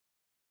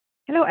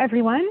Hello,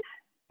 everyone,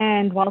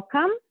 and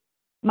welcome.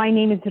 My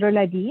name is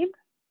Rula Deeb.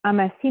 I'm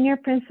a senior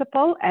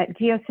principal at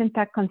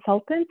Geosyntec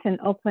Consultants in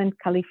Oakland,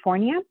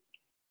 California,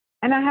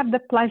 and I have the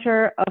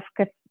pleasure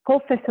of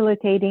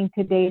co-facilitating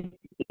today's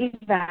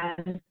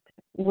event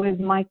with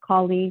my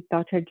colleague,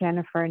 Dr.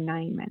 Jennifer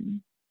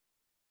Nyman.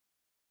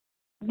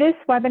 This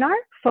webinar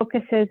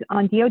focuses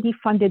on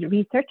DoD-funded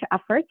research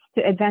efforts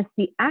to advance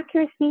the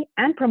accuracy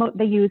and promote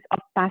the use of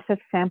passive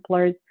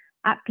samplers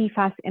at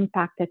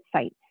PFAS-impacted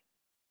sites.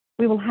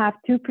 We will have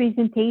two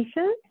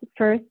presentations.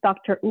 First,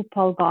 Dr.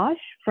 Upal Ghosh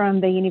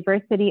from the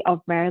University of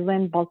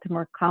Maryland,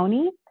 Baltimore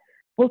County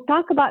will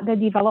talk about the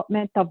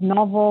development of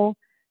novel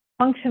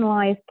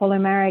functionalized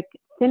polymeric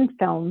thin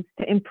films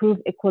to improve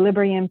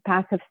equilibrium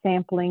passive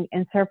sampling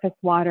in surface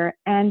water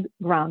and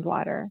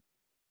groundwater.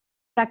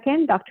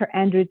 Second, Dr.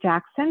 Andrew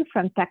Jackson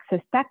from Texas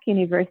Tech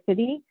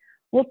University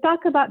will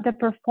talk about the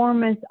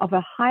performance of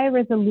a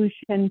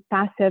high-resolution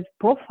passive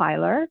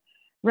profiler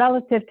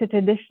relative to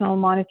traditional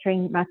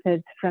monitoring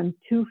methods from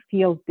two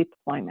field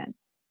deployments.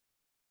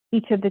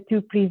 Each of the two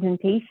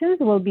presentations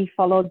will be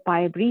followed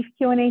by a brief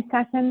Q&A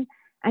session,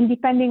 and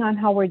depending on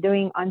how we're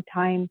doing on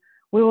time,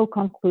 we will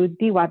conclude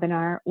the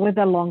webinar with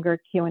a longer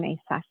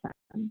Q&A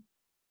session.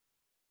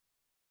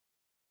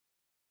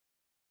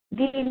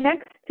 The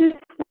next two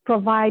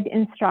provide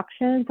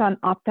instructions on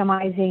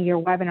optimizing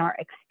your webinar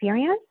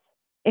experience.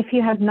 If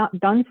you have not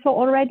done so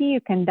already,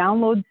 you can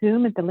download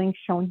Zoom at the link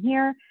shown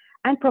here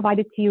and provide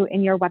it to you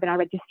in your webinar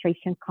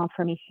registration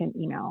confirmation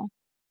email.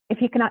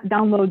 If you cannot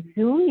download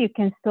Zoom, you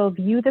can still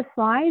view the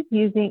slides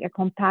using a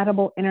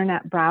compatible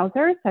internet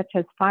browser such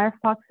as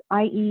Firefox,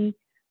 IE,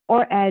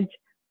 or Edge,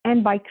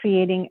 and by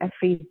creating a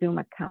free Zoom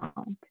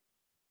account.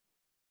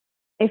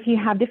 If you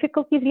have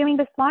difficulty viewing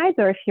the slides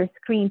or if your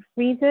screen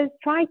freezes,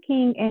 try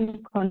keying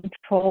in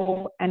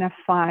Control and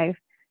F5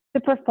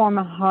 to perform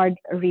a hard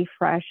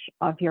refresh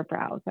of your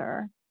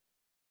browser.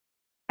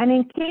 And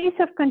in case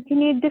of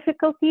continued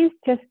difficulties,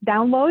 just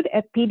download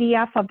a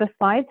PDF of the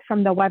slides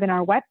from the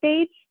webinar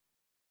webpage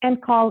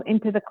and call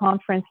into the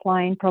conference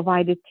line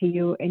provided to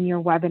you in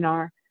your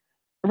webinar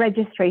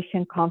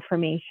registration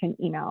confirmation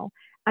email.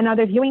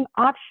 Another viewing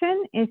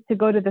option is to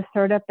go to the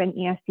SERDP and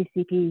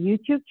ESTCP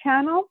YouTube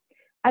channel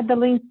at the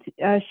link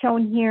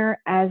shown here,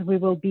 as we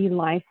will be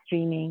live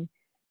streaming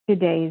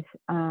today's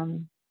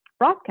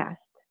broadcast.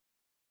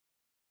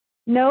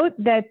 Note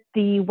that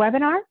the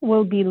webinar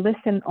will be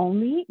listen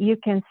only. You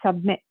can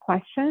submit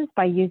questions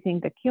by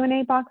using the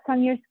Q&A box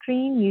on your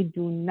screen. You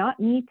do not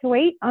need to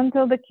wait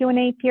until the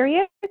Q&A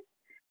period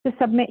to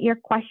submit your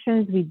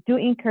questions. We do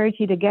encourage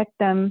you to get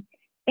them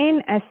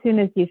in as soon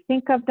as you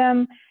think of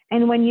them.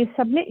 And when you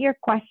submit your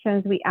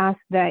questions, we ask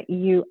that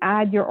you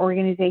add your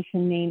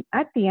organization name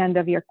at the end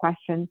of your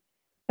question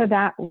so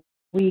that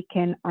we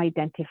can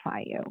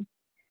identify you.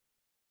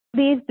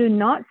 Please do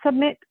not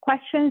submit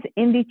questions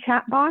in the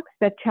chat box.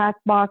 The chat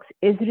box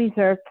is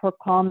reserved for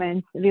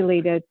comments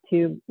related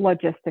to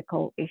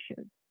logistical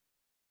issues.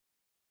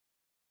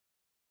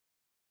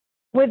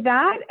 With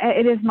that,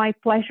 it is my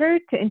pleasure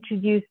to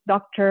introduce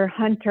Dr.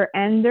 Hunter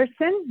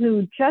Anderson,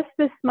 who just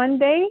this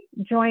Monday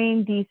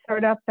joined the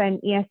SERDP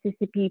and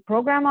ESTCP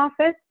program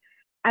office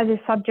as a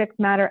subject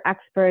matter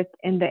expert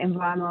in the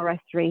environmental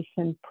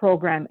restoration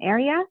program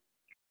area.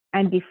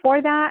 And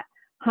before that,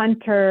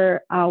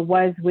 Hunter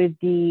was with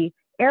the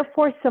Air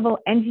Force Civil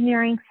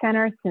Engineering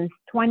Center since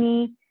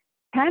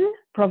 2010,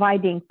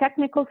 providing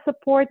technical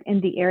support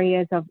in the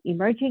areas of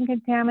emerging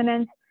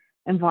contaminants,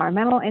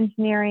 environmental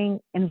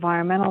engineering,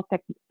 environmental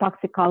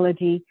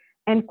toxicology,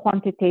 and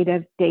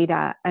quantitative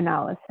data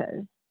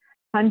analysis.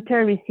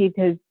 Hunter received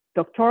his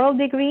doctoral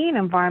degree in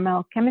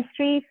environmental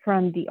chemistry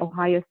from the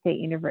Ohio State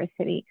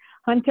University.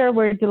 Hunter,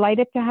 we're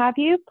delighted to have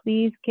you.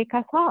 Please kick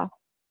us off.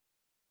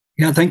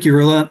 Yeah, thank you,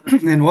 Rula,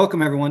 and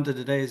welcome everyone to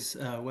today's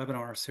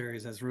webinar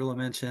series. As Rula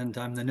mentioned,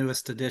 I'm the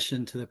newest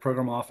addition to the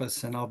program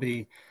office, and I'll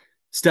be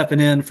stepping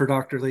in for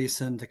Dr.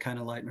 Leeson to kind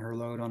of lighten her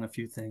load on a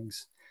few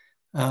things.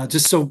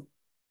 Just so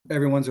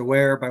everyone's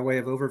aware, by way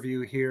of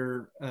overview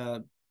here,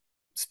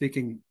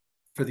 speaking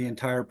for the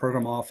entire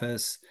program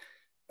office,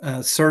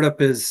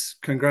 SERDP is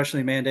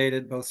congressionally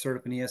mandated. Both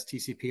SERDP and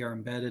ESTCP are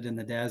embedded in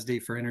the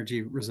DASD for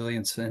energy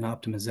resilience and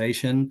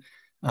optimization,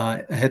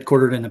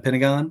 headquartered in the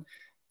Pentagon.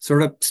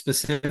 SERDP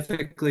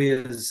specifically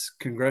is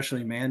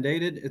congressionally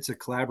mandated. It's a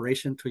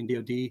collaboration between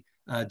DoD,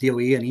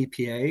 DOE, and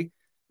EPA.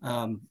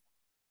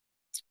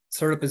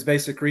 SERDP is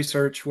basic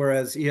research,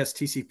 whereas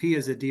ESTCP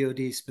is a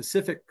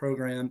DoD-specific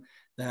program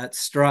that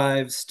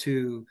strives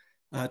to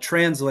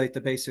translate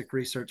the basic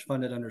research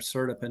funded under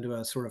SERDP into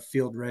a sort of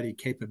field-ready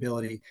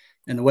capability.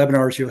 And the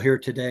webinars you'll hear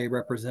today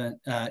represent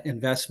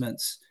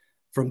investments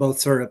from both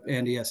SERDP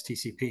and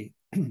ESTCP.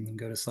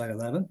 Go to slide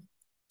 11.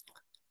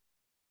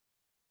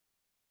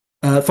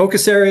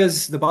 Focus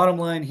areas, the bottom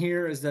line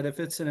here is that if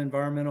it's an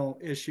environmental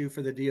issue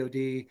for the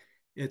DoD,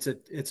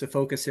 it's a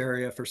focus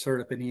area for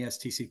SERDP and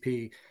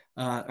ESTCP.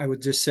 I would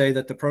just say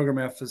that the program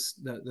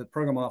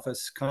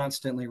office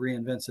constantly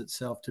reinvents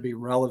itself to be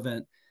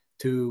relevant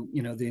to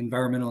the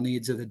environmental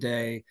needs of the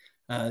day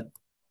to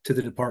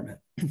the department.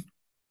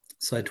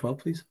 Slide 12,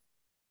 please.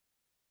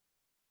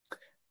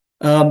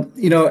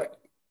 You know,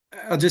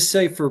 I'll just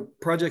say for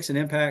projects and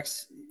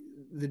impacts,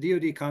 the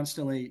DoD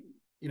constantly,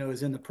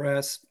 is in the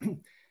press,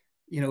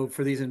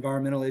 for these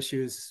environmental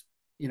issues,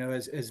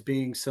 as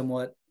being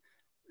somewhat,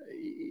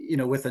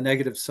 with a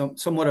negative,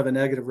 somewhat of a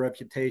negative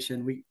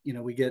reputation.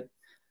 We get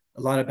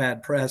a lot of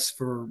bad press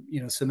for,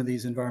 some of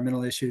these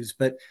environmental issues,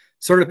 but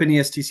SERDP and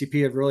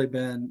ESTCP have really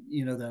been,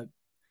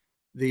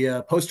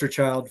 the poster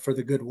child for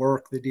the good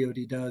work the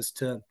DoD does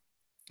to,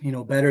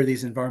 better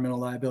these environmental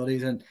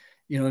liabilities. And,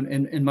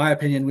 in my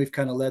opinion, we've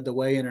kind of led the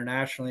way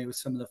internationally with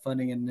some of the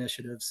funding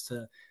initiatives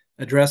to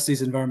address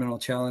these environmental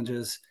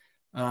challenges.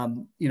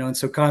 And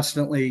so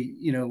constantly,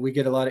 we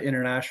get a lot of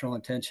international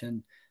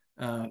attention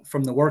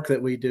from the work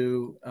that we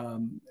do,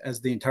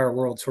 as the entire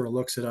world sort of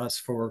looks at us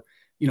for,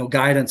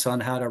 guidance on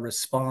how to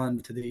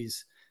respond to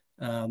these,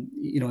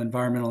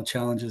 environmental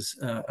challenges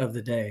of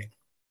the day.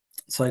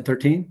 Slide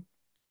 13.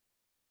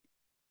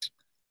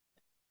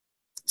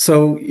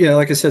 So,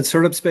 like I said,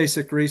 SERDP's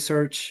basic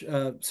research,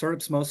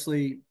 SERDP's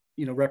mostly,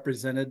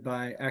 represented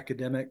by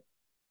academic,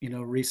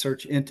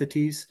 research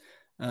entities,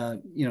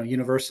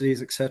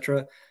 universities, et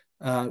cetera.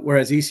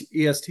 Whereas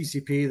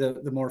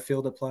ESTCP, the more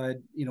field applied,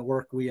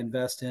 work we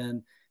invest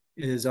in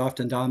is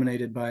often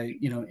dominated by,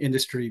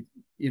 industry,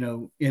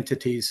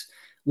 entities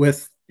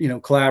with,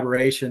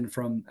 collaboration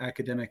from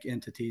academic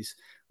entities.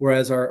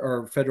 Whereas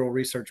our federal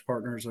research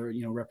partners are,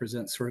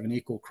 represent sort of an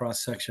equal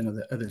cross section of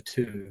the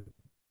two.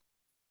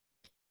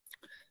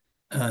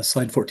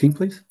 Slide 14,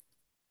 please.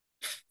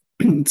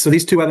 So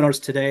these two webinars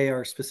today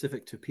are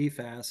specific to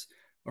PFAS.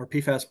 Our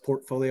PFAS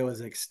portfolio is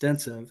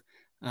extensive.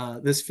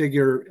 This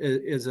figure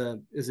is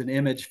an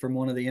image from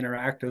one of the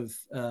interactive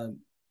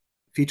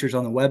features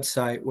on the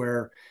website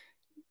where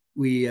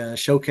we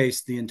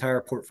showcase the entire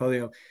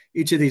portfolio.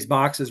 Each of these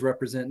boxes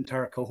represent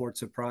entire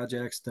cohorts of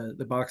projects.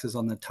 The boxes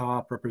on the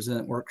top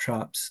represent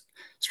workshops,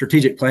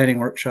 strategic planning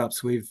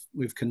workshops we've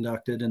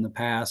conducted in the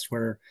past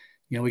where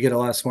we get a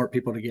lot of smart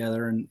people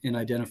together and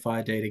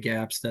identify data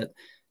gaps that,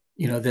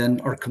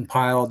 then are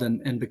compiled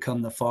and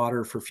become the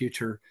fodder for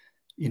future,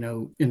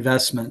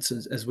 investments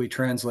as we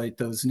translate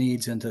those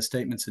needs into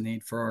statements of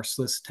need for our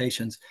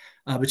solicitations.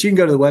 But you can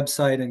go to the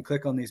website and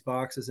click on these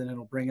boxes and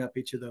it'll bring up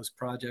each of those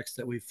projects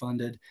that we've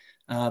funded,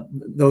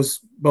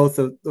 both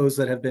of those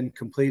that have been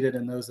completed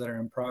and those that are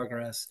in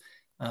progress.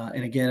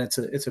 And again,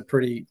 it's a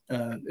pretty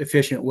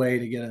efficient way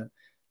to get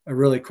a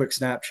really quick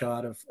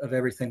snapshot of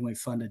everything we've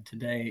funded to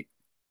date.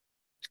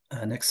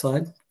 Next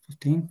slide,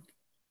 15.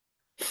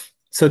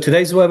 So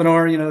today's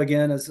webinar,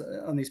 again, is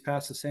on these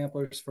passive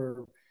samplers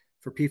for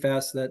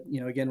PFAS that,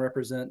 again,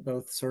 represent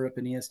both SERDP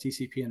and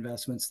ESTCP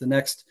investments. The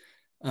next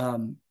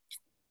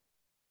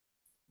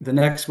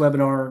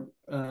webinar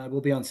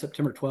will be on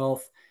September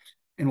 12th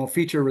and will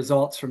feature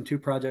results from two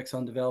projects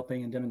on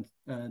developing and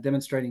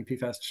demonstrating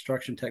PFAS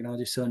destruction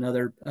technology. So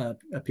another a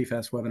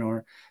PFAS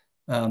webinar.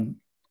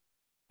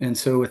 And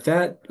so with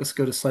that, let's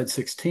go to slide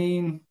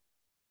 16.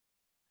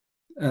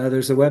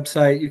 There's a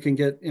website you can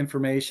get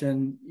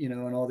information,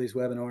 on all these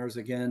webinars.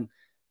 Again,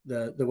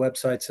 the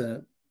website's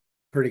a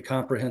pretty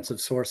comprehensive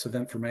source of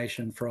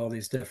information for all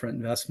these different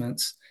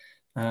investments.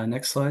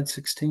 Next slide,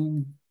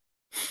 16.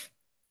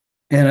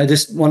 And I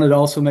just wanted to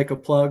also make a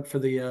plug for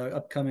the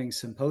upcoming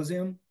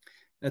symposium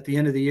at the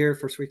end of the year,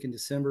 first week in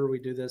December. We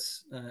do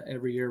this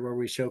every year where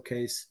we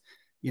showcase,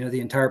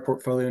 the entire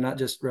portfolio, not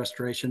just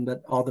restoration,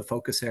 but all the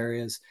focus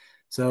areas.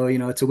 So,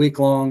 it's a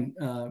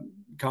week-long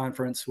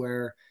conference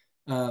where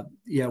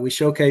we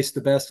showcase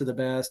the best of the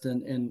best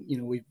and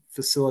we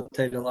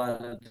facilitate a lot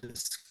of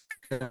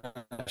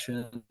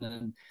discussion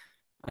and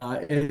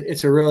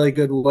it's a really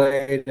good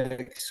way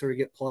to sort of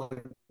get plugged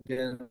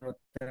in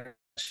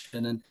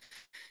and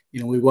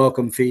we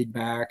welcome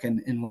feedback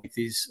and make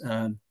these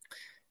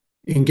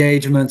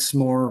engagements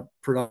more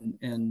productive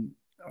and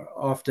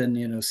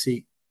often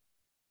seek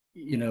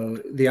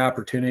the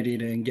opportunity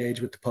to engage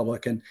with the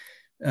public and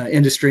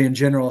industry in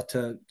general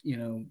to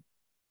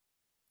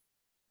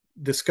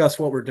discuss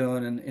what we're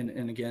doing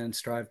and again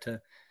strive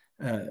to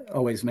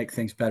always make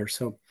things better.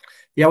 So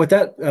with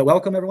that,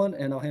 welcome everyone,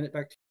 and I'll hand it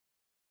back to you.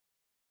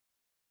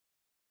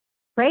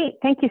 Great,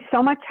 thank you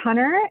so much,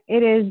 Hunter.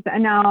 It is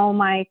now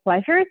my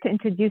pleasure to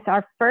introduce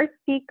our first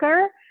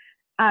speaker,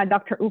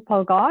 Dr.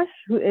 Upal Ghosh,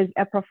 who is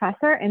a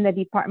professor in the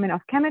Department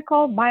of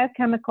Chemical,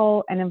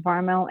 Biochemical, and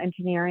Environmental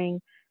Engineering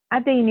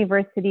at the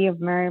University of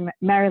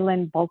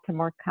Maryland,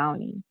 Baltimore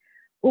County.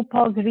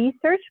 Upal's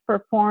research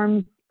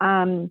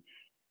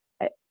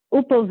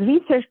Upal's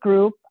research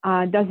group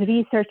does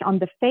research on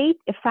the fate,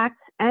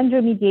 effects, and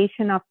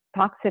remediation of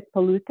toxic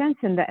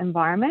pollutants in the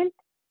environment.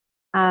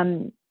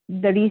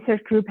 The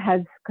research group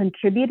has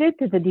contributed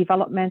to the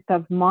development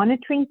of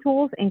monitoring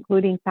tools,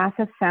 including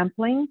passive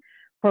sampling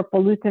for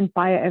pollutant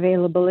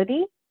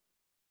bioavailability.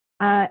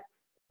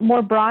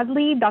 More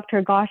broadly,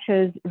 Dr.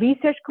 Ghosh's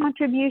research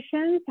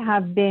contributions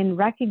have been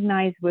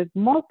recognized with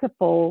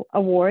multiple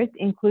awards,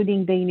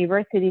 including the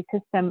University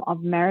System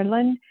of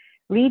Maryland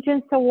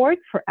Regents Award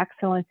for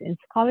Excellence in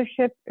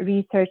Scholarship,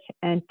 Research,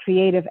 and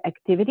Creative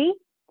Activity.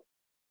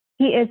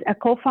 He is a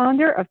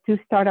co-founder of two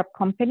startup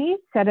companies,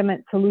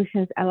 Sediment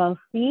Solutions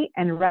LLC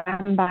and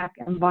Rambach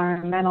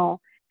Environmental,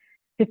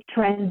 to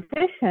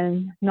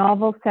transition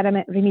novel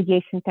sediment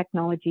remediation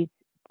technologies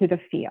to the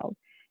field.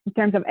 In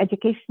terms of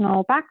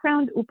educational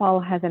background,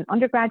 Upal has an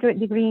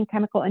undergraduate degree in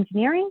chemical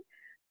engineering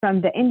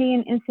from the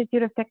Indian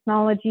Institute of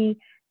Technology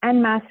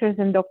and master's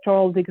and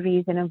doctoral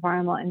degrees in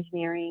environmental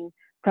engineering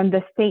from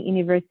the State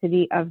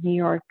University of New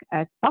York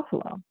at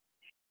Buffalo.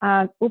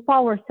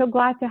 Upal, we're so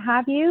glad to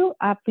have you.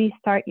 Please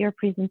start your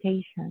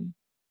presentation.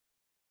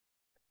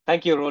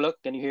 Thank you, Rola.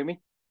 Can you hear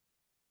me?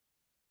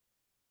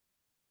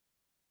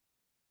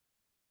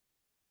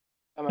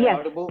 Am I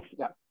audible?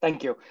 Yeah,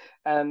 thank you.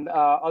 And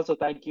also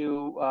thank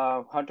you,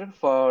 Hunter,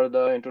 for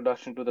the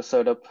introduction to the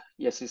SERDP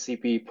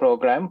ESTCP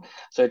program.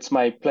 So it's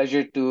my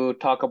pleasure to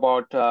talk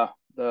about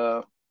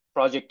the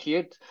project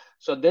here.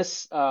 So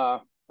this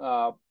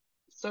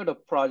SERDP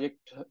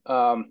project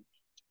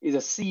is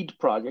a seed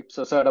project.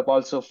 So SERDP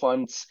also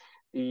funds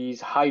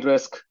these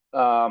high-risk,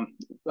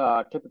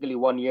 typically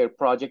one-year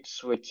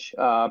projects, which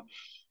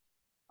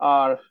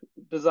are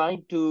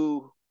designed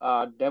to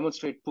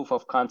demonstrate proof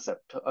of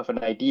concept of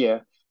an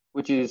idea,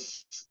 which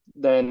is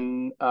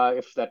then,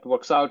 if that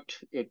works out,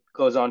 it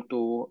goes on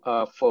to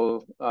a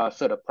full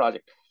SERDP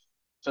project.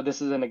 So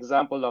this is an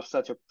example of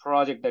such a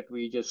project that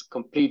we just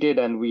completed,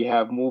 and we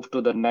have moved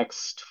to the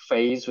next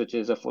phase, which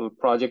is a full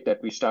project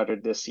that we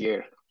started this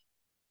year,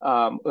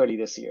 early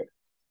this year.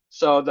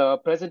 So the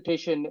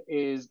presentation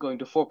is going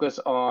to focus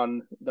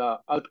on the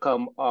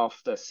outcome of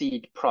the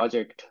seed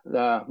project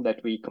that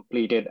we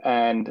completed,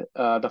 and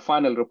the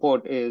final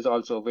report is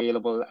also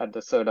available at the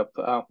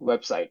SERDP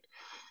website.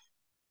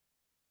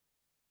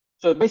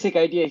 So the basic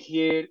idea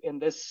here in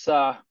this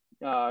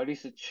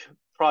research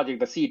project,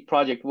 the seed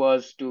project,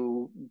 was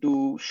to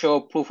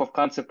show proof of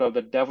concept of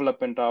the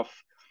development of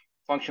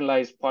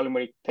functionalized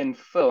polymeric thin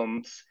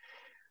films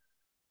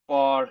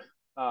for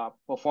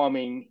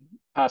performing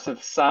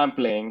passive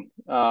sampling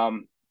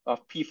of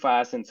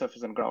PFAS in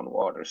surface and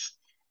groundwaters.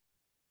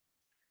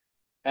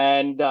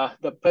 And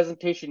the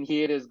presentation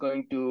here is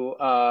going to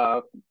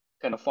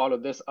kind of follow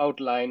this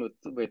outline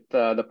with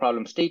the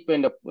problem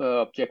statement,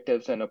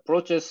 objectives and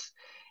approaches,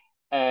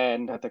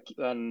 and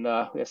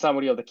a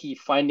summary of the key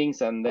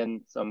findings, and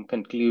then some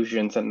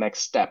conclusions and next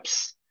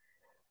steps.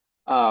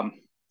 So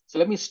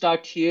let me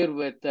start here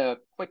with a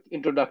quick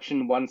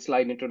introduction, one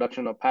slide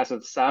introduction of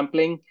passive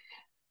sampling.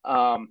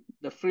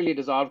 The freely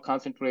dissolved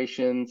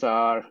concentrations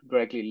are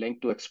directly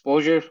linked to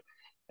exposure,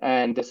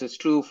 and this is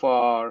true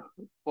for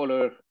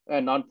polar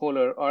and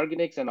non-polar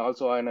organics and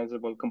also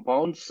ionizable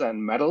compounds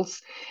and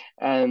metals.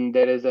 And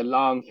there is a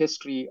long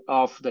history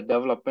of the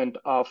development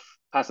of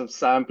passive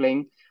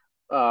sampling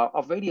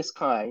of various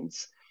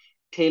kinds,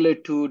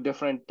 tailored to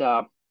different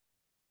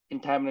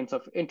contaminants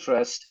of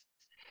interest,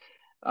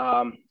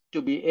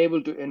 to be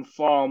able to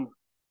inform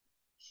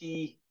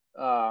key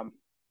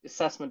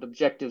assessment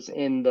objectives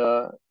in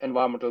the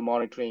environmental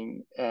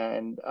monitoring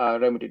and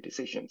remedy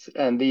decisions.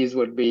 And these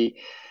would be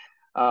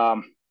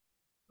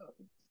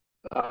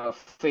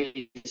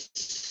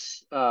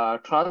phase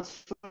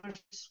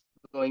transfers,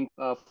 going,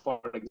 for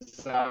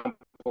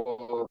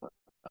example,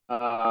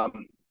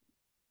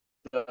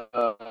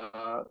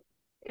 the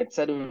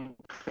sediment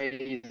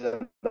phase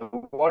and the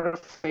water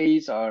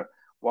phase, or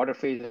water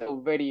phase,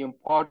 very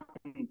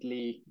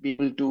importantly, be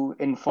able to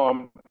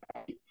inform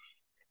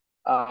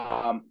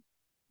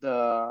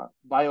the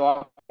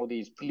bio of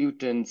these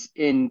pollutants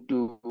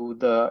into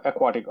the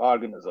aquatic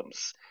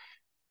organisms.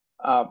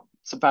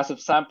 So passive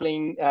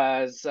sampling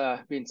has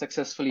been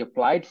successfully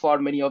applied for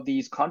many of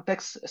these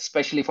contexts,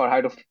 especially for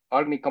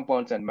hydroorganic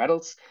compounds and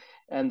metals.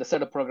 And the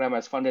SERDP program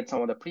has funded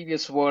some of the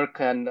previous work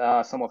and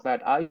some of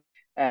that out.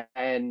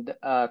 And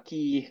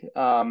key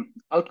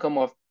outcome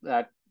of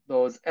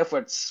those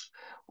efforts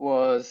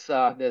was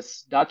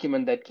this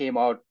document that came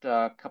out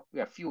a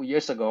few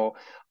years ago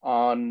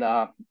on,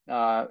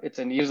 it's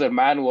a user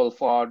manual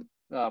for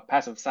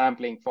passive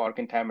sampling for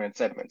contaminant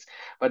sediments,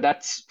 but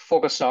that's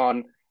focused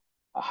on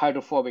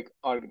hydrophobic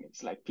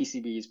organics like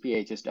PCBs,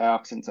 PHs,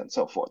 dioxins, and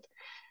so forth.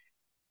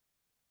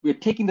 We're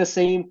taking the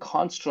same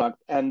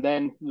construct and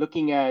then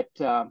looking at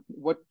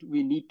what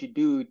we need to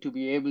do to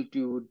be able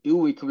to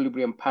do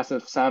equilibrium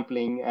passive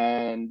sampling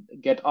and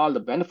get all the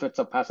benefits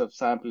of passive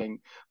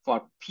sampling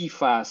for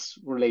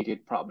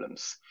PFAS-related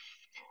problems.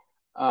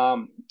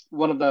 One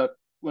of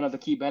the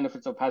key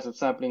benefits of passive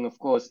sampling, of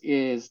course,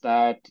 is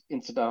that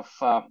instead of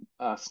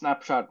a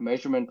snapshot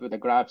measurement with a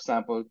grab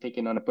sample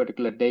taken on a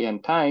particular day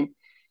and time,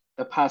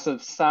 the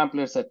passive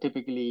samplers are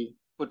typically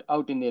put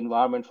out in the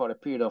environment for a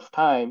period of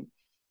time,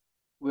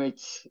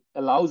 which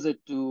allows it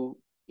to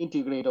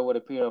integrate over a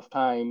period of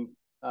time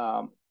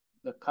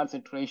the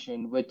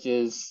concentration, which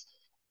is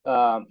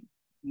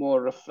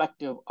more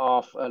reflective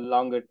of a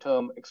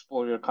longer-term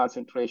exposure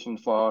concentration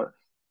for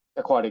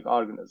aquatic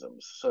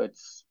organisms. So it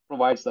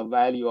provides the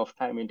value of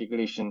time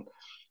integration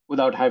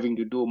without having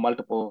to do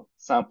multiple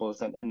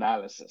samples and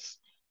analysis.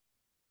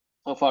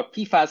 So for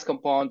PFAS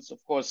compounds,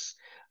 of course,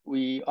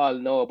 We all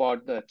know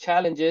about the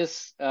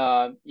challenges.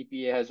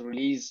 EPA has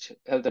released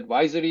health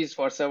advisories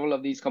for several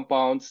of these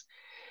compounds,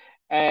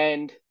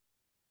 and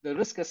the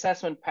risk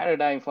assessment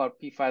paradigm for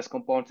PFAS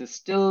compounds is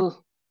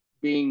still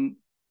being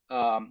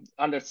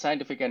under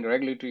scientific and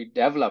regulatory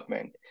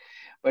development.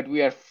 But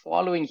we are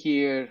following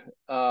here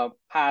a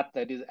path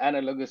that is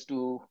analogous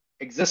to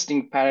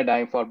existing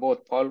paradigm for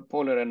both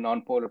polar and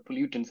non-polar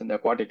pollutants in the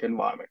aquatic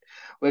environment,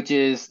 which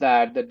is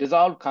that the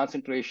dissolved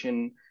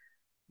concentration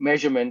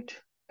measurement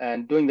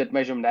and doing that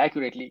measurement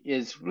accurately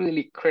is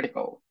really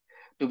critical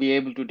to be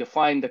able to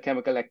define the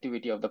chemical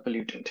activity of the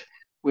pollutant,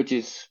 which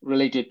is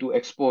related to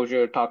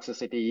exposure,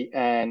 toxicity,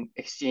 and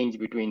exchange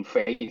between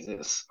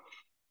phases.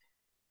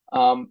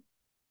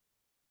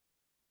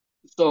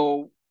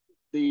 So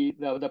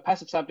the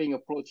passive sampling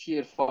approach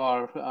here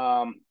for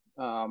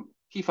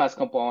PFAS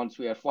compounds,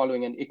 we are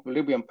following an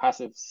equilibrium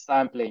passive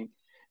sampling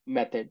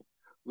method,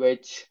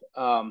 which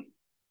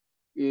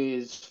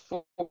is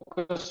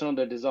focused on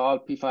the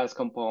dissolved PFAS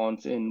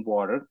compounds in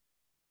water.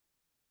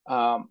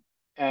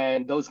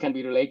 And those can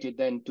be related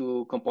then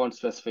to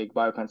compound-specific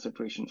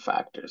bioconcentration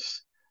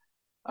factors.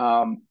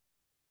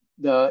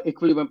 The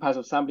equilibrium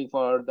passive sampling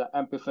for the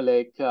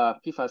amphiphilic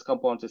PFAS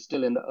compounds is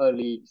still in the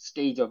early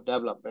stage of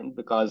development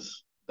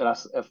because there are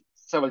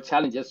several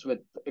challenges with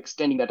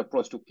extending that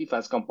approach to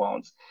PFAS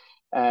compounds.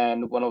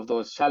 And one of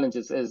those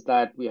challenges is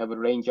that we have a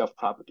range of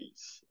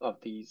properties of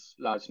these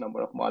large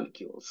number of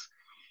molecules.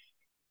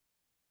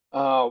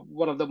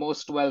 One of the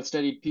most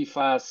well-studied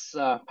PFAS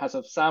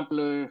passive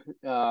sampler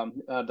are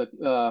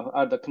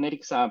the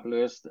kinetic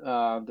samplers,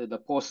 the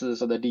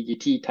POSES or the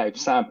DGT type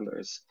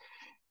samplers.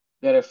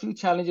 There are a few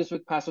challenges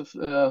with passive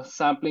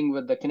sampling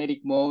with the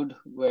kinetic mode,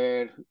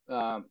 where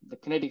the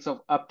kinetics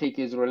of uptake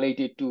is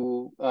related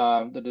to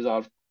the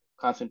dissolved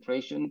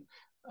concentration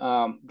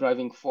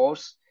driving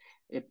force.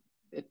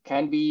 It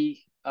can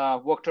be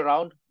worked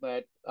around,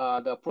 but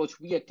the approach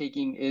we are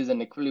taking is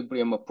an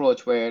equilibrium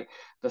approach where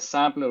the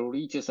sampler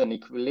reaches an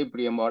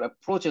equilibrium or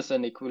approaches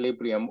an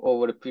equilibrium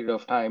over a period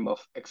of time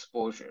of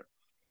exposure.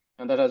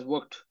 And that has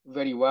worked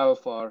very well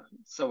for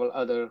several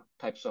other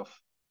types of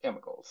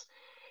chemicals.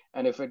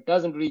 And if it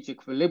doesn't reach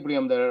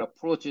equilibrium, there are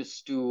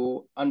approaches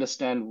to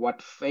understand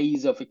what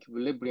phase of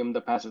equilibrium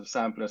the passive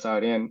samplers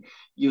are in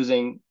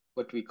using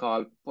what we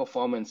call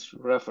performance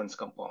reference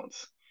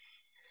compounds.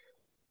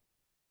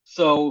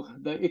 So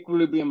the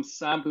equilibrium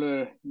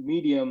sampler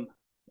medium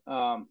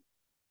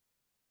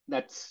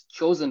that's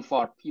chosen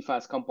for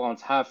PFAS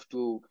compounds have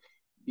to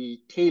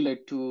be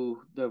tailored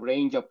to the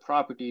range of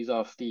properties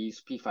of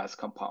these PFAS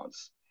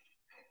compounds.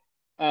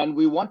 And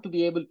we want to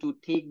be able to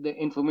take the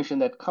information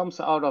that comes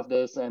out of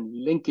this and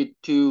link it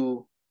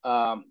to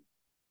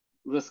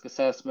risk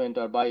assessment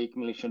or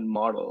bioaccumulation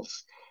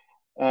models.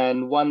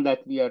 And one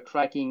that we are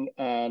tracking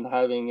and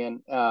having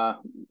an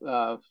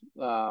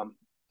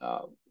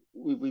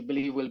we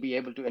believe will be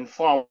able to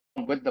inform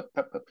with the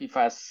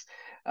PFAS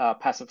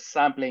passive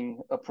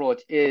sampling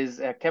approach is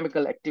a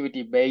chemical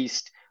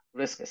activity-based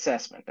risk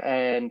assessment.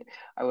 And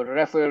I would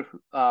refer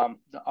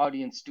the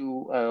audience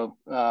to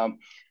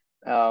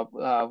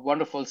a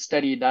wonderful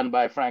study done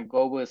by Frank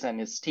Gobers and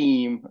his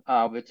team,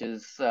 which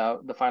is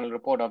the final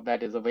report of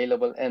that is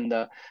available in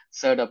the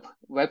SERDP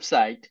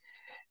website,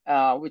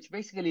 which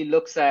basically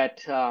looks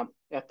at a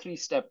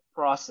three-step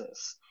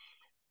process.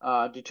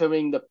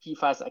 Determining the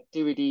PFAS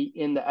activity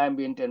in the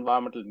ambient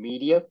environmental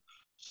media.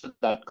 So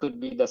that could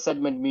be the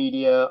sediment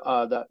media,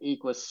 the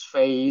aqueous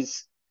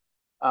phase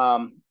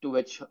to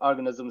which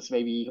organisms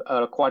may be,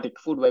 aquatic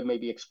food web may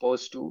be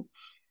exposed to.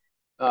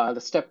 The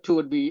step two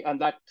would be,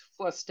 and that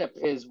first step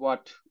is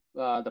what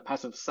the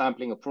passive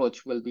sampling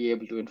approach will be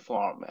able to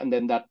inform. And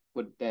then that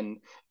would then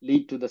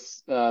lead to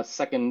the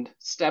second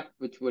step,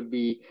 which would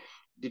be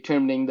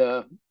determining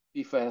the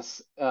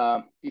PFAS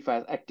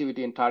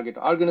activity in target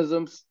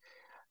organisms.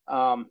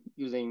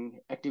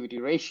 Using activity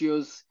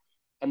ratios,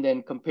 and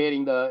then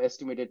comparing the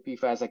estimated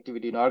PFAS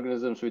activity in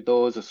organisms with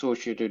those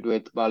associated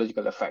with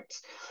biological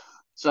effects.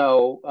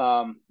 So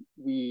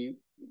we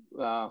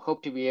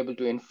hope to be able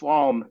to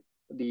inform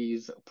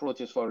these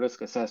approaches for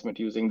risk assessment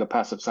using the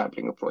passive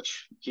sampling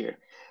approach here.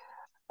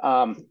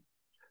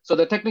 So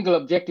the technical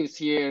objectives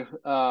here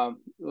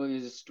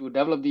is to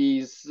develop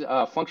these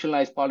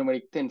functionalized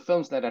polymeric thin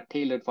films that are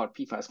tailored for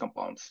PFAS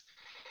compounds.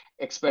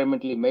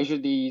 Experimentally measure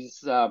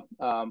these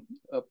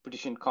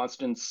partition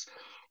constants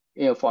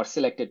for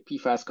selected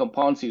PFAS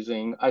compounds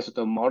using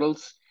isotherm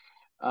models,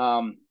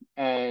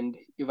 and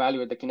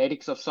evaluate the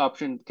kinetics of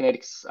absorption.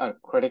 Kinetics are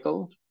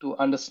critical to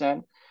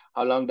understand.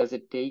 How long does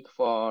it take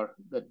for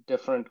the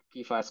different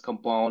PFAS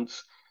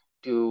compounds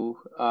to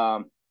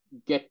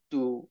get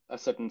to a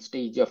certain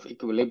stage of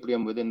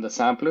equilibrium within the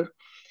sampler?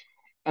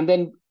 And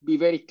then be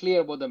very clear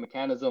about the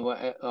mechanism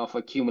of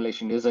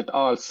accumulation. Is it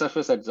all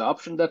surface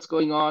adsorption that's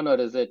going on, or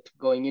is it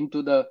going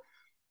into the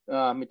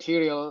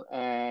material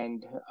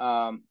and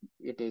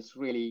it is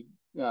really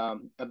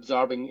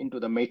absorbing into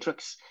the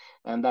matrix?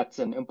 And that's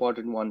an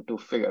important one to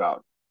figure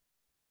out.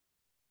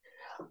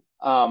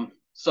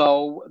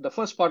 So the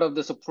first part of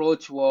this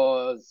approach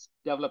was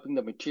developing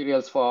the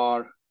materials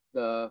for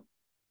the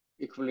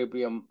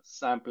equilibrium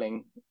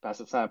sampling,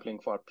 passive sampling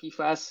for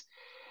PFAS.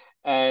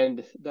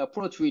 And the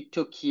approach we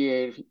took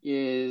here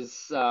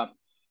is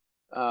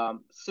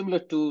similar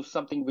to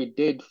something we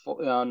did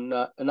on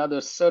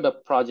another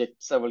SERDP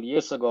project several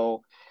years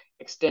ago,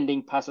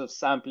 extending passive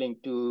sampling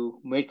to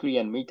mercury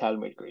and methyl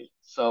mercury.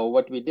 So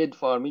what we did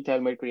for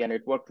methyl mercury, and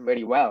it worked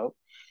very well,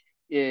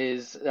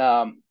 is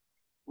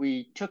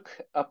we took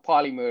a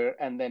polymer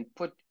and then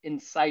put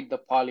inside the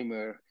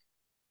polymer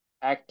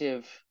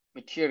active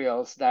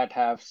materials that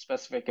have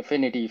specific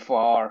affinity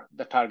for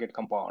the target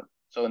compound.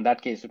 So in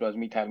that case, it was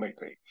methyl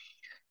mercury.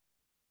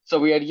 So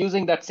we are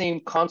using that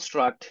same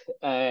construct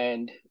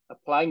and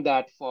applying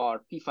that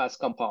for PFAS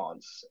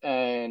compounds.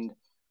 And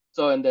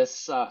so in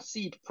this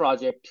seed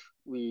project,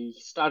 we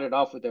started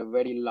off with a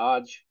very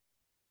large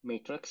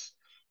matrix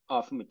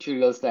of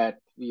materials that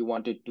we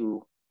wanted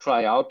to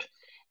try out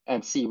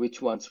and see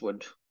which ones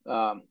would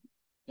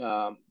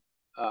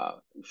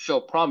show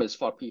promise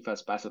for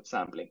PFAS passive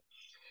sampling.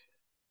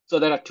 So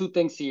there are two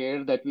things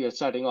here that we are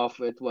starting off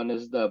with. One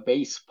is the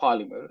base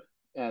polymer,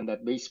 and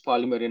that base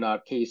polymer in our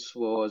case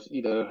was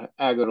either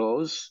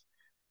agarose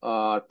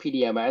or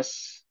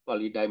PDMS,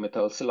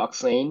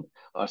 polydimethylsiloxane,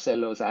 or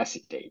cellulose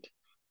acetate.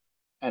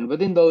 And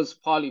within those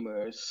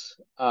polymers,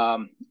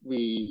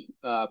 we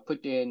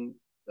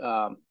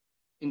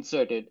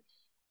inserted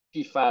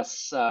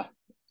PFAS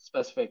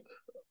specific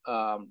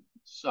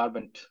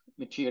sorbent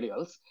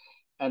materials.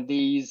 And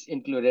these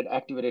included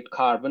activated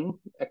carbon.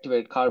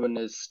 Activated carbon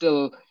is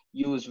still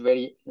used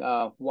very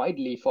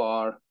widely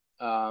for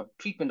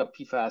treatment of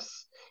PFAS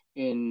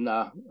in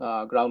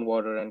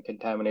groundwater and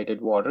contaminated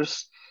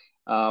waters.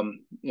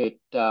 It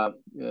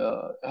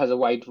has a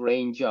wide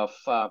range of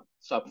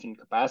sorption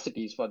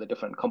capacities for the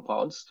different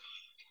compounds.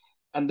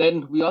 And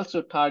then we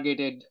also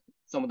targeted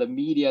some of the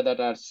media that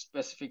are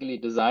specifically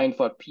designed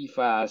for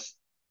PFAS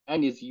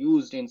and is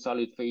used in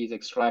solid phase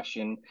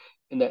extraction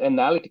in the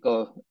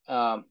analytical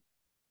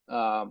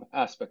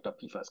aspect of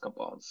PFAS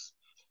compounds.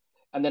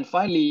 And then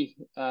finally,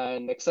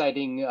 an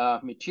exciting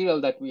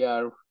material that we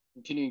are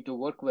continuing to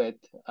work with,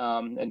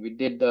 and we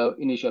did the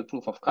initial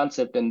proof of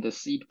concept in the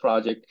seed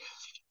project,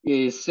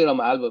 is serum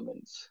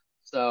albumins.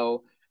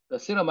 So the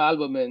serum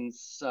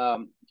albumins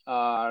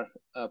are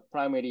a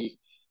primary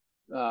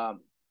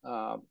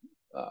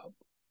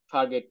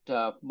target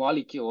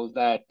molecule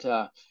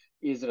that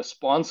is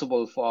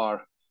responsible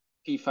for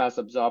PFAS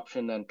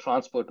absorption and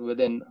transport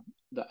within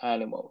the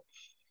animal,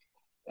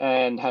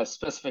 and has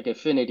specific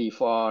affinity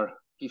for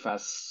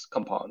PFAS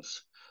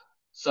compounds.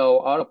 So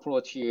our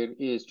approach here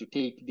is to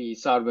take the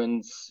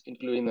sorbents,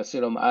 including the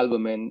serum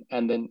albumin,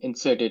 and then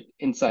insert it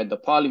inside the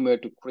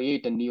polymer to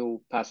create a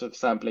new passive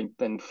sampling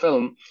thin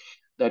film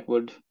that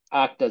would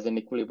act as an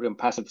equilibrium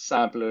passive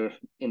sampler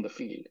in the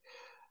field.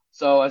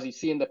 So as you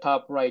see in the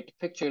top right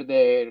picture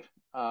there,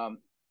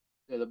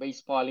 there's a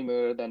base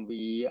polymer, then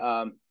we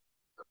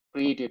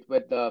create it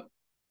with the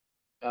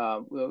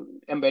we'll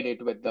embed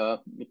it with the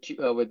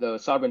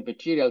sorbent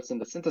materials in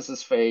the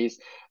synthesis phase,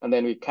 and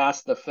then we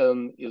cast the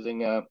film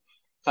using a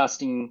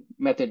casting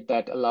method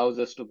that allows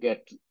us to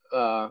get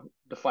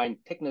defined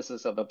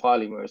thicknesses of the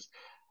polymers,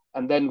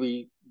 and then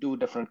we do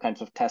different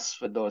kinds of tests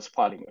with those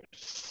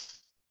polymers.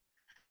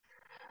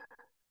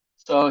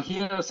 So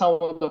here are some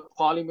of the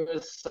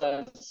polymers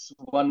as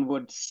one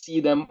would see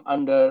them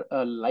under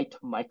a light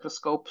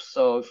microscope.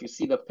 So if you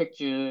see the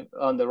picture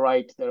on the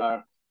right, there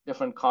are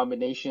different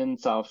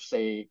combinations of,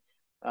 say,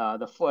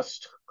 the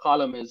first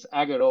column is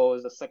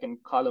agarose, the second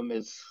column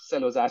is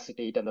cellulose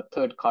acetate, and the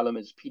third column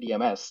is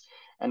PDMS.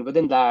 And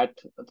within that,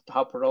 the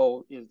top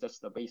row is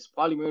just the base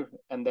polymer,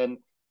 and then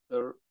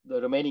the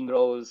remaining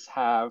rows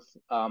have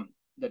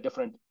the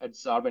different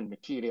adsorbent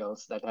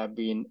materials that have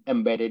been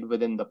embedded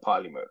within the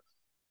polymer.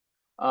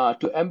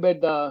 To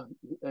embed the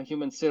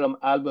human serum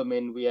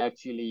albumin, we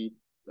actually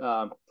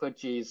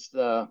purchased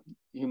the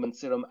human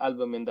serum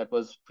albumin that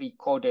was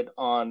pre-coated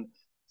on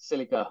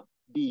silica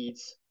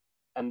beads,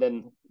 and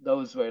then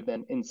those were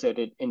then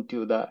inserted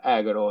into the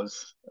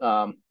agarose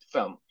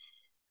film.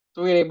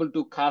 So we were able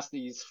to cast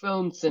these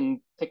films in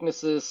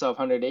thicknesses of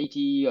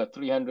 180 or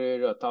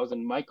 300 or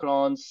 1,000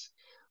 microns.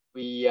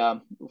 We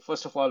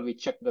first of all, we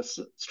check the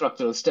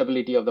structural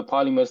stability of the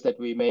polymers that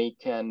we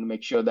make and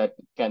make sure that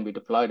it can be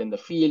deployed in the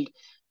field,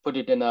 put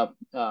it in a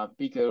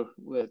beaker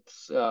with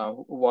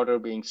water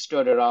being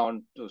stirred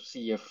around to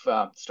see if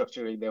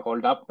structurally they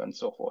hold up and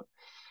so forth.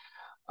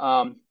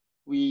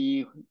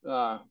 We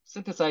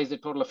synthesized a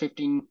total of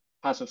 15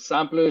 passive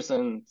samplers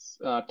and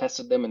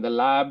tested them in the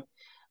lab.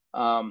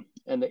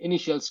 And the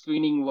initial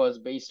screening was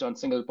based on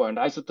single point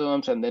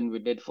isotherms, and then we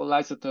did full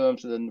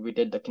isotherms, and then we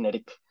did the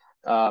kinetic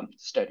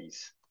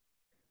studies.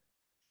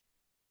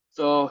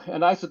 So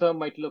an isotherm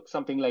might look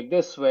something like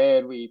this,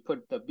 where we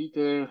put the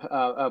beaker,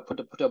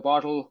 put a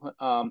bottle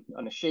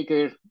on a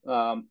shaker,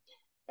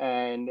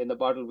 and in the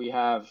bottle we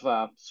have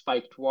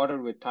spiked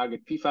water with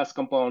target PFAS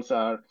compounds.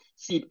 Our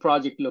seed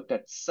project looked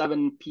at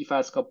 7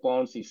 PFAS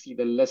compounds. You see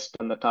the list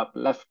on the top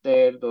left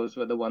there. Those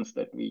were the ones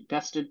that we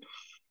tested.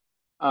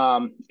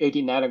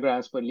 80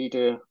 nanograms per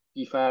liter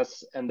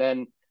PFAS, and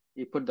then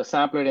we put the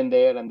sampler in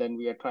there, and then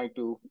we are trying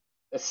to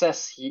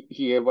assess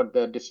here what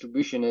the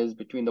distribution is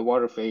between the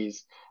water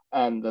phase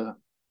and the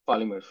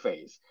polymer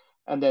phase.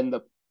 And then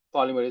the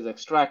polymer is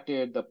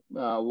extracted, the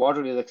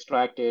water is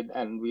extracted,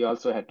 and we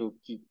also had to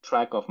keep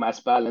track of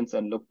mass balance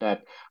and looked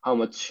at how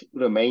much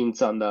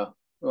remains on the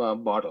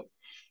bottle.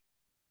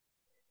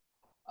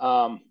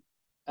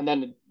 And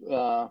then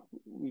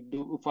we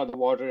do for the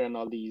water and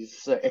all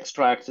these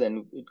extracts,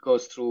 and it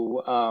goes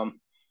through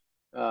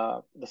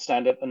the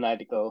standard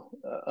analytical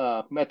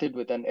method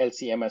with an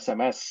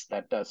LC-MS-MS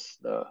that does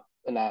the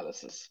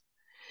analysis.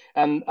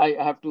 And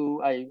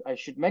I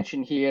should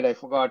mention here, I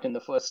forgot in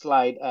the first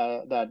slide,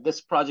 that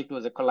this project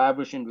was a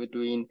collaboration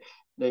between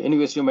the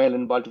University of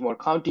Maryland, Baltimore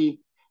County,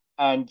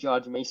 and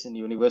George Mason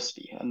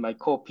University. And my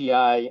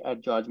co-PI at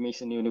George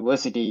Mason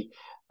University,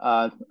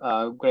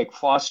 Greg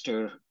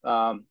Foster,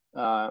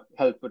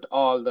 helped with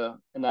all the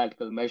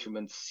analytical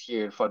measurements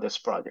here for this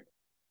project.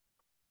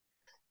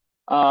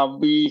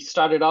 We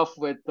started off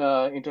with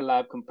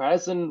interlab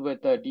comparison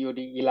with the DoD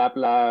ELAB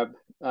lab,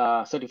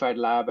 certified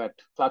lab at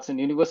Clarkson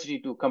University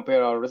to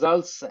compare our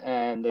results,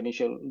 and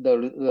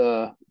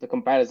the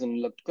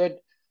comparison looked good.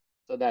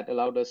 So that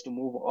allowed us to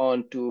move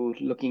on to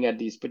looking at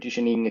these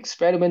petitioning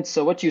experiments.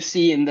 So what you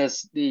see in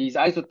these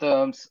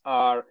isotherms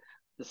are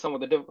some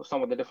of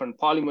the different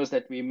polymers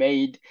that we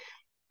made.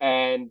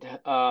 And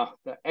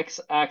the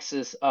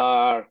x-axis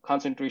are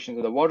concentrations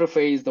of the water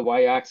phase. The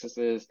y-axis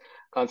is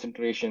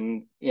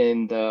concentration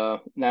in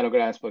the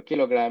nanograms per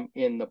kilogram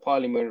in the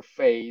polymer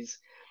phase.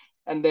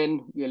 And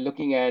then we're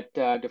looking at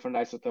different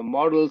isotherm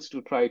models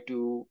to try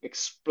to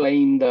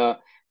explain the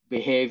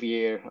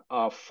behavior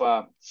of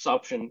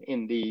sorption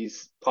in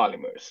these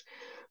polymers.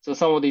 So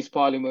some of these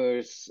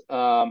polymers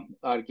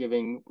are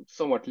giving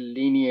somewhat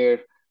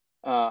linear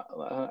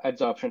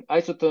adsorption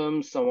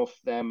isotherms. Some of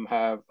them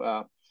have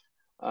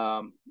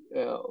are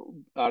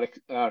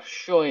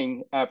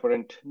showing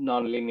apparent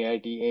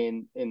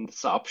nonlinearity in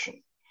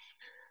sorption.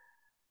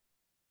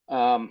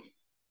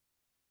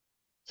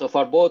 So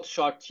for both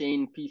short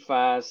chain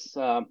PFAS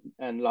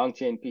and long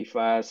chain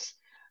PFAS,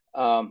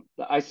 the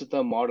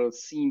isotherm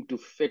models seem to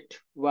fit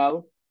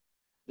well.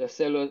 The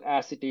cellulose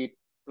acetate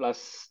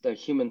plus the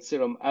human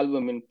serum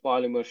albumin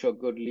polymer show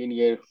good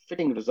linear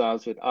fitting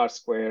results with R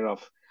square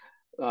of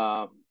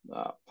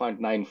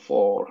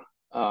 0.94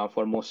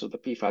 for most of the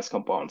PFAS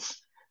compounds.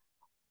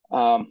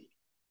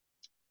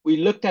 We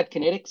looked at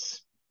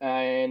kinetics,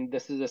 and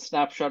this is a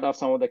snapshot of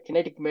some of the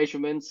kinetic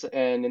measurements.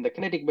 And in the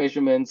kinetic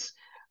measurements,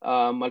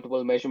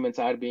 multiple measurements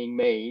are being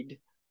made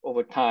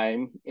over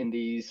time in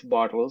these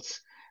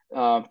bottles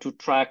to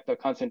track the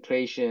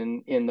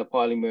concentration in the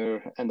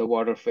polymer and the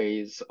water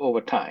phase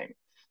over time.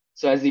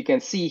 So as you can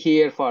see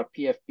here for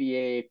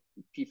PFPA,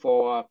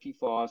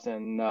 PFAS,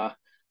 and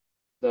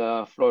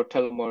the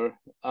fluorotelmer,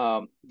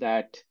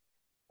 that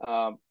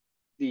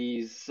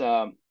these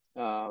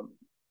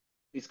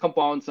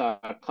compounds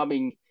are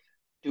coming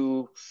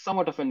to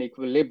somewhat of an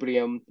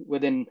equilibrium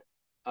within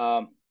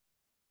a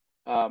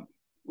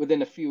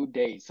few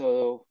days.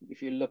 So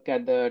if you look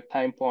at the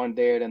time point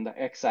there and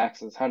the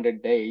x-axis,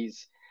 100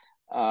 days,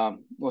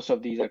 most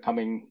of these are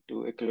coming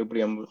to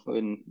equilibrium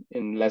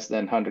in less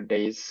than 100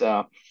 days,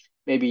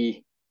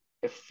 maybe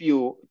a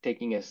few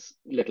taking a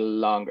little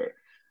longer.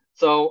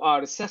 So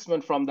our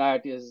assessment from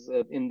that is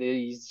in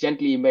these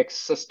gently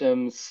mixed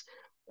systems,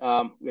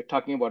 we're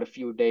talking about a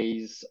few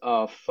days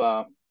of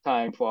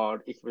time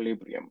for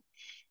equilibrium.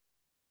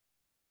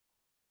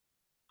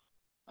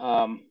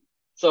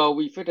 So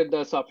we fitted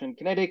the sorption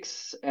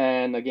kinetics,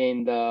 and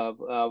again,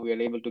 we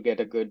are able to get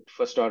a good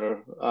first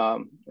order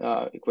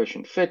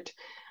equation fit,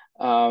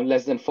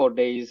 less than 4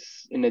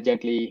 days in a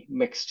gently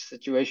mixed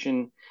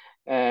situation.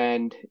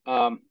 And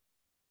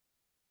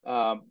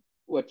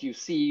what you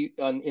see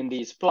in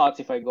these plots,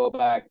 if I go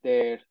back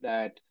there,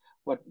 that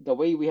the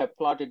way we have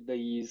plotted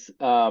these,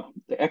 the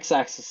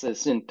x-axis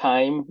is in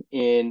time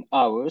in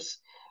hours,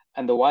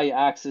 and the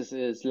y-axis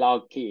is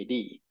log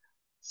KD.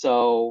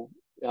 So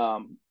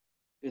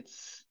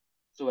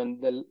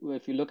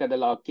if you look at the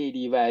log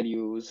KD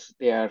values,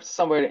 they are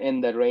somewhere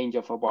in the range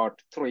of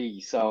about 3.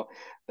 So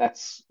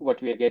that's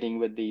what we are getting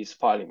with these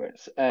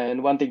polymers.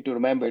 And one thing to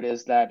remember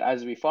is that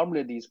as we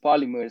formulate these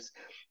polymers,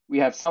 we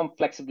have some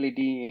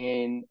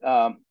flexibility in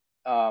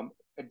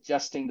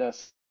adjusting the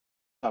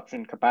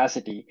sorption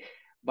capacity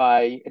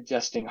by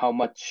adjusting how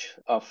much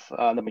of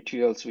the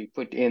materials we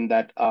put in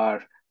that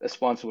are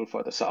responsible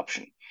for the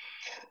sorption.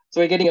 So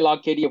we're getting a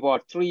log KD of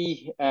about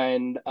 3,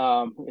 and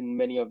in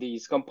many of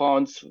these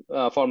compounds,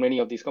 for many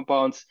of these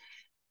compounds,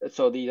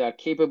 so these are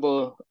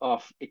capable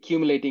of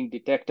accumulating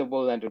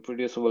detectable and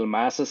reproducible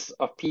masses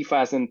of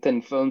PFAS in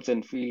thin films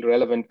and field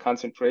relevant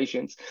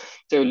concentrations.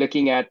 So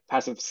looking at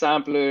passive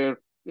sampler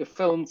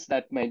films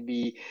that might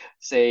be,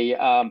 say,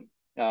 a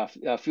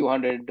few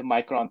hundred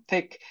micron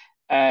thick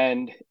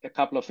and a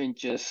couple of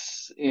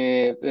inches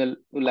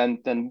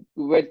length and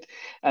width.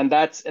 And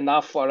that's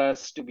enough for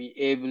us to be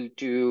able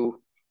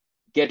to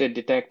get a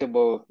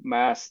detectable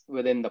mass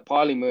within the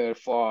polymer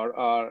for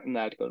our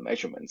analytical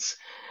measurements.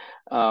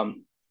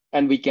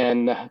 And we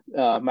can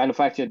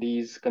manufacture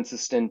these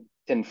consistent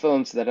thin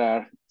films that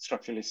are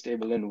structurally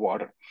stable in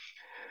water.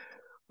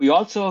 We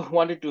also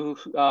wanted to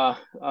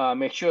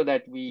make sure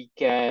that we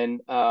can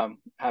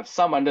have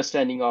some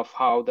understanding of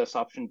how the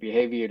sorption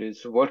behavior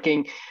is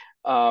working.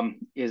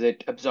 Is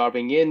it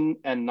absorbing in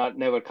and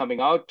never coming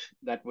out?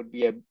 That would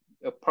be a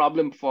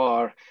problem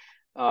for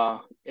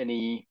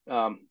any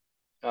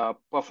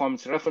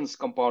performance reference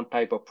compound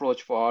type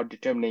approach for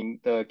determining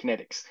the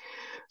kinetics.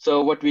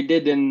 So what we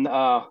did in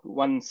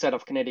one set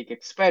of kinetic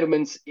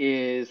experiments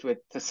is with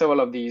several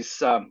of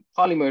these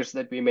polymers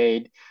that we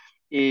made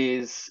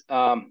is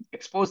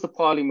expose the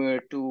polymer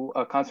to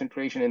a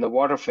concentration in the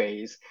water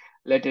phase,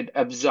 let it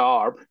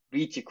absorb,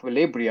 reach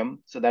equilibrium.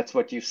 So that's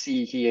what you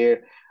see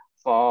here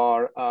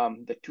for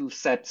the two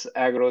sets,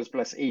 agarose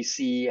plus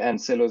AC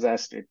and cellulose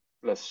acetate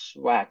plus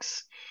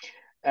wax.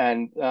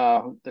 And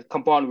the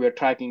compound we're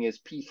tracking is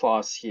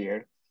PFAS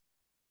here.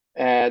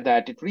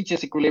 That it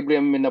reaches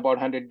equilibrium in about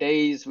 100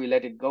 days. We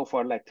let it go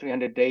for like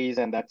 300 days,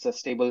 and that's a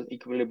stable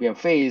equilibrium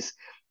phase.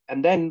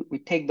 And then we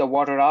take the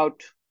water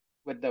out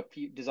with the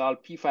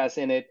dissolved PFAS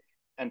in it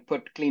and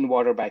put clean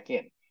water back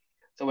in.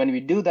 So when we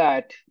do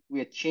that,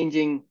 we are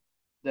changing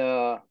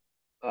the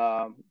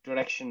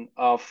direction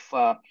of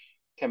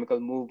chemical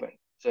movement.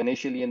 So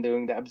initially,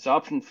 during the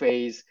absorption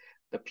phase,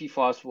 the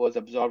PFAS was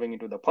absorbing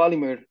into the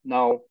polymer.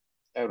 Now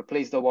I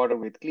replace the water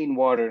with clean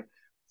water.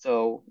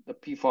 So the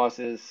PFAS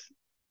is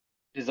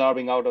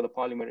dissolving out of the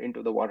polymer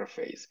into the water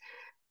phase.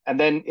 And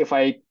then if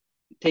I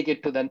take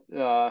it to the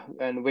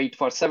and wait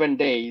for 7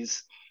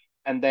 days,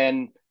 and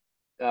then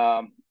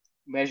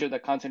measure the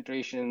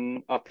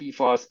concentration of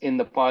PFAS in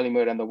the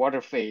polymer and the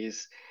water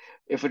phase,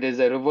 if it is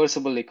a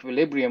reversible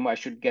equilibrium, I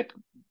should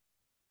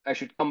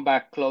come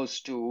back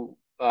close to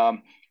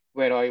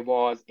where I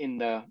was in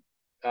the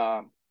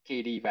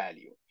KD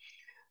value.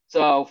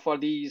 So for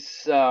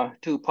these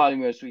two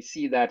polymers, we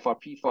see that for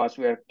PFAS,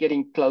 we are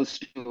getting close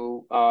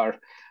to our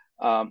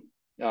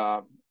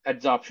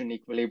adsorption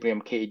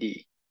equilibrium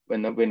KD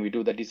when we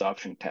do the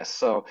desorption test.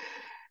 So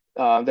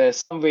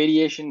there's some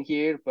variation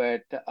here,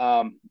 but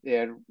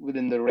they're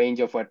within the range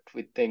of what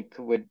we think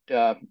would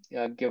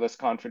give us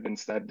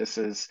confidence that this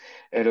is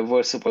a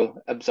reversible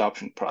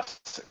absorption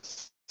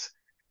process.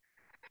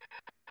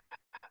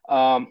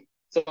 Let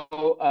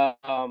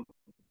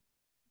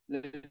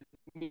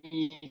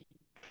me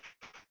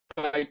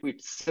try to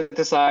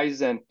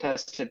synthesize and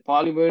tested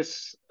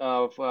polymers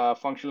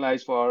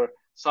functionalized for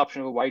sorption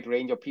of a wide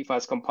range of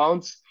PFAS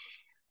compounds.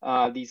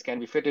 These can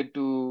be fitted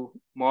to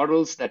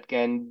models that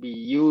can be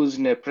used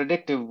in a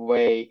predictive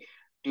way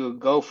to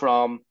go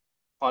from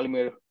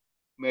polymer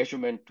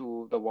measurement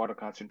to the water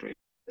concentration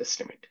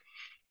estimate.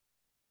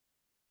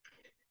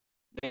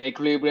 The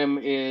equilibrium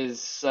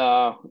is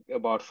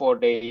about 4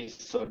 days,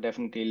 so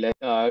definitely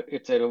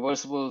it's a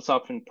reversible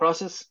sorption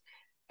process,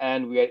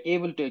 and we are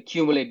able to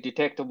accumulate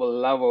detectable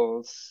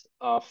levels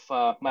of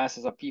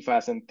masses of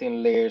PFAS in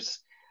thin layers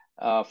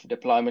of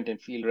deployment in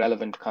field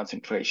relevant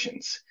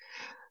concentrations.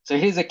 So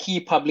here's a key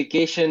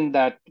publication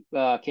that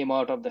came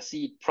out of the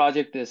SEED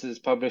project. This is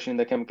published in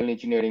the Chemical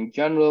Engineering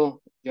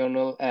Journal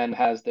and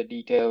has the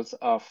details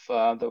of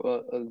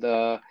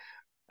the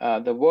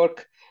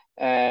work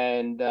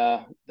and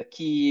the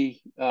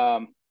key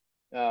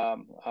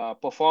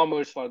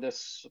performers for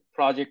this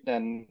project,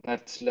 and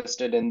that's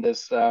listed in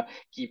this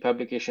key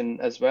publication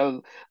as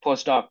well.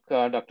 Postdoc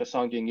Dr.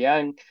 Songjing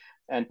Yang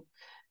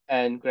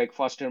and Greg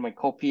Foster, my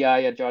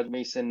co-PI at George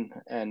Mason,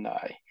 and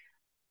I.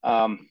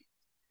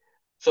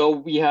 So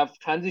we have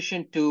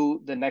transitioned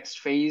to the next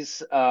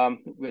phase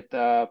with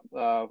a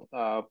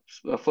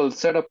full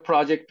setup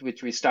project,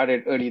 which we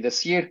started early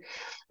this year,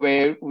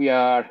 where we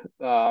are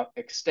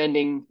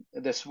extending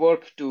this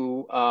work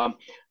to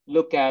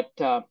look at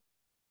 25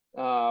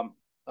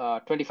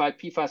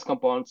 PFAS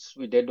compounds.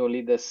 We did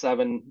only the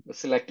 7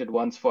 selected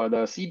ones for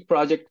the SEED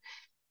project.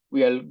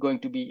 We are going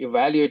to be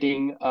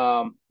evaluating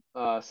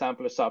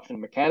sample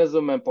absorption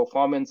mechanism and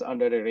performance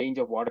under a range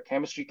of water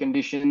chemistry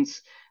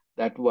conditions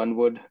that one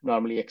would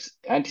normally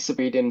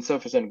anticipate in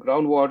surface and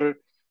groundwater.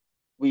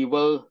 We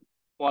will,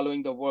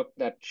 following the work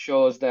that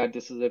shows that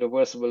this is a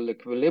reversible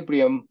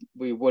equilibrium,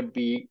 we would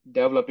be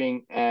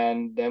developing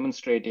and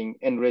demonstrating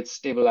enriched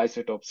stable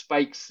isotope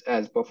spikes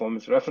as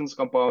performance reference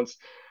compounds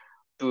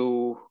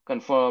to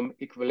confirm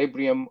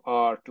equilibrium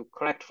or to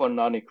correct for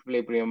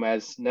non-equilibrium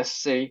as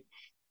necessary,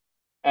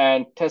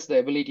 and test the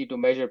ability to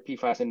measure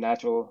PFAS in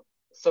natural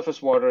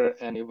surface water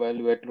and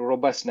evaluate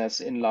robustness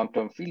in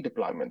long-term field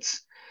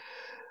deployments.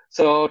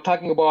 So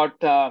talking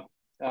about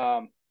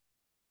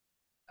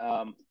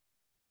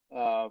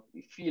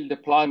field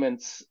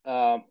deployments,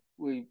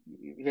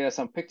 here are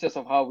some pictures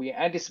of how we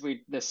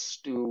anticipate this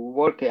to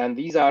work. And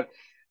these are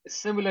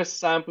similar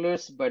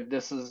samplers, but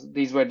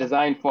these were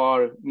designed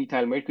for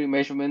methyl mercury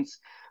measurements.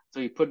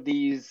 So you put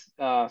these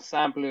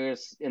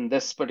samplers in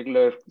this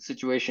particular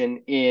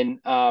situation in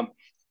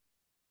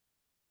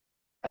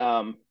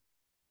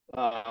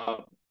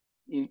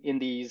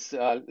these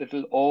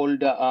little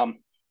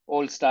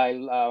old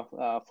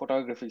style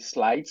photography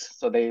slides.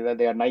 So they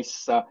are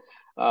nice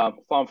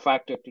form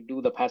factor to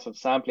do the passive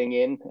sampling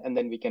in, and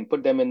then we can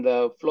put them in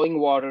the flowing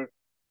water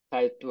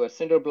tied to a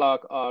cinder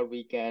block, or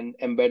we can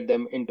embed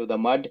them into the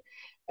mud.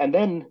 And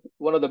then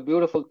one of the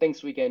beautiful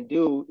things we can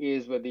do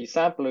is with these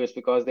samplers,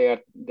 because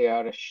they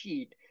are a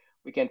sheet,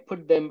 we can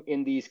put them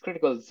in these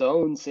critical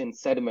zones in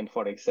sediment,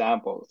 for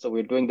example. So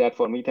we're doing that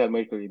for methyl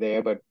mercury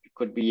there, but it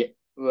could be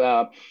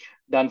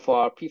done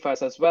for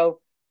PFAS as well,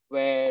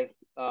 where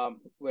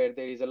there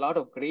is a lot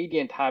of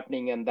gradient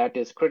happening, and that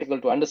is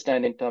critical to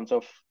understand in terms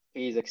of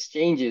phase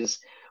exchanges.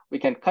 We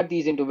can cut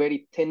these into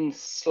very thin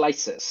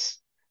slices.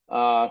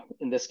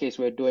 In this case,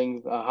 we're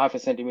doing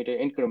 0.5 centimeter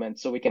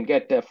increments, so we can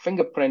get a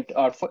fingerprint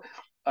or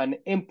an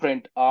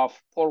imprint of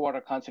pore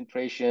water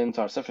concentrations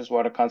or surface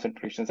water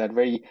concentrations at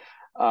very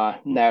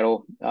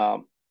narrow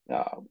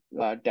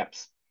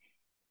depths.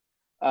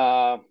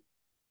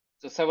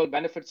 So several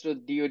benefits to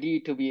the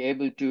DoD to be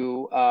able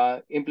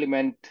to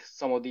implement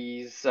some of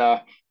these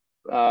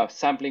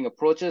sampling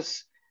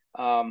approaches.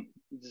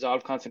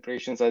 Dissolved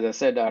concentrations, as I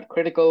said, are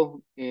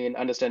critical in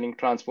understanding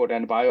transport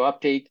and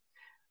biouptake.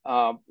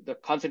 The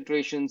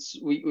concentrations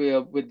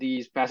with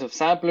these passive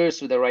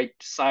samplers with the right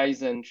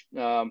size and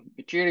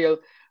material,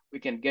 we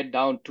can get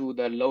down to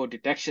the low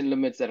detection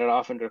limits that are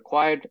often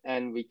required,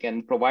 and we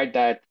can provide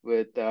that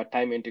with a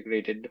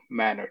time-integrated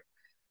manner.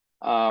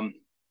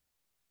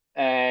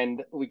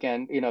 And we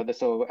can,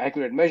 so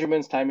accurate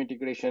measurements, time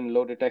integration,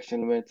 low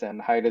detection limits, and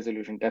high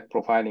resolution depth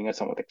profiling are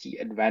some of the key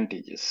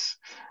advantages.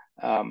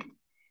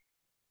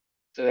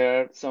 So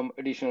there are some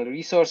additional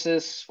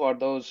resources for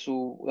those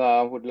who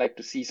would like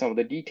to see some of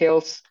the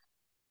details.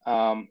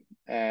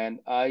 And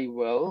I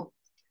will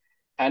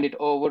hand it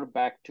over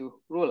back to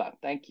Rula.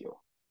 Thank you.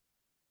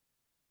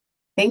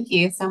 Thank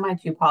you so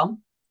much, Upal.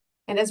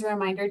 And as a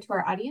reminder to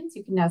our audience,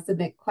 you can now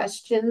submit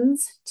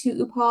questions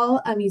to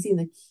Upal using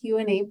the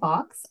Q&A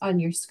box on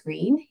your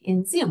screen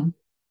in Zoom.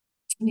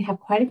 We have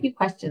quite a few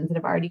questions that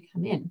have already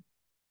come in.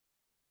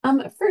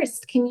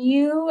 First, can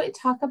you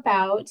talk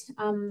about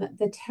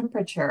the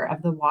temperature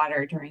of the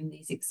water during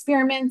these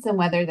experiments and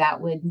whether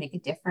that would make a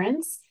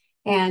difference?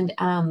 And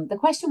the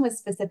question was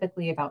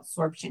specifically about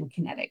sorption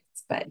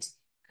kinetics, but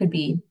could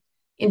be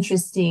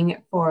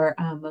interesting for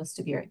most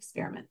of your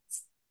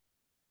experiments.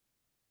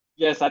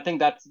 Yes, I think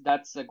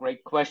that's a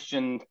great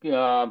question.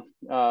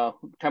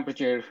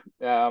 Temperature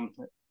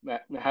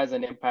has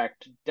an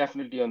impact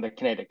definitely on the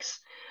kinetics.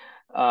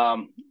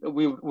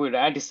 We would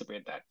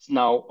anticipate that.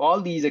 Now,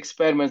 all these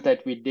experiments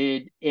that we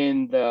did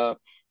in the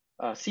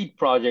SEED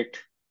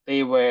project,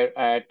 they were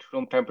at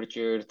room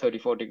temperature,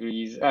 24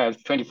 degrees,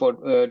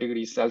 24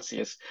 degrees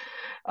Celsius.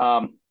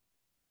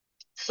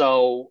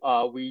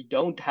 So we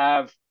don't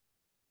have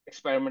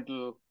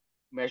experimental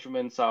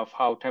measurements of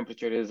how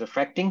temperature is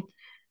affecting.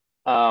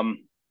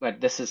 But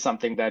this is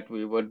something that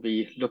we would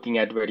be looking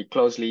at very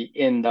closely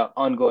in the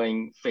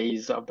ongoing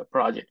phase of the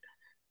project.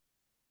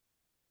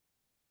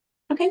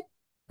 Okay,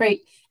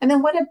 great. And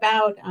then what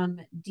about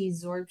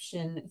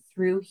desorption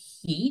through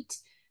heat?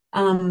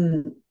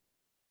 I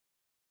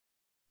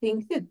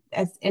think that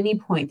at any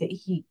point that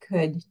heat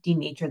could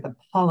denature the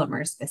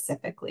polymer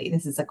specifically.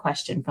 This is a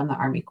question from the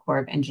Army Corps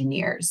of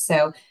Engineers.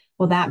 So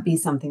will that be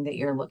something that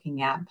you're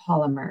looking at,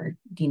 polymer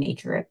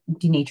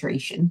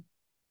denaturation?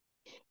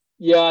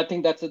 Yeah, I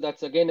think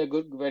that's again a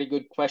very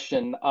good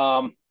question.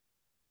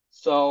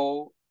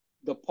 So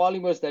the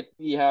polymers that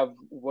we have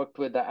worked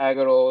with, the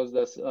agarose,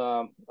 the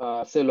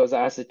cellulose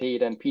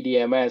acetate, and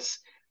PDMS,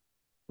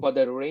 for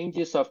the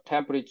ranges of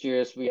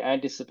temperatures we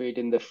anticipate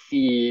in the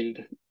field,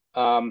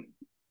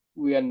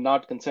 we are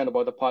not concerned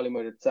about the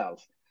polymer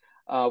itself.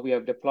 We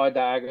have deployed the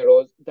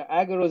agarose. The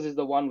agarose is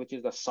the one which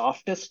is the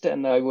softest,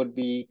 and I would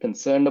be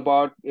concerned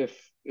about if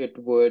it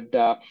would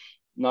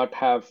not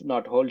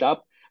hold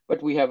up.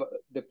 But we have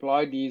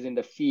deployed these in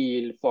the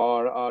field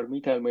for our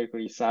methyl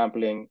mercury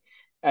sampling,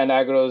 and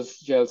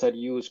agarose gels are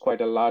used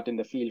quite a lot in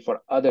the field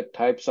for other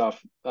types of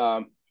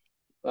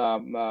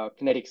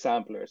kinetic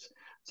samplers.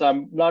 So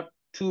I'm not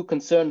too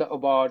concerned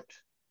about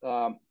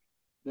the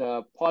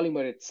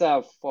polymer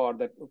itself for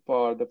the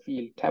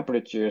field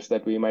temperatures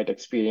that we might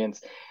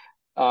experience.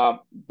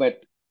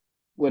 But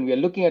when we are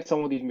looking at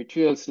some of these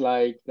materials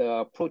like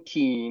the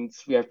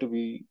proteins, we have to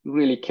be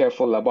really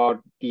careful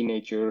about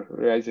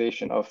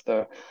denaturization of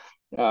the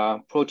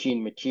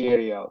protein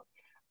material.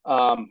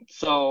 And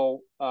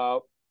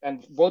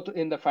both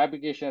in the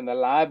fabrication and the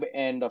lab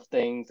end of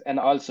things, and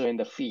also in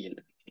the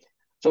field.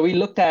 So we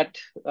looked at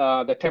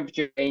the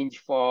temperature range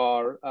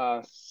for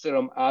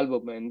serum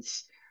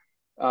albumins.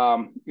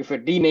 If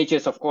it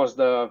denatures, of course,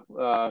 the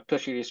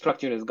tertiary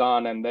structure is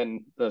gone, and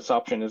then the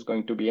sorption is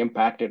going to be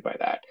impacted by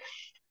that.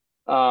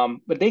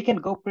 But they can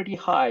go pretty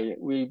high.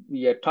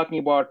 We are talking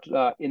about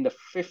in the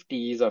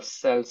 50s of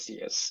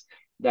Celsius,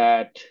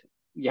 that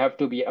you have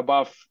to be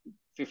above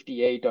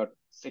 58 or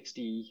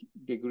 60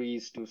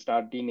 degrees to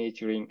start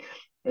denaturing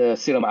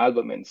serum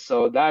albumin.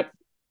 So that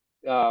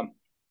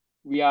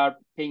we are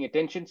paying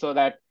attention so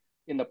that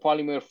in the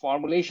polymer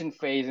formulation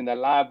phase in the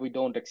lab, we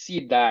don't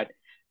exceed that.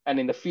 And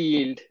in the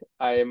field,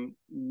 I am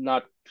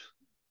not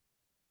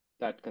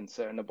that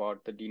concern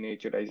about the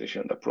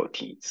denaturization of the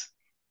proteins.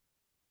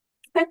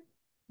 Okay,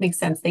 makes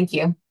sense. Thank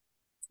you.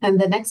 And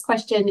the next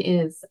question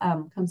is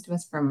comes to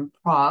us from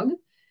Prague.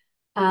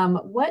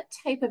 What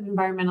type of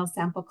environmental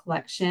sample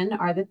collection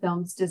are the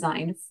films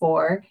designed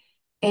for,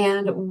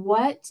 and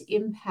what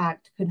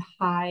impact could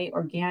high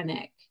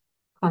organic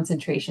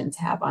concentrations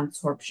have on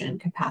sorption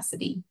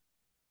capacity?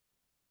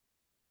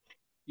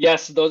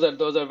 Yes, those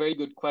are very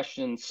good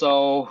questions.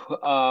 So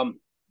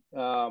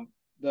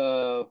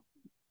the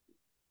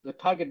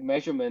target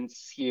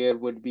measurements here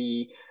would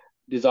be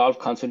dissolved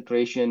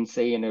concentration,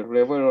 say in a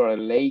river or a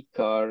lake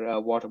or a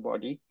water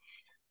body,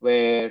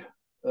 where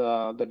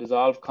the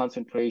dissolved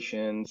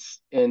concentrations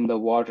in the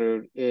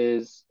water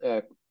is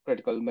a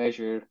critical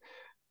measure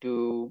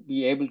to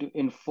be able to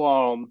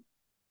inform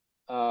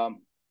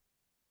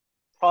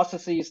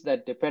processes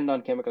that depend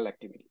on chemical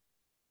activity.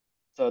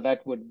 So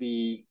that would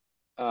be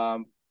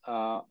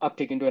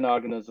uptake into an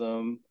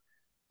organism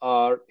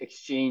or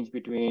exchange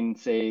between,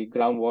 say,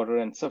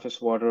 groundwater and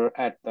surface water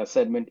at the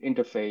sediment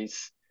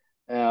interface.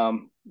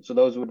 So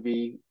those would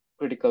be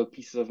critical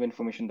pieces of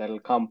information that will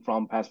come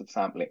from passive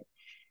sampling.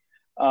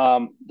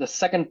 The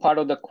second part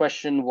of the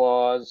question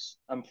was,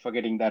 I'm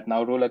forgetting that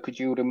now. Rula, could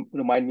you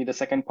remind me the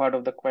second part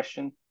of the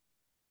question?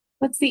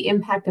 What's the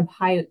impact of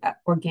high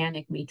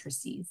organic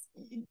matrices?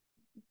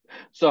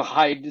 So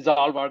high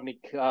dissolved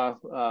organic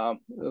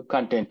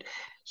content.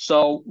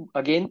 So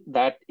again,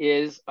 that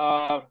is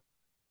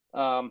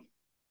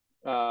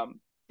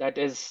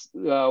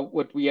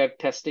what we are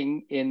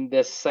testing in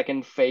this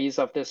second phase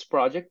of this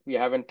project. We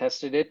haven't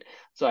tested it,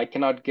 so I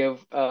cannot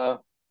give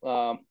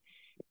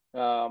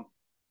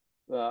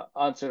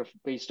answer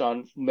based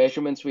on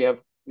measurements we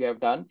have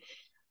done.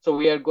 So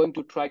we are going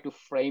to try to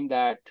frame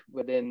that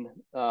within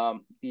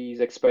these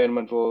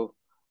experimental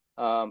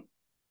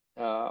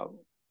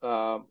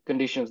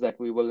conditions that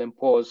we will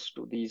impose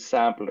to these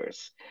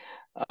samplers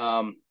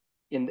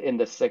in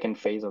the second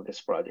phase of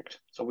this project.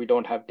 So we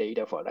don't have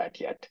data for that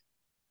yet.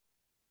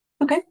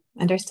 Okay,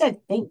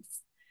 understood.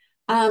 Thanks.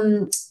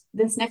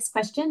 This next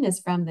question is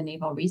from the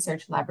Naval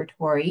Research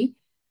Laboratory.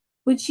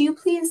 Would you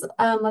please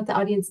let the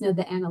audience know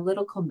the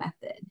analytical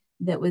method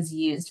that was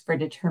used for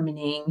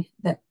determining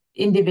the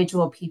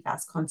individual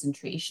PFAS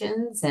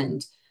concentrations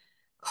and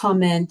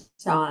comment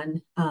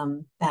on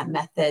that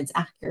method's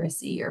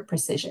accuracy or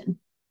precision?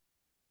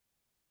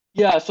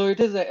 Yeah, so it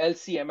is a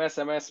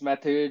LC-MS-MS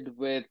method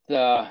with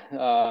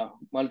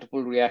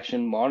multiple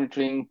reaction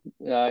monitoring.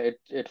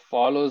 It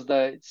follows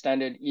the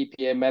standard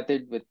EPA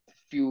method with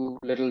few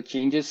little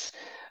changes.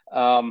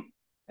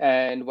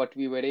 And what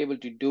we were able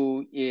to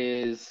do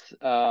is,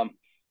 I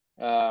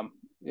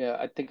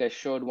think I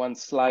showed one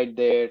slide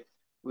there.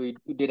 We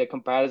did a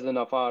comparison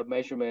of our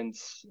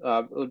measurements.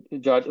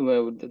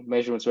 The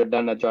measurements were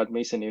done at George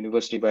Mason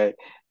University by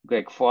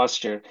Greg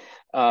Foster.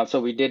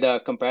 So we did a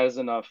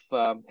comparison of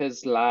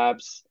his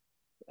lab's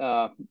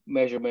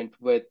measurement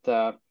with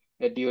a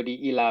DoD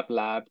ELAB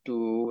lab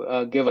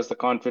to give us the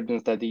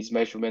confidence that these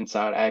measurements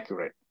are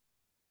accurate.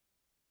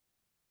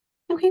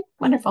 Okay,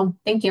 wonderful.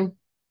 Thank you.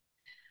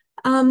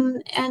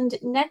 And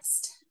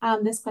next,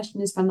 this question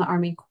is from the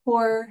Army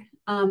Corps.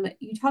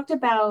 You talked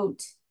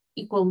about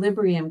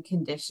equilibrium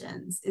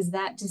conditions. Is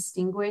that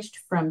distinguished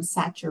from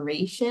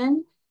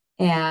saturation?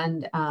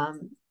 And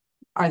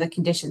are the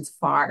conditions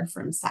far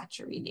from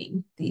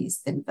saturating these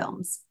thin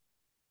films?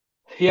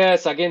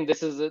 Yes, again,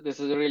 this is a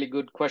really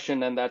good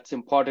question, and that's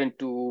important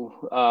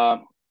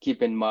to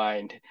keep in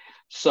mind.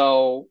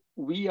 So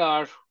we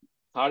are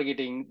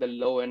targeting the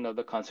low end of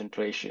the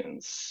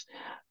concentrations.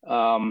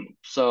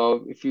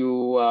 So if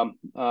you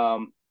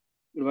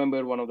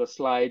remember one of the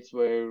slides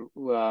where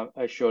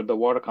I showed the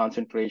water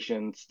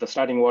concentrations, the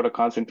starting water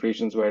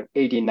concentrations were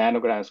 80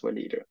 nanograms per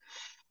liter.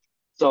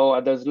 So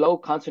at those low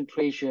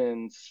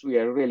concentrations, we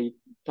are really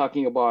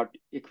talking about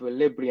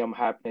equilibrium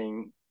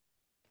happening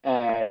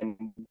and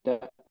a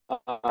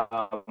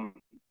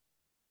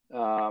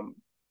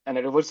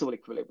reversible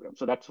equilibrium.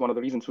 So that's one of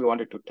the reasons we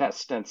wanted to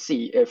test and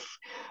see if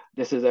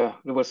this is a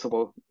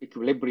reversible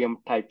equilibrium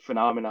type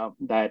phenomena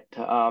that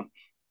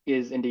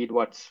is indeed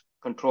what's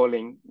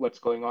controlling what's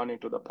going on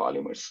into the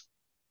polymers.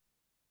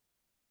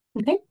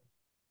 Okay,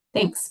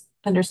 thanks.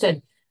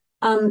 Understood.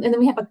 And then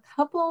we have a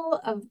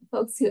couple of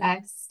folks who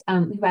asked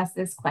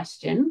this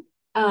question.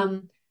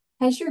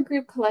 Has your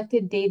group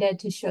collected data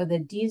to show the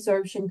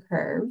desorption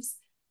curves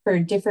for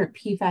different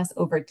PFAS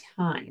over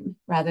time,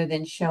 rather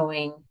than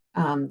showing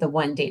the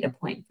one data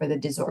point for the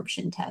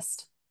desorption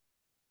test?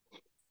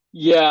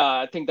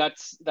 Yeah, I think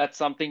that's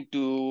something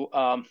to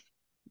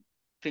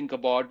think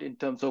about in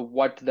terms of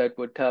what that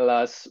would tell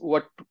us.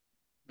 What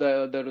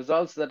the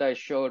results that I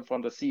showed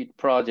from the SEED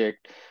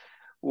project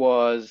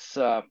was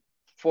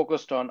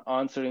focused on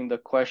answering the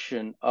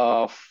question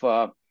of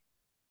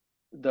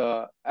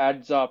the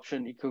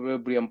adsorption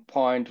equilibrium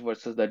point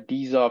versus the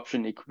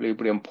desorption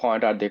equilibrium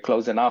point. Are they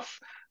close enough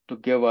to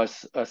give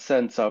us a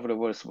sense of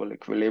reversible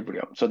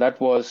equilibrium? So that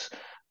was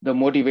the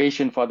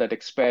motivation for that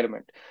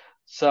experiment.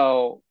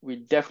 So we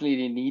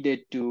definitely needed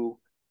to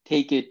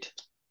take it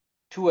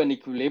to an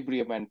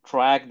equilibrium and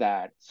track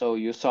that. So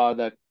you saw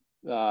the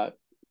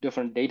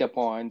different data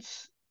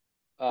points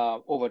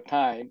over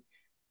time,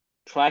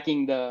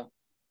 tracking the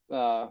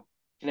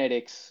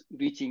kinetics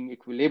reaching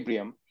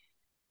equilibrium.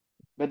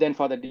 But then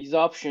for the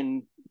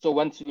desorption, so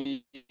once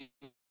we,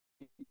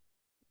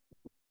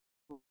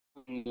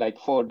 like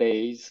 4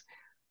 days,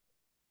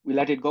 we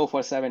let it go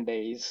for 7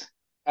 days.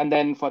 And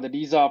then for the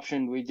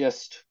desorption, we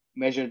just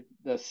measured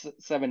the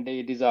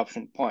 7-day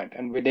desorption point,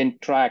 and we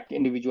didn't track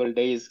individual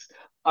days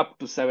up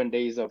to 7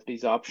 days of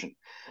desorption.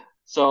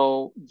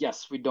 So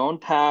yes, we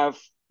don't have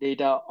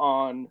data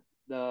on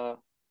the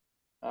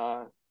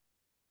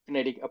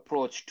kinetic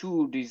approach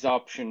to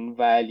desorption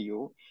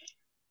value,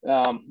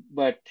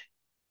 but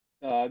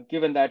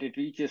given that it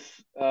reaches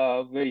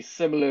a very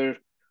similar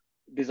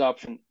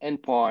desorption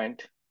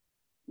endpoint,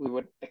 we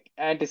would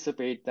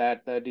anticipate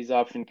that the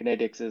desorption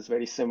kinetics is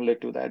very similar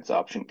to the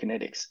adsorption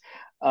kinetics.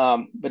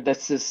 But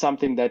this is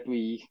something that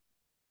we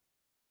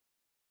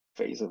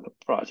phase of the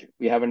project.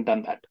 We haven't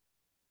done that.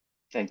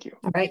 Thank you.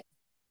 All right.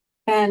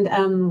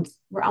 And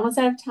we're almost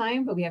out of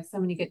time, but we have so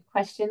many good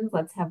questions.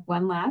 Let's have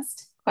one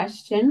last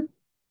question.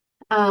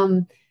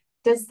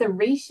 Does the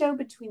ratio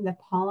between the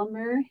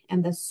polymer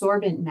and the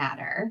sorbent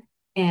matter?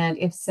 And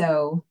if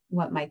so,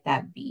 what might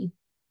that be?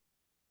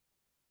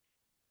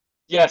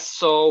 Yes,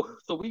 so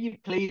we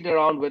played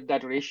around with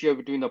that ratio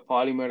between the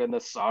polymer and the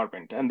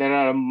sorbent, and there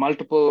are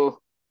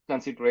multiple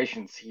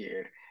considerations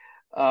here.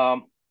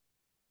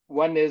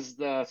 One is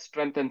the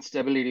strength and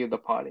stability of the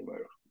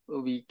polymer.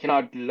 We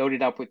cannot load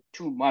it up with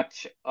too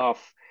much of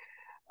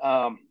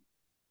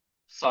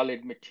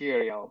solid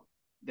material,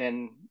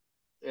 then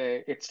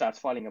it starts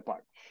falling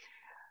apart.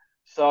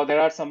 So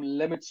there are some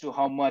limits to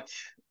how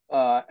much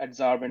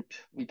adsorbent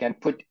we can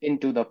put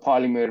into the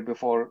polymer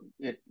before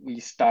we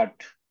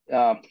start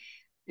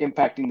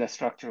impacting the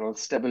structural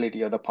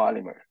stability of the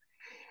polymer.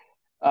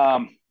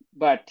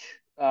 But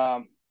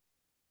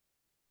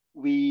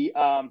we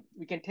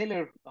can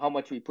tailor how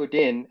much we put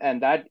in,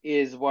 and that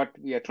is what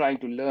we are trying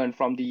to learn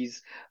from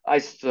these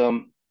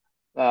isotherm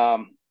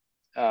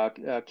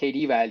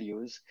KD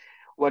values.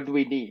 What do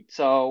we need?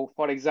 So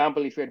for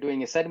example, if you're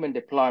doing a sediment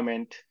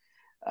deployment,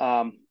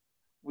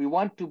 we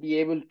want to be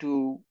able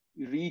to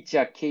reach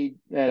a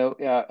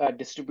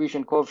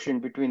distribution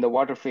coefficient between the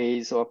water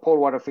phase or pore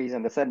water phase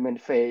and the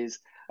sediment phase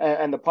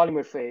and the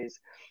polymer phase,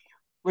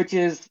 which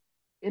is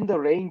in the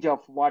range of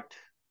what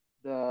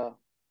the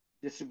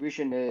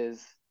distribution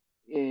is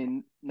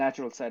in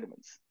natural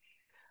sediments.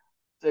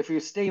 So if you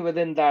stay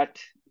within that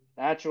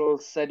natural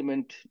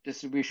sediment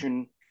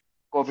distribution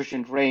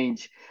coefficient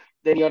range,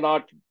 then you're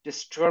not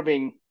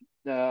disturbing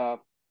the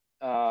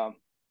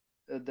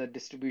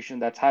distribution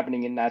that's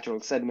happening in natural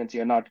sediments.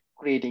 You're not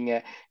creating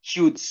a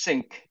huge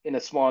sink in a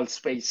small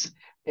space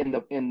in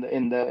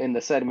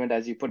the sediment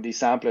as you put these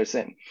samplers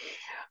in.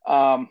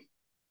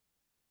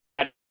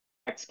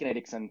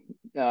 Kinetics and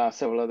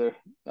several other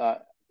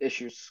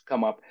issues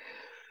come up.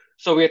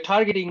 So we are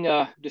targeting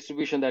a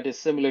distribution that is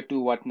similar to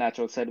what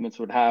natural sediments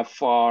would have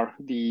for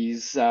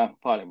these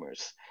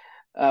polymers,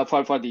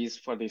 for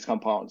these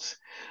compounds.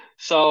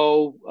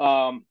 So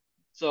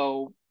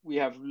so we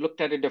have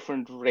looked at a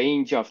different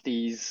range of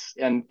these,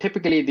 and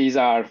typically these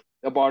are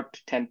about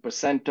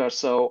 10% or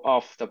so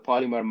of the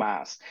polymer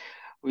mass.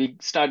 We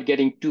start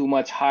getting too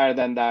much higher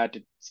than that,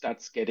 it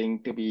starts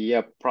getting to be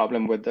a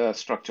problem with the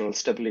structural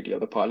stability of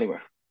the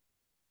polymer.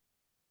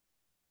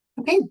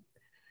 Okay.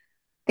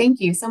 Thank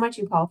you so much,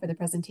 Upal, for the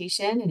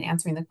presentation and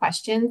answering the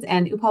questions.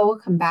 And Upal will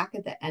come back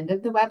at the end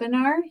of the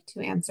webinar to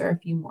answer a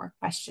few more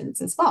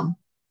questions as well.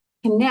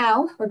 And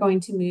now we're going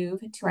to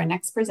move to our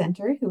next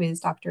presenter, who is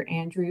Dr.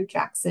 Andrew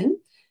Jackson,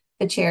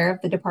 the chair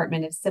of the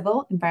Department of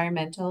Civil,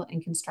 Environmental,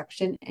 and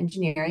Construction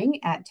Engineering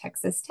at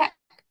Texas Tech.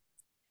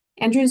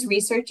 Andrew's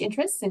research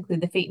interests include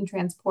the fate and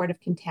transport of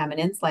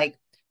contaminants like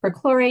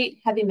perchlorate,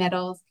 heavy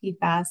metals,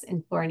 PFAS,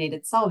 and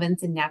chlorinated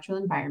solvents in natural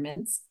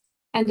environments,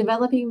 and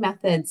developing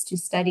methods to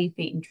study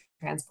fate and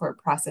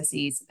transport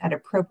processes at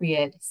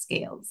appropriate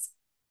scales.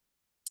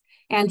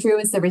 Andrew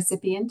is the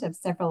recipient of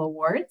several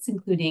awards,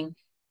 including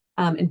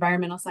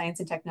Environmental Science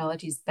and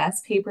Technology's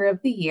Best Paper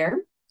of the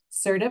Year,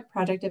 SERDP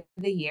Project of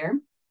the Year,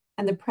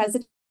 and the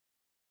President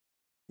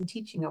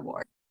Teaching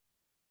Award.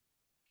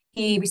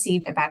 He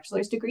received a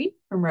bachelor's degree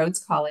from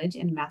Rhodes College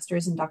and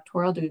master's and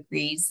doctoral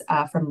degrees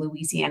from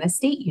Louisiana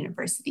State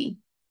University.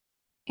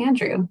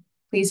 Andrew,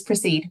 please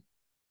proceed.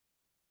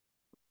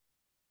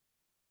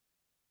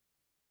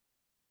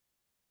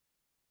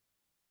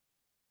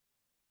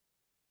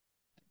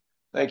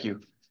 Thank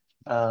you.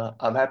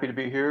 I'm happy to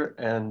be here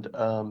and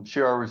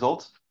share our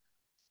results.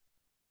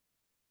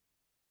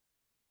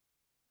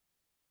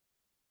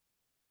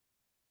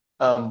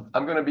 I'm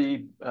going to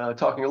be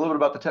talking a little bit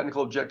about the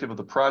technical objective of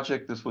the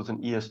project. This was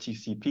an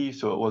ESTCP,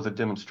 so it was a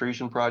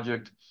demonstration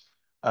project.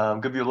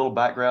 Give you a little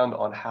background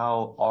on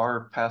how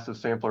our passive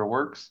sampler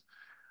works.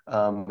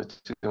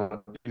 It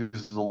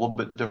uses a little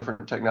bit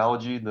different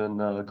technology than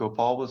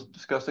Gopal was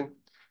discussing.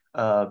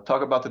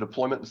 Talk about the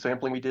deployment and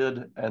sampling we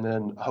did, and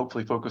then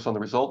hopefully focus on the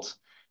results.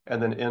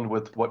 and then end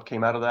with what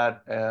came out of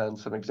that and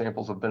some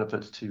examples of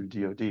benefits to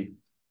DoD.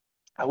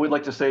 I would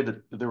like to say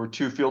that there were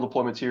 2 field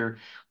deployments here.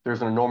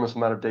 There's an enormous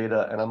amount of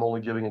data, and I'm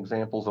only giving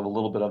examples of a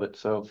little bit of it.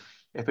 So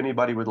if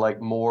anybody would like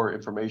more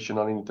information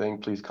on anything,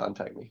 please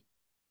contact me.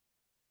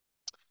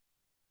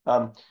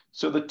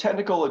 So the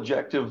technical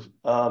objective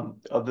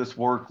of this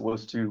work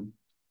was to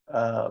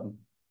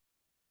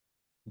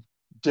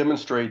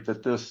demonstrate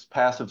that this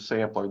passive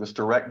sampler, this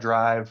direct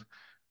drive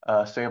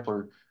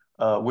sampler,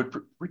 would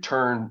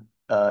return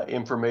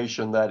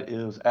information that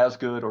is as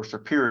good or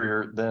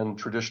superior than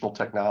traditional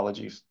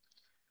technologies.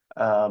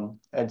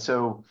 And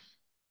so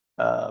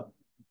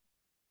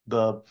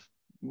the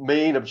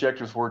main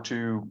objectives were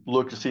to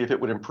look to see if it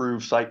would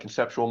improve site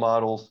conceptual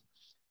models,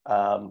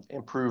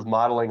 improve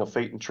modeling of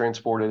fate and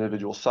transport at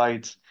individual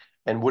sites,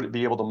 and would it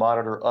be able to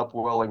monitor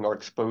upwelling or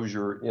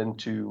exposure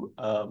into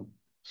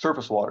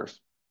surface waters.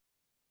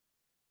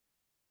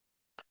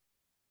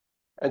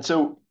 And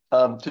so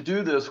to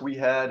do this, we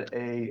had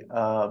a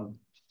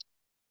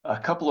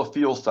couple of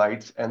field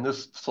sites, and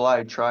this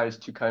slide tries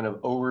to kind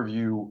of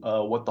overview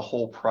what the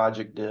whole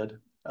project did.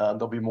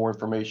 There'll be more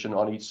information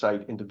on each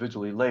site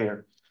individually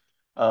later.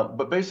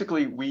 But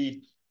basically,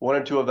 we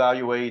wanted to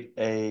evaluate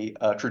a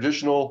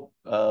traditional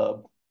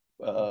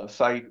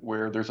site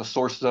where there's a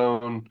source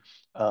zone,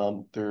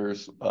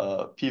 there's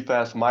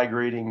PFAS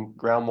migrating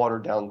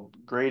groundwater down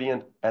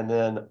gradient, and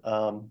then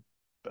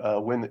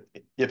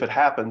if it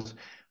happens,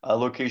 a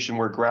location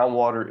where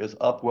groundwater is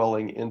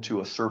upwelling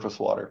into a surface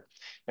water.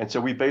 And so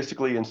we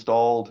basically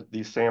installed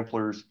these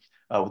samplers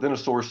within a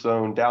source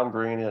zone, down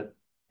gradient,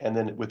 and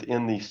then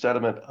within the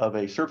sediment of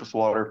a surface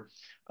water,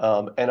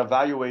 and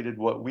evaluated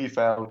what we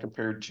found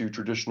compared to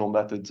traditional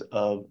methods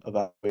of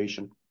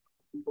evaluation.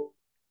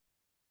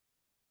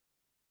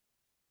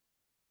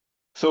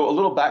 So a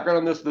little background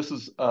on this. This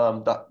is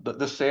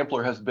this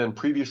sampler has been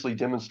previously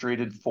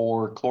demonstrated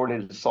for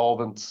chlorinated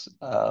solvents,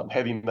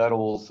 heavy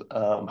metals,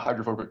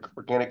 hydrophobic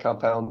organic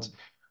compounds.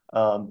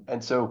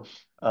 And so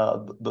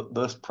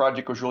this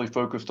project was really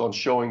focused on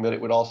showing that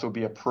it would also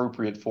be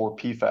appropriate for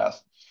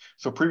PFAS.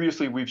 So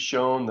previously we've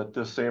shown that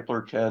this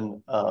sampler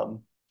can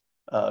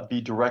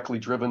be directly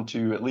driven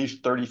to at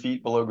least 30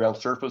 feet below ground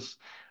surface.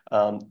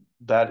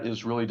 That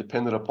is really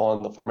dependent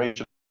upon the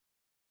formation.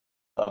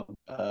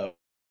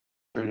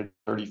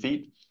 30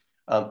 feet.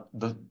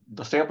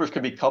 The samplers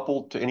can be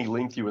coupled to any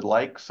length you would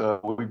like. So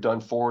we've done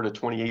 4 to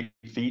 28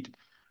 feet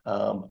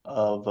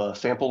of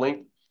sample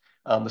length.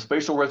 The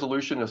spatial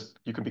resolution is,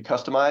 you can be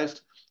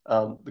customized.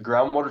 The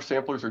groundwater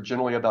samplers are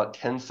generally about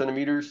 10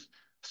 centimeters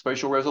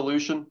spatial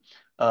resolution,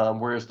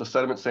 whereas the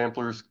sediment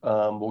samplers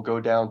will go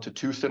down to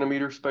 2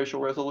 centimeter spatial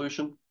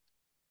resolution.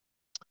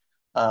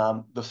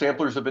 The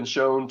samplers have been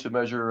shown to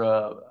measure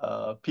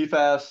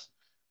PFAS,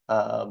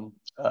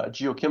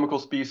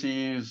 geochemical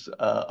species,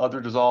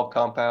 other dissolved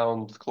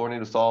compounds,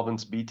 chlorinated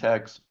solvents,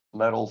 BTEX,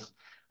 metals.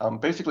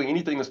 Basically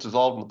anything that's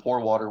dissolved in the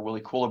pore water will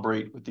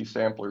equilibrate with these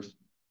samplers.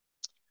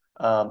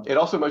 It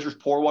also measures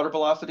pore water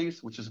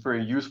velocities, which is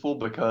very useful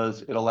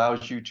because it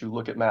allows you to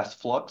look at mass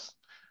flux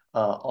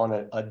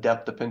on a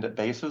depth-dependent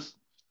basis.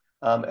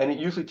 And it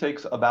usually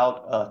takes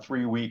about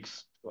 3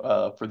 weeks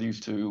for these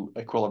to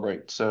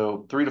equilibrate.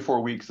 So 3 to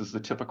 4 weeks is the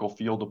typical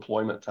field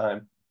deployment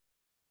time.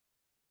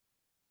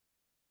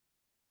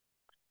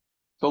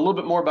 So a little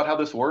bit more about how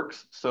this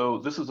works. So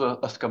this is a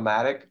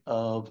schematic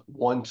of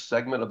one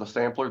segment of the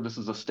sampler. This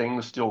is a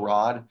stainless steel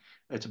rod.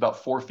 It's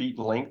about 4 feet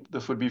in length.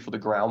 This would be for the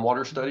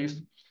groundwater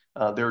studies.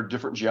 There are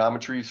different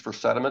geometries for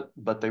sediment,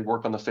 but they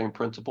work on the same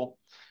principle.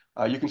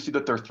 You can see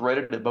that they're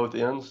threaded at both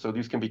ends. So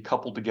these can be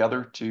coupled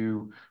together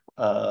to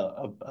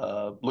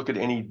look at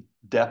any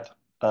depth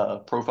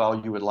profile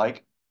you would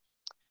like.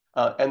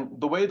 And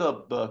the way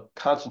the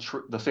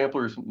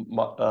samplers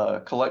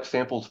collect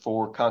samples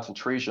for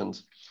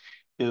concentrations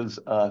is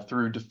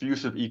through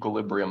diffusive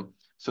equilibrium.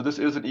 So this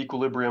is an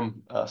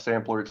equilibrium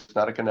sampler. It's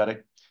not a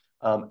kinetic.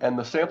 And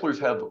the samplers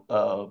have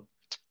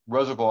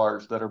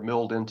reservoirs that are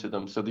milled into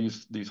them. So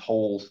these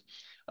holes.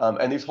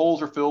 And these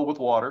holes are filled with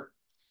water.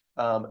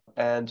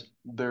 And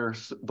the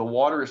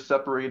water is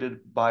separated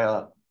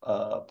by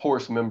a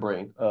porous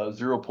membrane,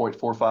 0.45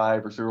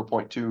 or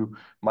 0.2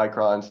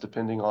 microns,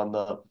 depending on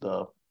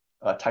the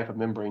type of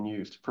membrane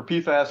used. For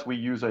PFAS, we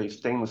use a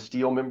stainless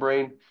steel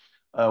membrane,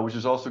 which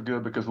is also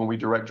good because when we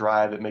direct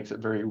drive, it makes it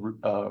very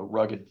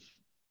rugged.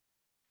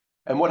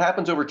 And what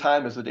happens over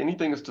time is that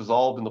anything that's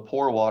dissolved in the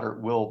pore water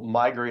will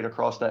migrate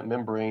across that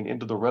membrane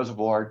into the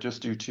reservoir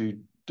just due to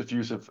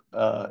diffusive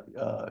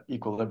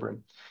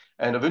equilibrium.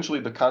 And eventually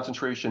the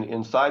concentration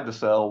inside the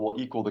cell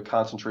will equal the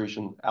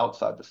concentration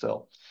outside the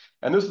cell.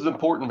 And this is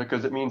important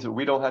because it means that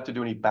we don't have to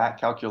do any back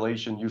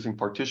calculation using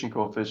partition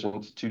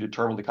coefficients to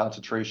determine the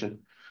concentration,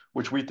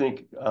 which we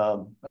think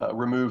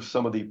removes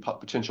some of the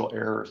potential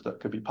errors that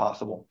could be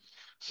possible.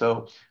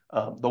 So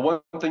the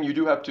one thing you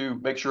do have to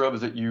make sure of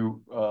is that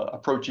you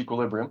approach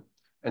equilibrium.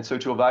 And so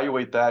to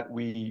evaluate that,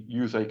 we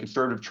use a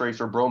conservative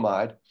tracer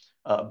bromide.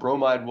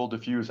 Bromide will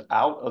diffuse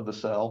out of the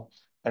cell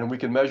and we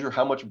can measure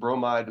how much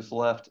bromide is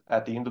left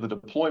at the end of the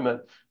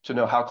deployment to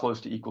know how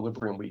close to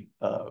equilibrium we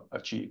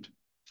achieved.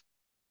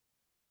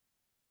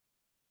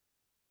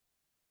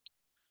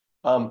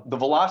 The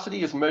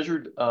velocity is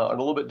measured on a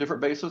little bit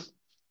different basis.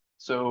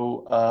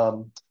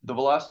 So the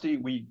velocity,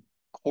 we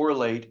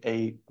correlate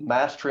a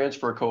mass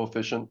transfer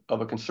coefficient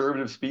of a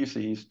conservative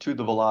species to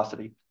the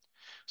velocity.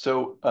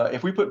 So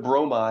if we put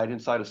bromide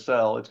inside a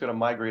cell, it's going to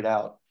migrate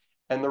out.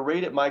 And the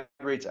rate it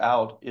migrates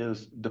out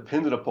is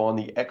dependent upon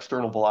the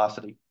external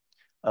velocity.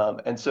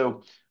 And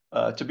so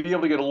to be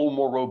able to get a little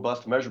more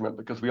robust measurement,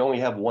 because we only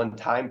have one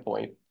time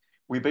point,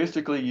 we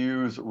basically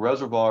use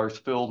reservoirs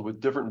filled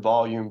with different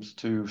volumes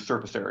to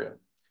surface area.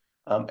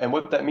 And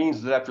what that means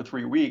is that after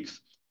 3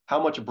 weeks,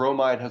 how much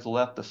bromide has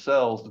left the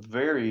cells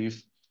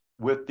varies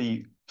with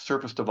the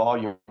surface to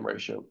volume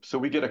ratio. So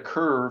we get a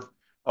curve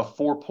of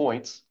 4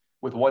 points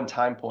with one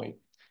time point.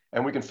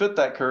 And we can fit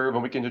that curve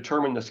and we can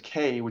determine this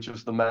K, which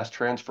is the mass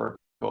transfer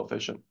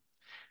coefficient.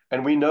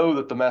 And we know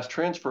that the mass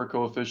transfer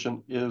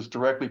coefficient is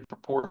directly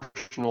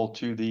proportional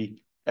to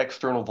the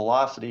external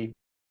velocity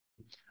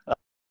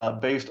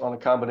based on a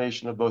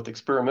combination of both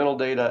experimental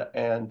data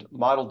and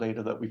model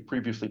data that we've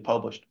previously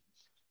published.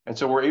 And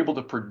so we're able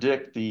to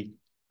predict the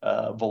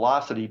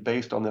velocity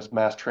based on this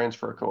mass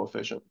transfer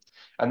coefficient.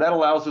 And that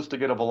allows us to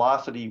get a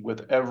velocity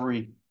with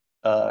every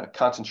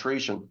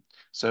concentration.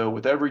 So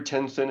with every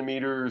 10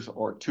 centimeters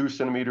or 2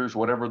 centimeters,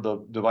 whatever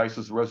the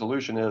device's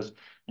resolution is,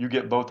 you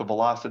get both a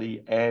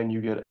velocity and you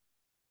get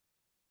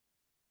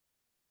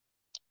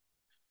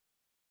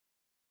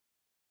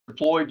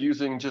deployed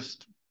using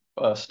just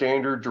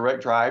standard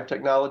direct drive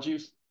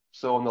technologies.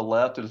 So on the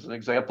left is an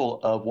example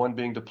of one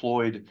being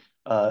deployed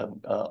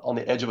on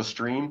the edge of a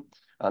stream.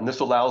 And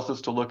this allows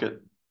us to look at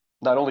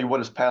not only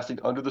what is passing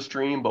under the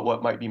stream, but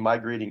what might be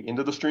migrating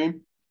into the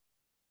stream.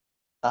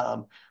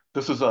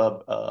 This is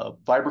a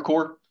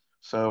vibrocore.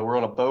 So we're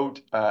on a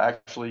boat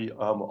actually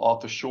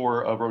off the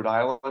shore of Rhode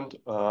Island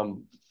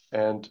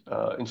and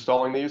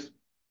installing these.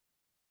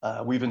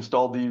 We've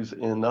installed these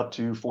in up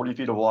to 40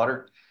 feet of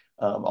water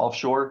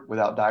offshore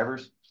without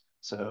divers.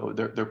 So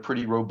they're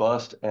pretty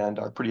robust and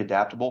are pretty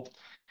adaptable.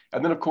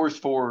 And then, of course,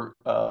 for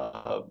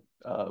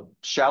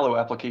shallow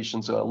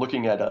applications,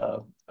 looking at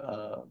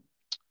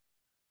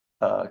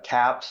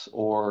caps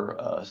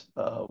or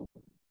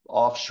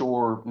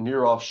offshore,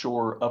 near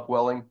offshore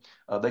upwelling,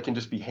 they can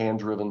just be hand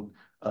driven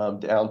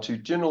down to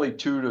generally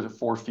 2 to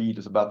 4 feet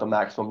is about the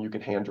maximum you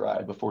can hand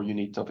drive before you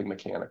need something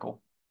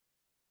mechanical.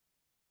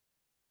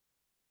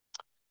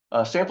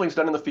 Sampling is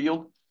done in the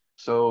field.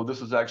 So this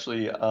is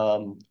actually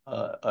an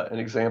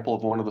example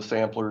of one of the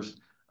samplers.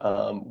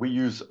 We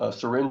use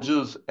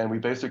syringes and we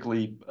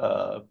basically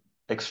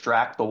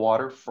extract the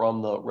water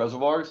from the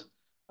reservoirs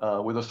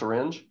with a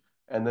syringe.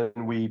 And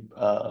then we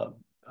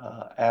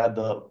add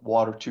the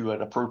water to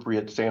an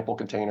appropriate sample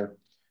container.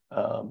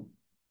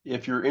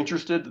 If you're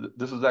interested,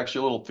 this is actually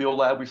a little field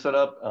lab we set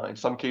up. In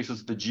some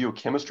cases, the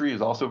geochemistry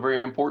is also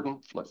very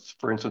important.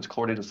 For instance,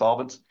 chlorinated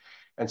solvents.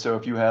 And so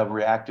if you have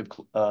reactive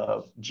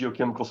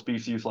geochemical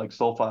species like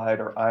sulfide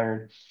or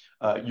iron,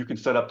 you can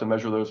set up to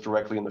measure those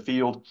directly in the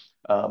field.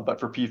 But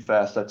for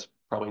PFAS, that's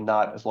probably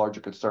not as large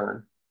a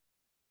concern.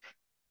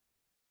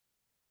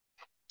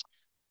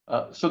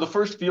 So the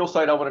first field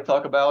site I want to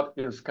talk about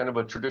is kind of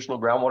a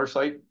traditional groundwater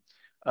site.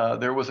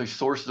 There was a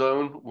source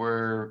zone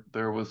where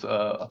there was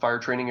a fire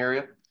training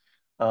area.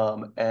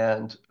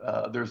 And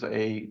there's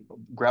a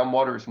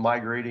groundwater is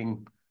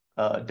migrating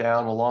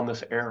down along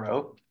this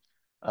arrow.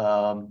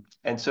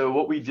 And so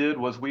what we did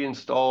was we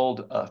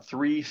installed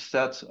 3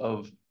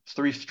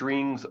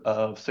 strings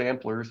of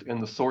samplers in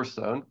the source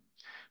zone.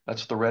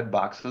 That's the red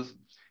boxes.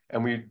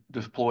 And we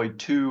deployed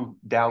 2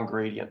 down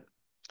gradient.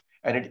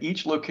 And at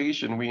each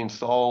location, we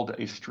installed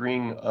a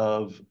string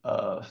of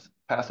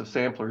passive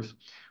samplers.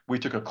 We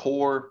took a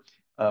core.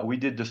 We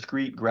did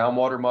discrete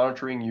groundwater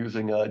monitoring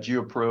using a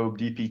GeoProbe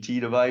DPT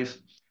device.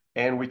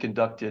 And we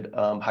conducted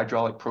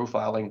hydraulic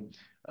profiling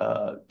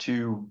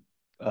to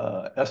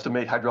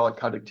estimate hydraulic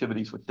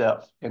conductivities with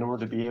depth in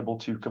order to be able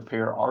to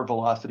compare our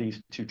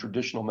velocities to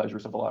traditional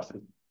measures of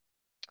velocity.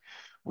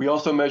 We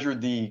also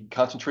measured the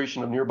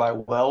concentration of nearby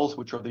wells,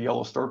 which are the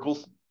yellow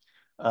circles.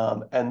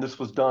 And this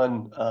was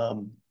done,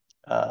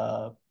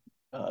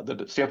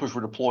 the samplers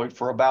were deployed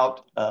for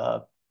about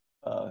 4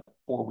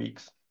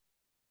 weeks.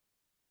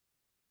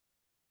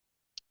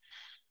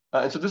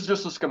 And so this is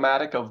just a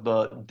schematic of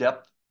the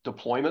depth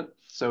deployment.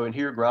 So in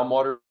here,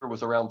 groundwater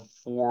was around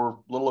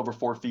little over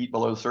 4 feet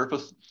below the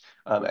surface.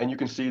 And you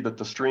can see that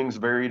the strings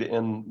varied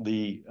in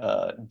the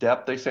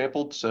depth they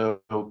sampled. So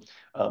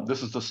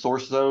this is the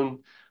source zone.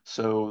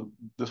 So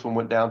this one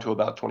went down to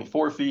about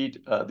 24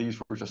 feet.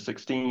 These were just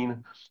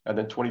 16, and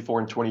then 24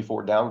 and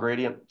 24 down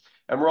gradient.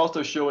 And we're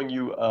also showing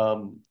you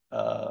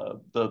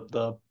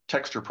the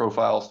texture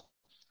profiles.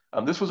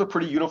 This was a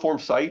pretty uniform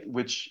site,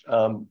 which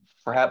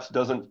perhaps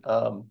doesn't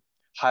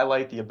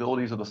highlight the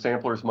abilities of the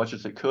sampler as much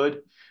as it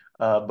could,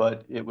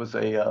 but it was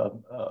a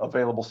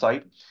available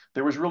site.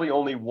 There was really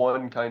only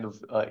one kind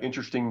of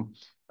interesting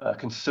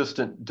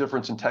consistent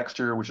difference in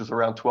texture, which is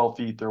around 12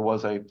 feet. There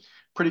was a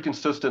pretty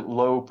consistent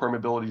low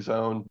permeability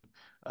zone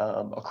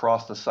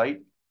across the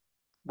site,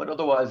 but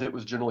otherwise it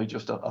was generally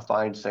just a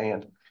fine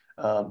sand.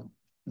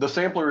 The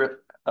sampler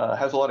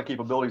has a lot of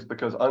capabilities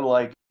because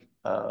unlike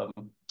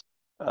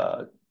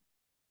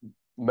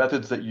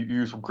methods that you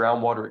use for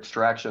groundwater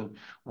extraction,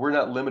 we're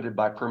not limited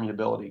by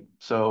permeability.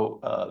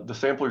 So the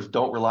samplers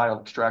don't rely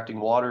on extracting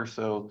water.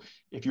 So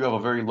if you have a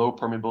very low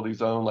permeability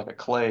zone like a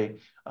clay,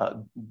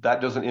 that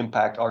doesn't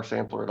impact our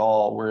sampler at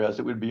all, whereas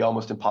it would be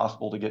almost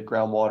impossible to get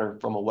groundwater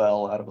from a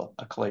well out of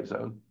a clay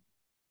zone.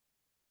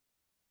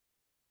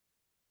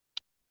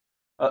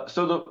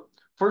 So the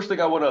first thing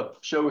I want to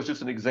show is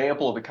just an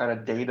example of the kind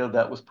of data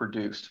that was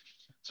produced.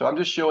 So I'm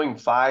just showing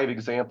 5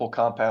 example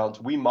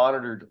compounds. We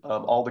monitored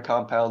all the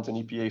compounds in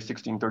EPA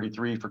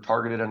 1633 for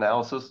targeted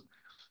analysis,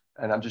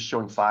 and I'm just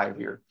showing 5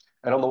 here.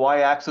 And on the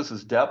y-axis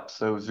is depth,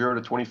 so 0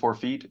 to 24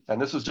 feet, and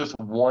this is just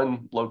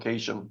one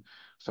location.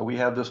 So we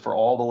have this for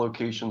all the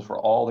locations for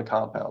all the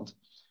compounds.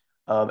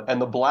 And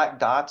the black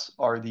dots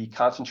are the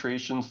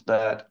concentrations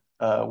that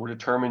were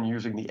determined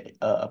using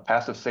the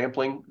passive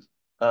sampling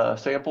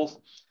samples.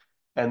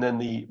 And then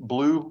the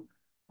blue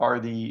are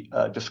the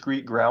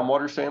discrete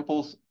groundwater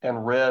samples,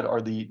 and red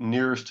are the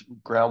nearest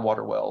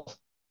groundwater wells.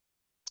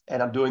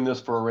 And I'm doing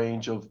this for a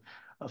range of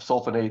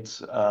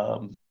sulfonates,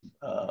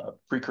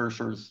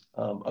 precursors,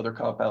 other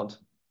compounds.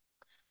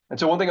 And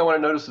so one thing I want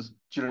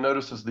you to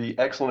notice is the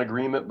excellent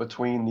agreement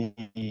between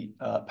the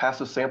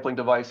passive sampling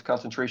device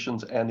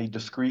concentrations and the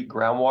discrete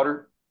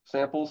groundwater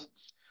samples.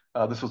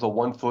 This was a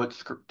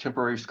 1-foot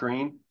temporary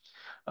screen.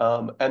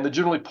 And the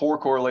generally poor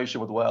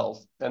correlation with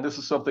wells. And this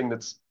is something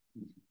that's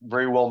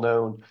very well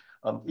known.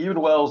 Even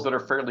wells that are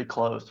fairly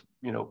close,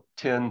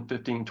 10,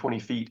 15, 20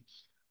 feet,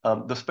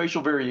 the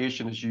spatial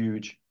variation is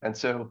huge. And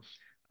so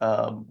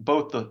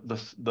both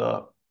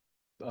the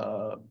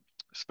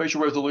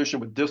spatial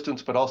resolution with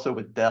distance, but also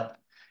with depth.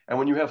 And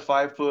when you have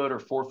 5-foot or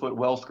 4-foot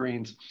well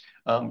screens,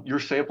 you're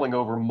sampling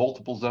over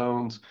multiple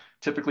zones.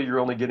 Typically, you're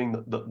only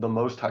getting the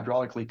most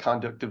hydraulically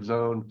conductive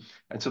zone.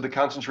 And so the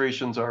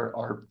concentrations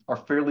are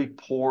fairly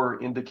poor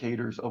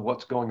indicators of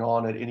what's going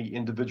on at any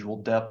individual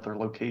depth or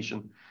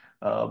location,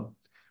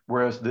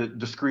 whereas the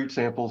discrete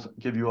samples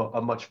give you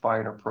a much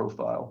finer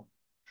profile.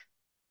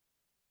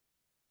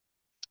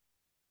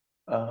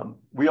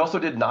 We also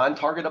did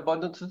non-target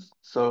abundances.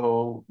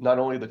 So not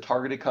only the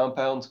targeted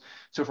compounds.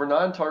 So for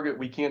non-target,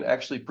 we can't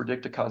actually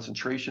predict a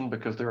concentration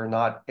because there are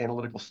not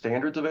analytical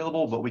standards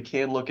available, but we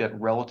can look at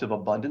relative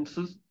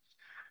abundances.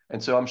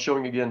 And so I'm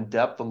showing again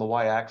depth on the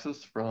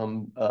y-axis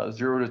from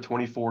 0 to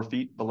 24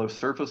 feet below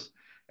surface,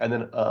 and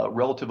then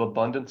relative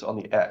abundance on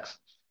the x.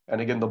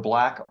 And again, the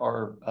black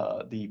are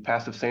the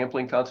passive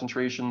sampling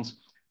concentrations.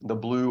 The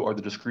blue are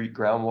the discrete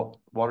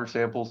groundwater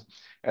samples.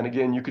 And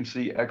again, you can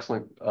see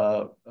excellent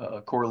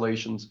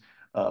correlations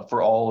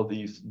for all of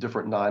these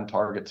different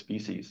non-target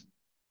species.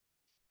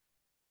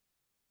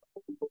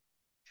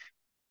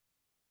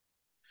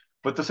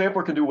 But the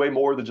sampler can do way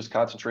more than just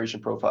concentration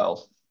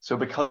profiles. So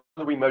because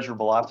we measure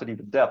velocity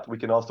to depth, we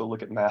can also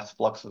look at mass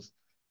fluxes.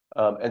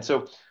 And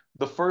so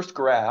the first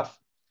graph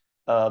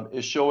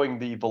is showing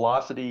the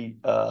velocity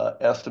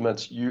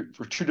estimates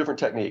for 2 different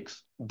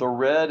techniques. The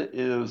red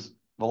is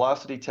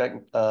velocity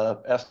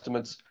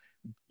estimates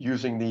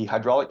using the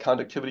hydraulic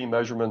conductivity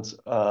measurements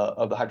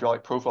of the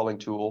hydraulic profiling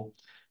tool,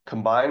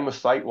 combined with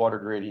site water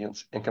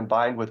gradients and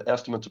combined with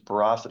estimates of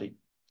porosity.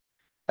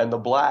 And the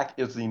black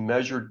is the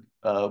measured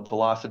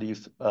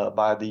velocities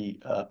by the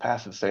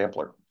passive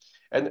sampler.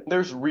 And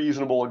there's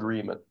reasonable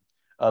agreement.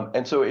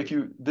 And so if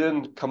you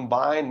then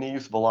combine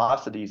these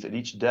velocities at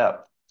each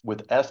depth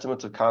with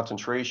estimates of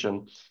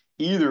concentration,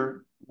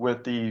 either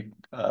with the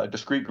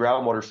discrete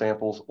groundwater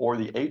samples or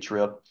the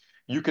HRIP,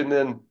 you can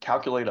then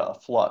calculate a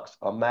flux,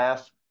 a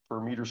mass per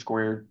meter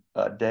squared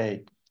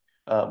day,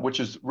 which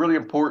is really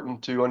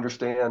important to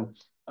understand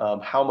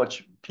how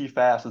much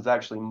PFAS is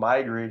actually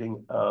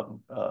migrating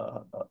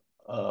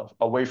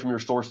away from your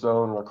source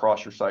zone or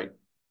across your site.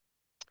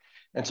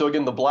 And so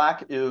again, the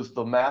black is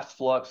the mass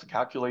flux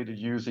calculated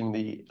using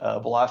the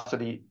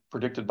velocity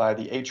predicted by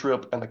the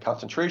HRIP and the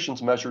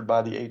concentrations measured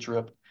by the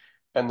HRIP.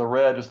 And the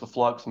red is the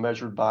flux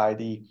measured by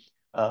the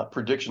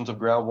predictions of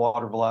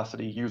groundwater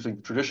velocity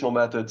using traditional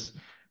methods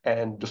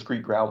and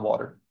discrete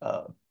groundwater.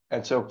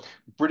 And so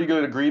pretty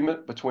good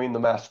agreement between the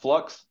mass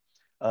flux.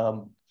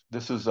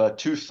 This is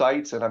 2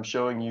 sites, and I'm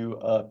showing you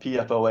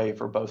PFOA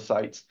for both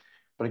sites.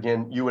 But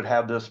again, you would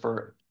have this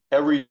for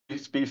every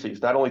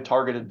species, not only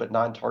targeted, but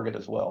non-target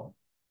as well.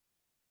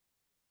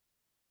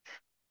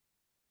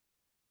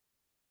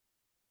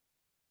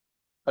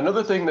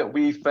 Another thing that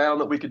we found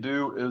that we could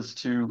do is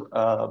to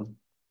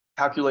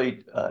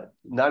calculate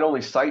not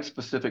only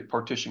site-specific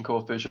partition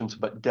coefficients,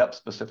 but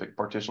depth-specific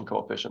partition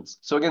coefficients.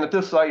 So again, at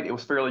this site, it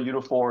was fairly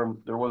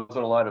uniform. There wasn't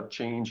a lot of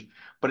change,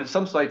 but at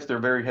some sites, they're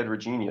very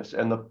heterogeneous.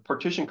 And the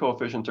partition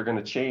coefficients are going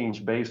to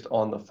change based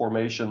on the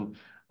formation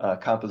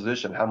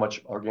composition, how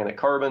much organic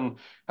carbon,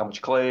 how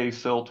much clay,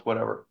 silt,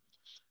 whatever.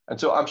 And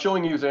so I'm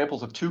showing you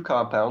examples of 2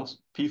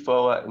 compounds,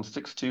 PFOA and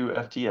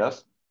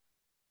 6,2-FTS.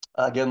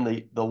 Again,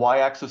 the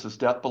y-axis is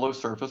depth below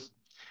surface,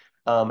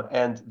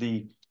 and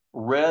the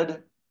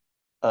red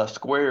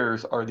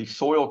squares are the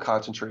soil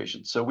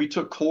concentration. So we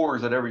took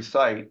cores at every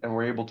site and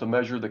were able to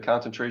measure the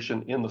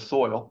concentration in the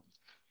soil.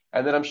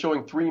 And then I'm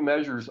showing 3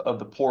 measures of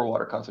the pore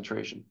water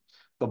concentration.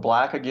 The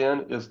black,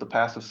 again, is the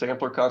passive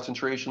sampler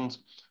concentrations.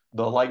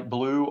 The light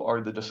blue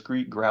are the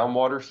discrete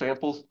groundwater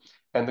samples,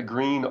 and the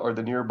green are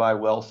the nearby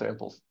well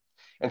samples.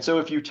 And so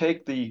if you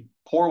take the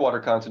pore water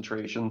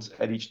concentrations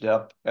at each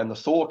depth and the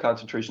soil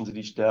concentrations at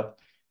each depth,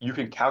 you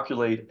can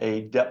calculate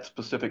a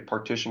depth-specific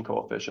partition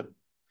coefficient.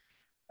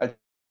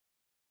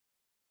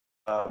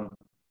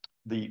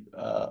 The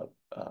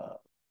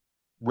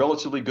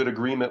relatively good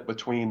agreement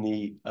between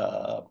the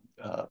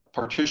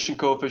partition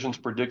coefficients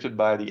predicted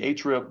by the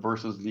HRIP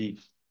versus the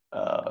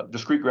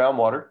discrete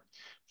groundwater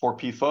for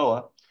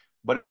PFOA.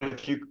 But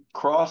if you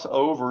cross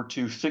over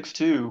to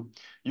 6.2,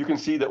 you can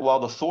see that while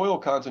the soil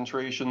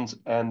concentrations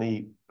and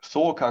the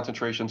soil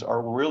concentrations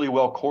are really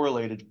well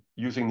correlated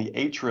using the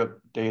HRIP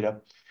data,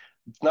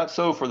 it's not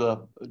so for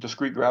the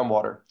discrete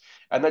groundwater.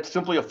 And that's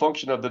simply a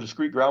function of the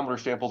discrete groundwater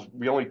samples.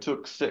 We only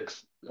took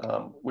 6,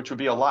 which would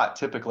be a lot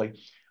typically.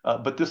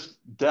 But this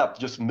depth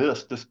just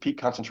missed this peak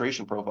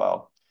concentration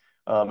profile.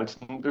 There's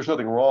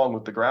nothing wrong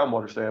with the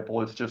groundwater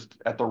sample. It's just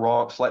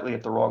slightly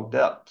at the wrong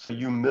depth. So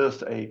you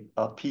missed a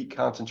peak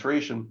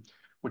concentration,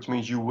 which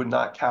means you would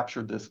not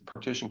capture this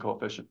partition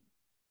coefficient.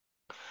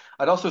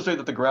 I'd also say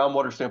that the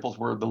groundwater samples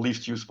were the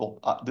least useful.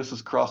 This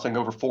is crossing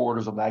over 4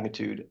 orders of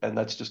magnitude, and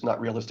that's just not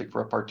realistic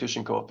for a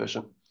partition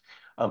coefficient.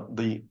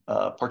 The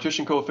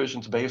partition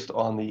coefficients based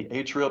on the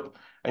HRIP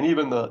and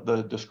even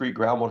the discrete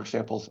groundwater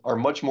samples are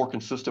much more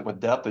consistent with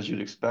depth, as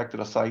you'd expect at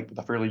a site with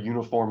a fairly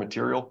uniform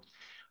material.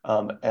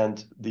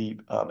 And the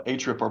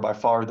HRIP are by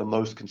far the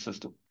most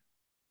consistent.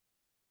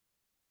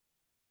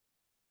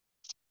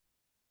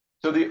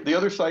 So the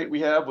other site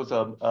we have was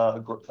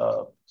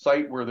a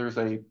site where there's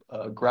a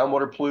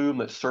groundwater plume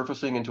that's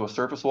surfacing into a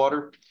surface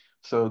water.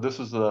 So this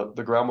is the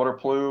groundwater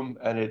plume,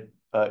 and it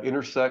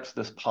intersects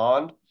this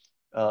pond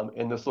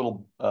in this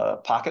little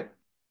pocket.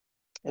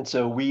 And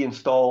so we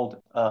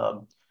installed,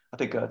 I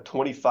think,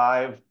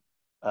 25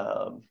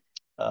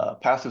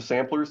 passive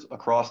samplers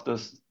across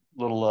this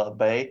little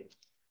bay.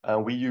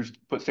 We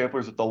put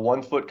samplers at the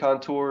 1-foot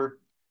contour,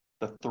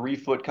 the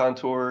 3-foot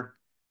contour,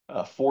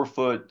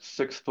 4-foot,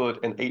 6-foot,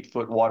 and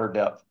 8-foot water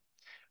depth.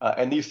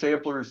 And these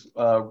samplers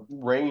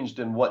ranged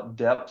in what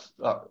depth,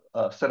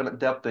 sediment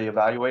depth they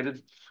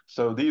evaluated.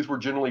 So these were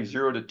generally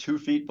 0 to 2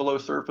 feet below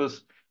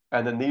surface,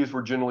 and then these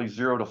were generally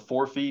 0 to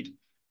 4 feet.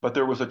 But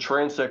there was a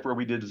transect where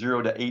we did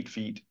 0 to 8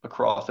 feet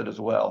across it as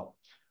well.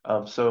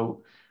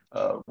 So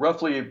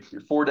roughly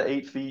 4 to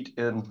 8 feet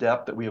in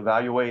depth that we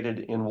evaluated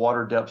in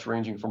water depths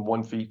ranging from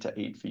 1 feet to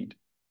 8 feet.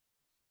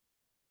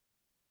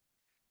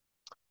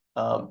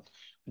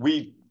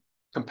 We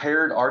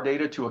compared our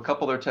data to a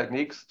couple of their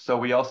techniques. So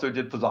we also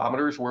did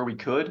piezometers where we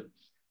could,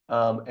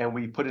 and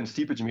we put in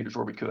seepage meters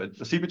where we could.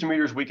 The seepage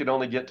meters, we could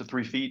only get to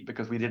 3 feet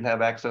because we didn't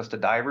have access to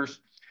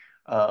divers.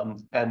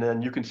 And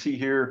then you can see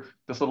here,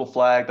 this little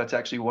flag, that's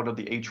actually one of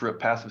the HRIP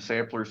passive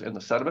samplers in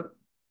the sediment.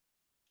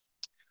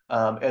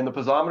 And the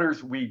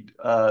piezometers, we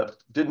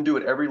didn't do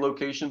at every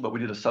location, but we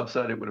did a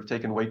subset. It would have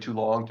taken way too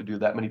long to do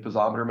that many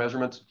piezometer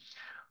measurements.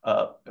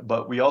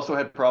 But we also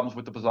had problems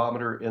with the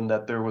piezometer in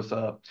that there was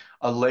a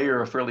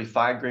layer of fairly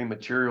fine-grained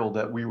material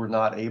that we were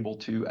not able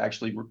to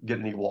actually get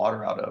any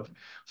water out of.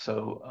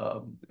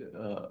 So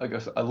I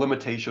guess a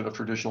limitation of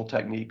traditional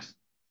techniques.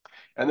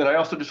 And then I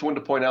also just wanted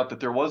to point out that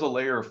there was a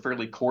layer of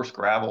fairly coarse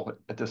gravel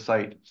at this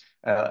site,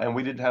 and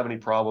we didn't have any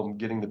problem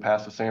getting the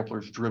passive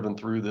samplers driven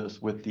through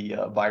this with the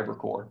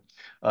VibraCore.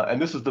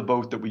 And this is the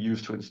boat that we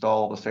used to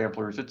install the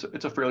samplers.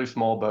 It's a fairly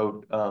small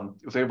boat.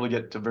 It was able to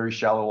get to very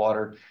shallow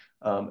water,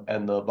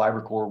 and the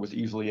VibraCore was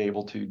easily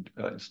able to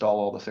install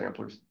all the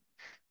samplers.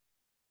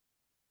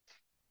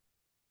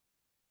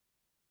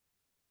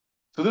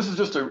 So this is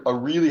just a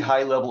really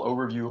high-level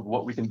overview of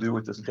what we can do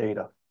with this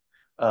data.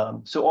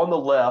 So on the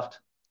left,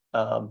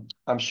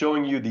 I'm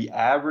showing you the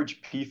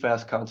average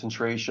PFAS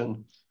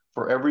concentration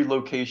for every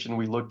location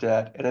we looked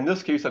at. And in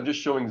this case, I'm just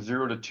showing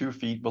 0 to 2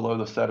 feet below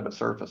the sediment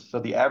surface.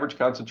 So the average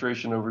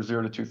concentration over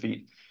 0 to 2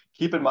 feet.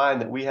 Keep in mind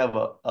that we have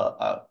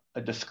a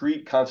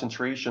discrete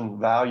concentration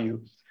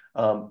value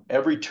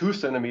every 2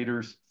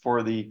 centimeters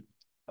for the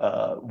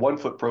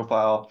 1-foot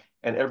profile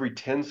and every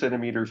 10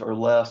 centimeters or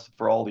less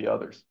for all the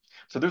others.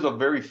 So there's a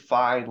very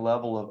fine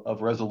level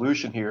of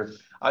resolution here.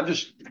 I'm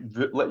just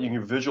letting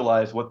you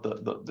visualize what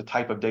the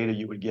type of data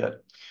you would get.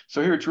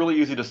 So here it's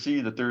really easy to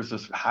see that there's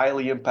this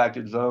highly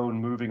impacted zone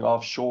moving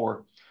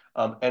offshore,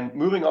 and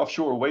moving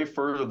offshore way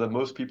further than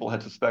most people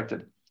had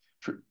suspected.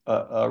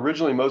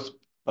 Originally, most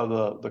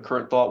of the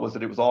current thought was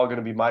that it was all going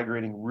to be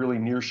migrating really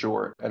near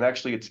shore, and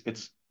actually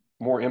it's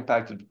more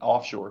impacted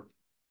offshore.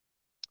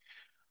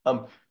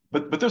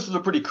 But this is a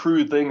pretty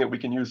crude thing that we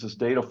can use this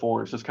data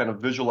for. It's just kind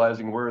of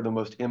visualizing where are the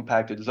most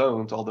impacted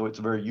zones, although it's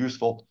very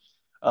useful.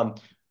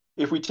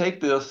 If we take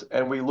this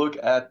and we look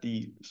at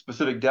the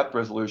specific depth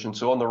resolution,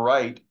 so on the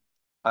right,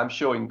 I'm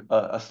showing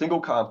a single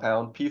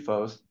compound,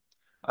 PFOS,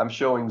 I'm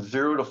showing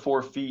 0 to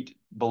 4 feet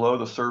below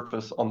the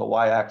surface on the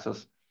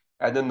y-axis.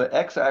 And then the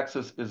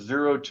x-axis is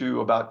 0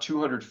 to about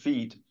 200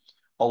 feet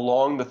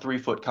along the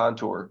 3-foot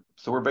contour.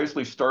 So we're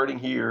basically starting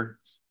here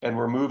and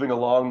we're moving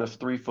along this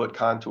 3-foot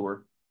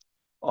contour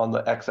on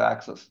the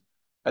x-axis.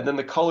 And then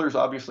the colors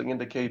obviously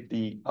indicate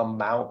the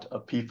amount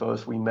of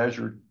PFAS we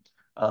measured.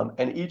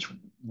 And each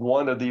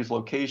one of these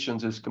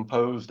locations is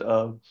composed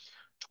of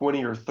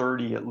 20 or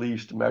 30 at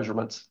least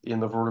measurements in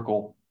the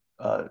vertical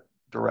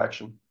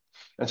direction.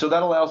 And so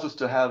that allows us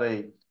to have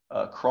a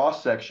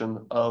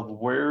cross-section of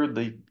where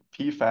the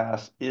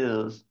PFAS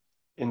is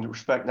in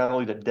respect not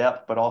only to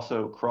depth, but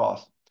also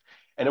cross.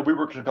 And if we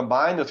were to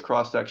combine this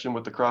cross-section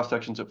with the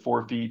cross-sections at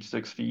 4 feet,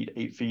 6 feet,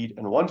 8 feet,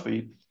 and 1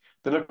 feet,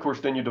 then of course,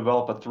 then you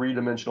develop a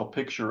 3-dimensional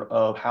picture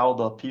of how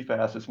the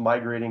PFAS is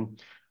migrating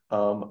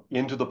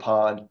into the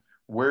pond,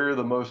 where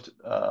the most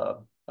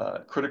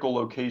critical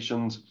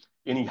locations,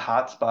 any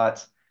hot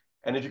spots.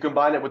 And if you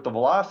combine it with the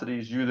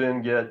velocities, you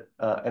then get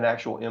an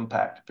actual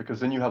impact, because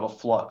then you have a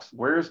flux.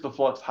 Where's the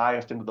flux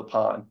highest into the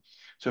pond?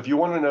 So if you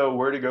want to know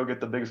where to go get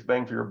the biggest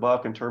bang for your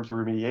buck in terms of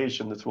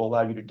remediation, this will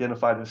allow you to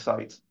identify the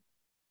sites.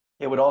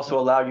 It would also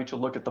allow you to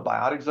look at the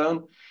biotic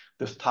zone,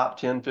 this top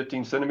 10,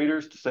 15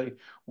 centimeters, to say,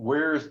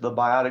 where's the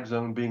biotic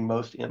zone being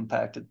most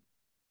impacted?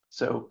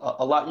 So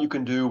a lot you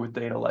can do with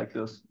data like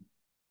this.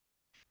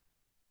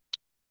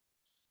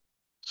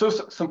 So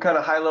some kind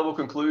of high-level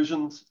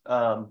conclusions.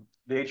 The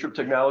HRIP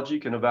technology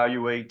can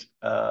evaluate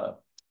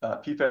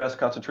PFAS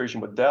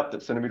concentration with depth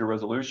at centimeter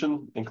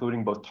resolution,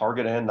 including both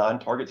target and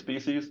non-target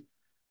species.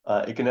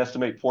 It can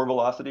estimate pore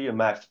velocity and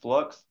max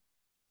flux,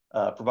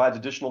 provides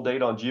additional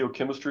data on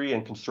geochemistry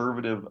and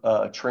conservative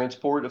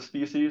transport of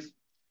species,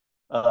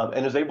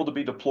 and is able to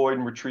be deployed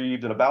and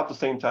retrieved in about the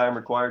same time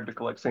required to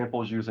collect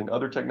samples using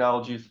other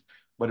technologies,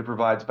 but it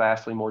provides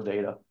vastly more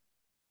data.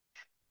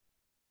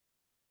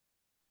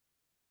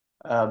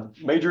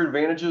 Major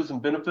advantages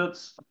and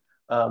benefits,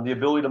 the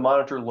ability to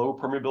monitor low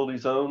permeability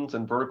zones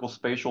and vertical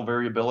spatial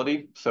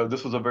variability. So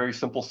this was a very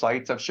simple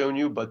sites I've shown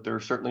you, but there are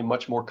certainly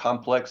much more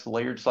complex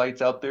layered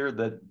sites out there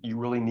that you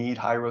really need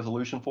high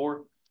resolution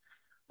for.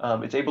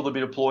 It's able to be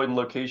deployed in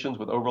locations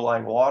with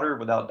overlying water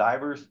without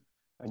divers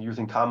and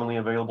using commonly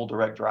available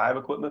direct drive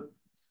equipment.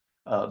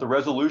 The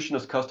resolution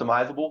is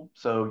customizable,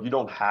 so you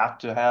don't have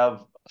to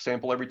have a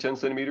sample every 10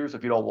 centimeters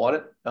if you don't want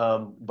it.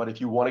 But if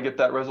you want to get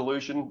that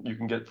resolution, you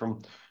can get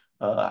from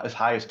as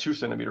high as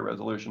 2-centimeter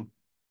resolution.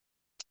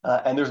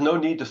 And there's no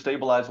need to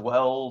stabilize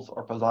wells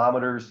or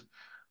piezometers,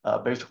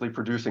 basically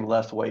producing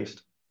less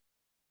waste.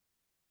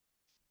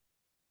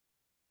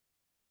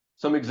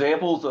 Some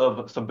examples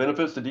of some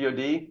benefits to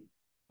DoD.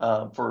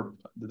 For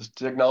this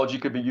technology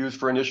could be used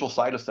for initial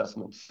site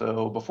assessments.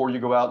 So before you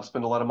go out and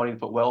spend a lot of money to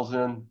put wells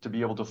in, to be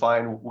able to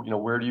find,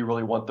 where do you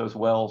really want those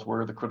wells?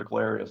 Where are the critical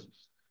areas?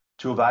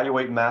 To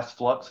evaluate mass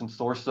flux in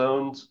source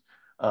zones,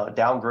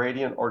 down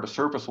gradient, or to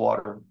surface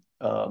water,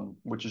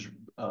 which is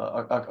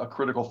a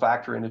critical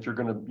factor. And if you're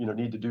going to,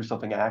 need to do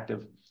something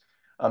active,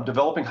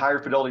 developing higher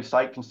fidelity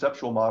site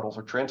conceptual models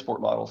or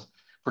transport models.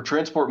 For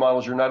transport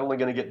models, you're not only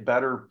going to get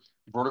better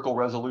vertical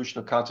resolution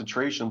of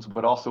concentrations,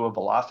 but also of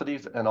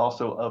velocities and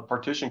also of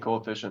partition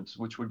coefficients,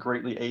 which would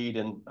greatly aid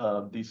in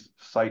these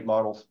site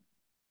models.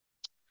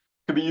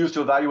 Could be used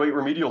to evaluate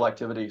remedial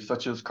activities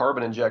such as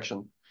carbon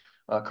injection.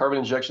 Carbon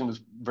injection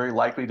is very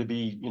likely to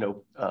be,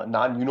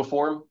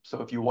 non-uniform.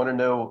 So if you want to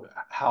know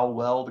how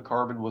well the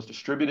carbon was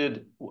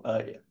distributed,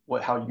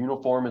 how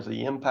uniform is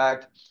the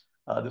impact,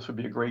 this would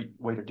be a great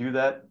way to do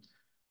that.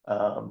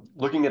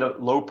 Looking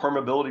at low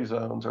permeability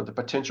zones or the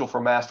potential for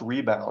mass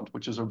rebound,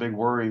 which is a big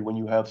worry when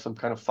you have some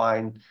kind of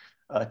fine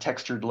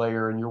textured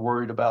layer and you're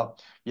worried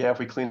about, if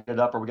we clean it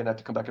up, are we going to have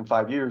to come back in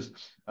 5 years?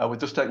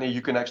 With this technique,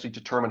 you can actually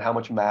determine how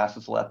much mass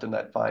is left in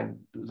that fine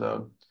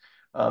zone.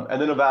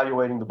 And then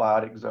evaluating the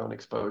biotic zone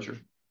exposure.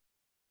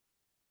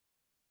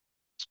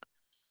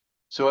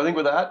 So I think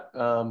with that,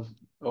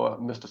 I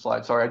missed a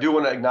slide. Sorry. I do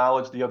want to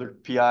acknowledge the other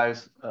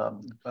PIs,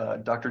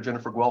 Dr.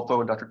 Jennifer Guelfo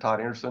and Dr. Todd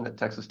Anderson at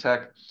Texas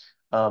Tech,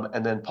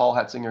 and then Paul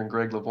Hatzinger and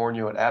Greg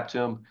Livorno at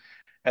Aptim,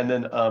 and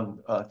then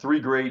 3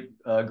 great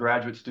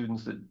graduate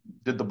students that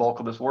did the bulk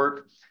of this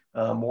work,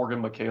 Morgan,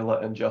 Michaela,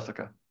 and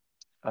Jessica.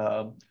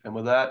 And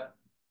with that,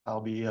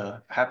 I'll be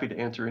happy to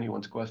answer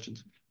anyone's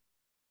questions.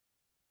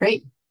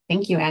 Great.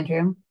 Thank you,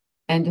 Andrew.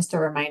 And just a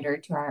reminder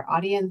to our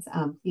audience,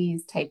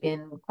 please type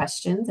in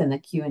questions in the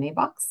Q&A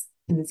box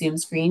in the Zoom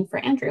screen for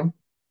Andrew.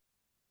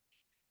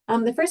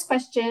 The first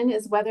question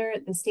is whether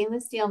the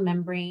stainless steel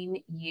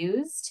membrane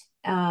used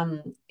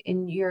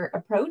in your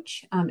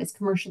approach is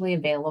commercially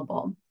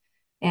available.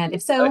 And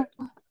if so,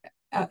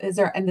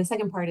 and the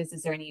second part is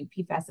there any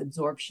PFAS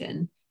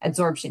absorption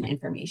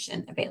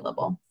information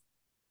available?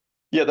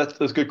 Yeah,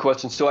 that's a good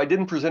question. So I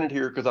didn't present it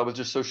here because I was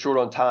just so short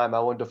on time. I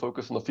wanted to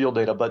focus on the field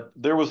data, but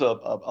there was a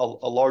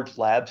large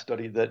lab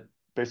study that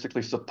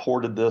basically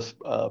supported this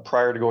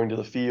prior to going to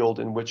the field,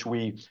 in which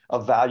we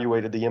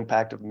evaluated the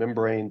impact of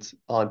membranes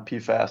on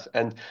PFAS.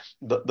 And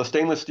the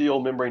stainless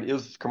steel membrane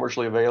is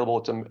commercially available.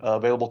 It's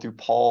available through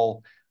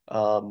Paul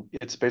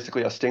It's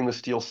basically a stainless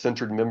steel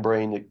sintered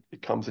membrane.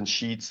 It comes in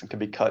sheets and can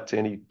be cut to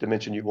any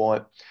dimension you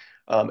want.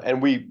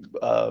 And we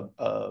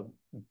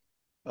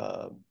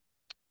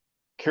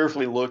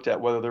carefully looked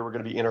at whether there were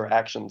going to be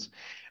interactions.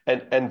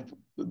 And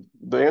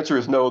the answer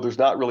is no, there's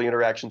not really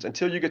interactions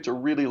until you get to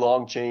really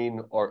long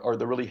chain or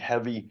the really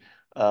heavy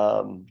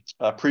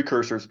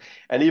precursors.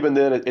 And even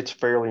then, it's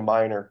fairly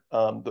minor.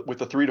 With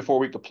the 3 to 4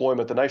 week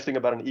deployment, the nice thing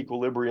about an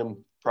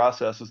equilibrium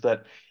process is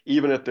that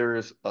even if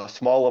there's a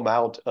small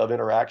amount of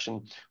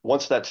interaction,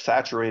 once that's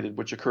saturated,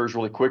 which occurs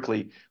really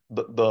quickly,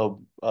 the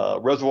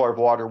reservoir of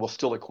water will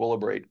still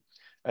equilibrate.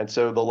 And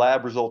so the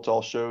lab results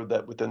all showed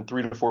that within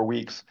 3 to 4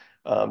 weeks,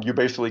 you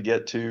basically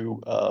get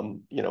to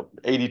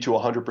 80 to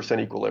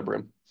 100%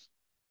 equilibrium.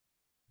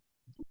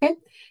 Okay.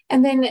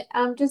 And then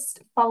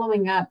just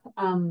following up,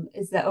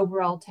 is the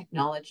overall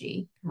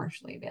technology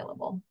commercially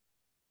available?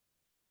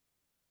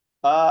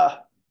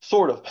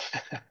 Sort of.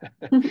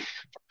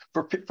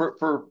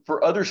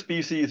 For other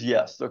species,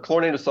 yes. The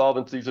chlorinated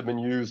solvents, these have been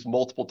used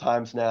multiple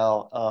times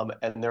now,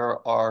 and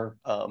there are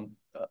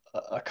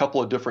a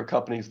couple of different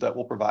companies that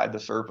will provide the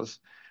service.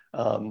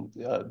 For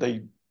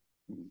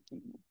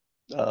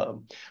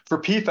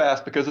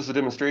PFAS, because it's a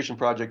demonstration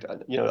project,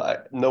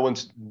 no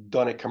one's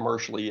done it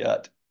commercially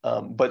yet.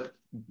 But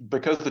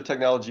because the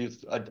technology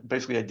is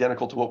basically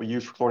identical to what we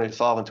use for chlorinated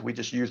solvents, we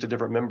just used a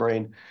different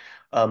membrane.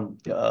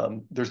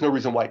 There's no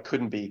reason why it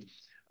couldn't be.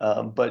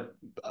 But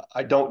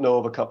I don't know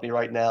of a company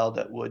right now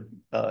that would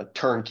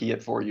turnkey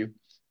it for you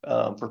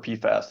for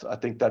PFAS. I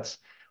think that's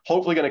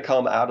hopefully going to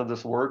come out of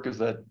this work, is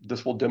that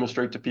this will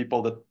demonstrate to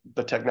people that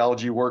the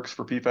technology works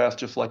for PFAS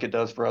just like it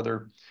does for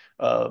other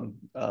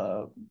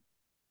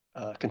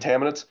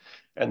contaminants,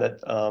 and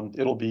that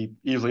it'll be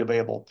easily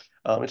available.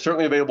 It's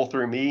certainly available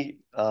through me,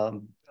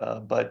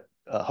 but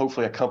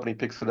hopefully a company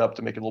picks it up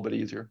to make it a little bit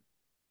easier.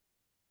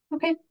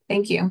 Okay,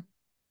 thank you.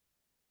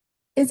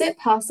 Is it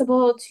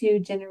possible to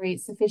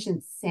generate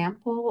sufficient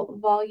sample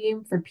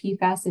volume for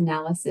PFAS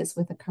analysis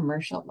with a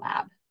commercial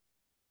lab?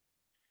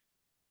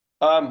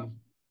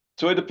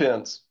 So it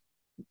depends.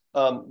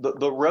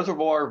 The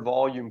reservoir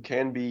volume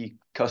can be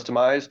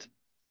customized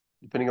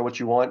depending on what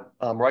you want.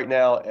 Right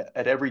now,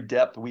 at every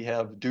depth, we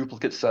have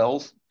duplicate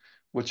cells,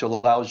 which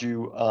allows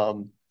you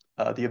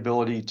the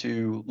ability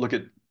to look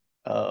at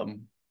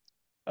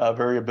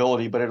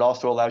variability, but it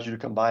also allows you to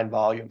combine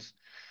volumes.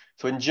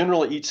 So in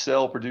general, each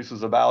cell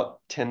produces about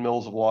 10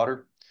 mils of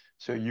water.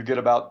 So you get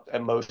about,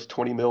 at most,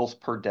 20 mils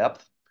per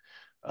depth.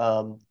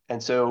 And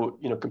so,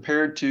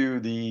 compared to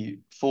the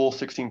full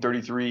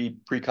 1633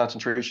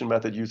 pre-concentration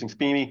method using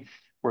SPEME,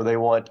 where they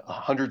want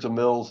hundreds of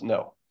mils,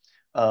 no.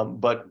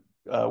 But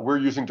we're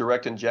using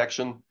direct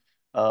injection.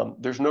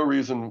 There's no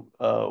reason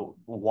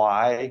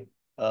why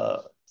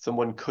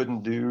someone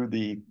couldn't do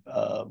the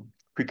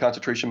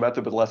pre-concentration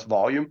method with less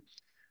volume.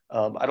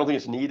 I don't think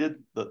it's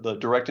needed. The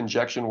direct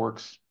injection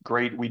works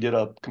great. We did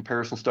a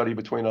comparison study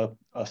between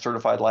a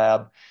certified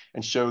lab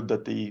and showed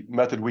that the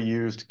method we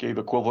used gave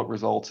equivalent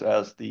results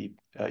as the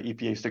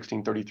EPA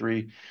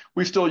 1633.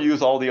 We still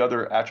use all the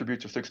other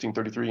attributes of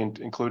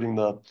 1633, including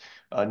the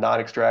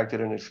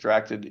non-extracted and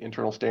extracted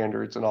internal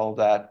standards and all of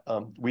that.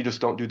 We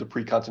just don't do the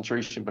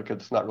pre-concentration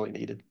because it's not really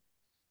needed.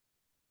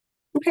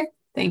 Okay,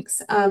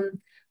 thanks.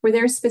 Were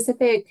there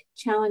specific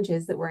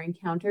challenges that were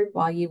encountered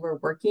while you were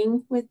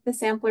working with the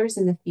samplers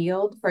in the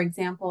field? For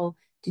example,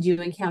 did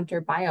you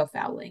encounter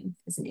biofouling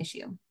as an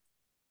issue?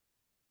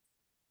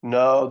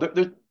 No,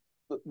 the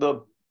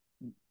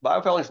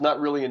biofouling is not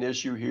really an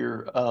issue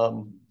here.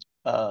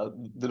 The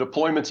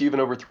deployments, even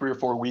over 3 or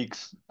 4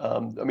 weeks,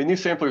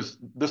 these samplers,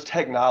 this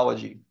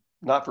technology,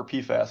 not for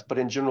PFAS, but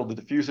in general, the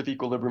diffusive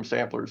equilibrium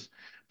samplers,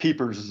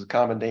 PEEPers is a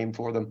common name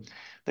for them.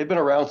 They've been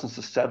around since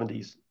the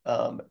 70s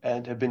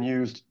and have been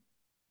used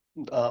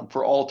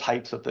for all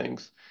types of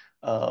things.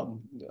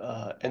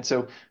 And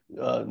so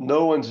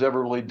no one's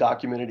ever really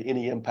documented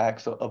any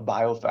impacts of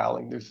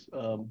biofouling.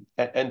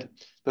 And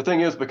the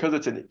thing is, because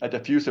it's a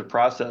diffusive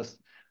process,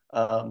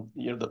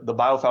 the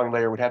biofouling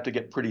layer would have to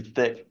get pretty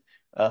thick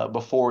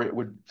before it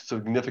would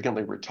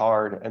significantly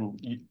retard. And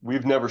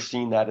we've never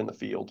seen that in the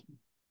field.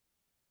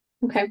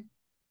 Okay.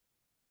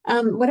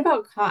 What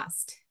about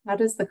cost? How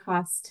does the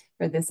cost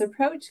for this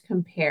approach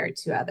compare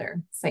to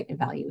other site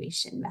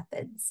evaluation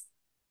methods?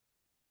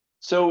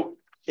 So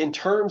in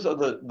terms of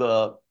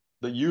the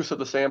use of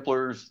the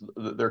samplers,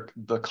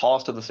 the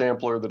cost of the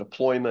sampler, the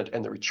deployment,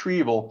 and the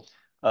retrieval,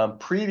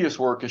 previous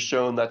work has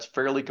shown that's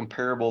fairly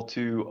comparable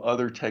to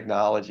other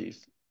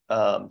technologies.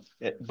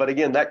 But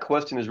again, that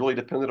question is really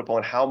dependent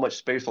upon how much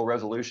spatial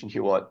resolution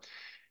you want.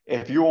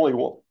 If you only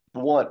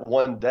want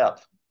one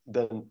depth,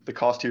 then the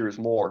cost here is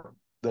more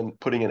than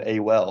putting in a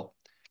well.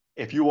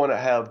 If you want to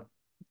have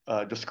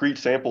discrete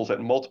samples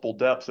at multiple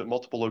depths at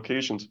multiple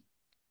locations,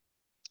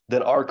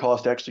 then our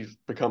cost actually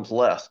becomes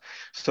less.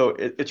 So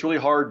it's really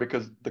hard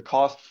because the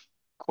cost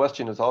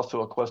question is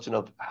also a question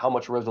of how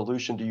much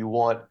resolution do you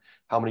want,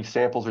 how many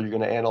samples are you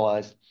going to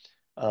analyze.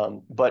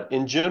 But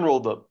in general,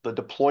 the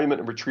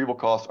deployment and retrieval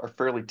costs are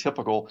fairly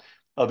typical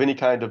of any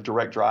kind of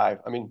direct drive.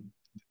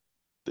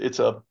 it's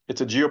a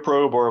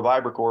geoprobe or a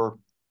vibrocore,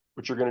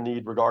 which you're going to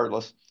need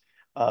regardless.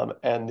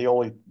 And the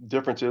only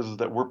difference is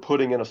that we're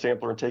putting in a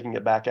sampler and taking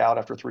it back out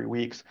after 3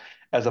 weeks,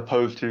 as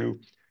opposed to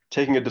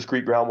taking a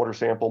discrete groundwater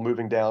sample,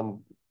 moving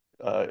down,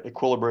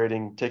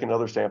 equilibrating, taking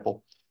another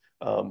sample.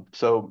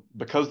 So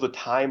because the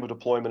time of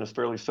deployment is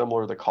fairly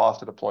similar, the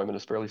cost of deployment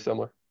is fairly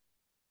similar.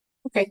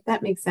 Okay,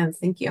 that makes sense.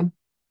 Thank you.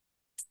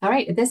 All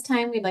right, at this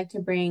time, we'd like to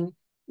bring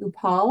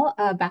Upal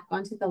back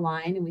onto the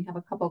line, and we have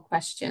a couple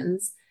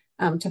questions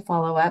to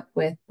follow up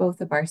with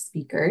both of our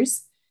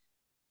speakers.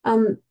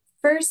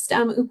 First,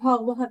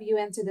 Upal, we'll have you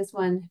answer this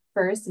one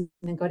first and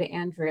then go to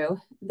Andrew.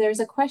 There's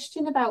a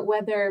question about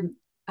whether,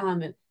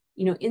 in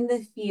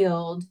the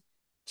field,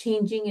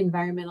 changing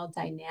environmental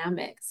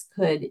dynamics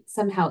could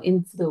somehow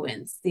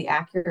influence the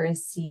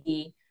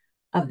accuracy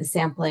of the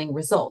sampling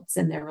results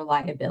and their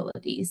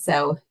reliability.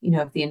 So,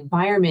 if the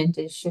environment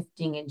is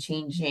shifting and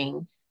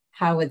changing,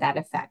 how would that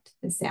affect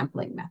the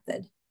sampling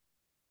method?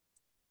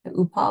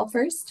 Upal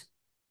first.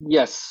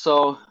 Yes,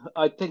 so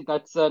I think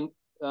that's an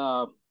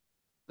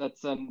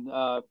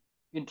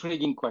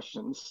intriguing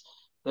question.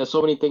 There's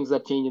so many things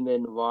that change in the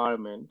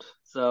environment.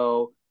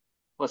 So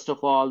first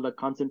of all, the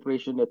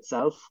concentration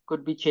itself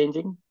could be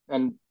changing,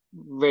 and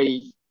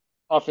very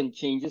often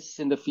changes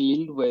in the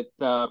field with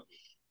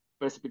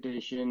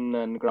precipitation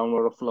and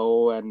groundwater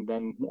flow, and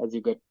then as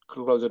you get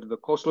closer to the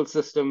coastal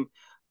system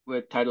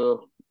with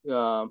tidal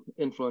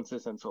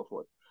influences and so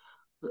forth.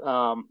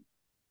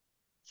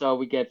 So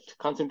we get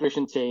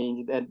concentration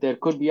change, and there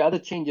could be other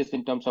changes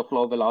in terms of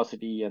flow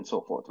velocity and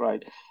so forth,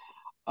 right?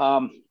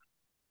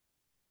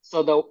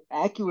 So the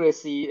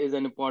accuracy is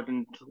an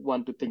important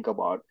one to think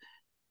about.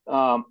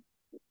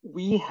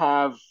 We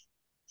have,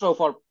 so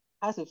for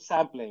passive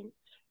sampling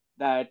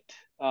that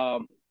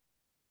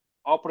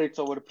operates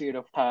over a period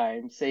of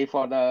time, say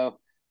for the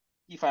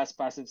PFAS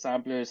passive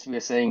samplers, we are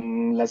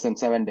saying less than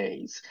 7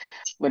 days.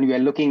 When we are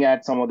looking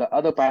at some of the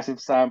other passive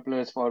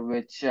samplers for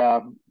which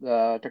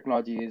the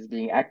technology is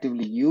being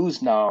actively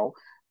used now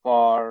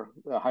for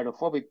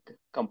hydrophobic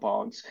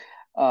compounds,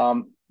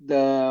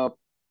 the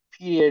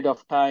period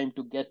of time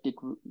to get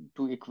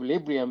to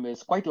equilibrium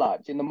is quite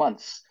large, in the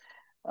months,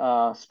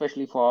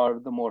 especially for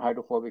the more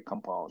hydrophobic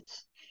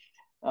compounds.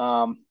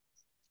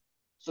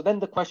 So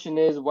then the question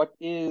is, what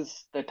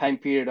is the time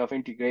period of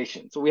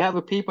integration? So we have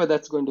a paper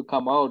that's going to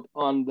come out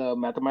on the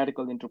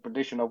mathematical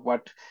interpretation of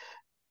what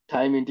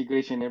time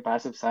integration in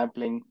passive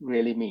sampling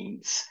really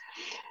means.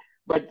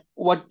 But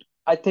what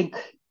I think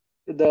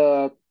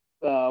the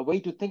way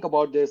to think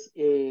about this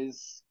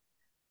is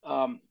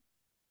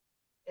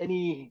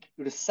any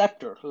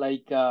receptor,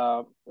 like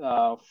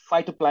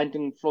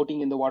phytoplankton floating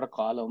in the water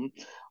column,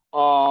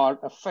 or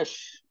a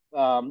fish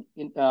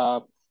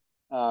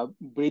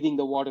breathing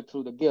the water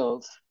through the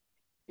gills,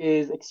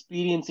 is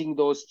experiencing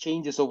those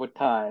changes over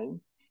time,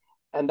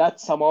 and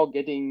that's somehow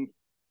getting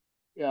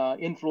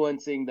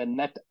influencing the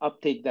net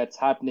uptake that's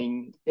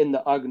happening in the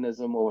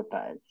organism over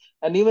time.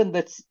 And even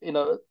that's,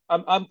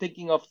 I'm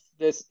thinking of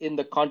this in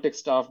the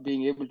context of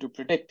being able to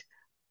predict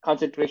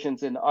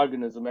concentrations in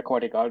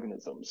aquatic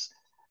organisms.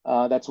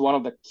 That's one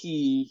of the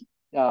key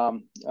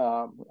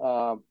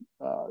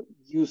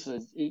use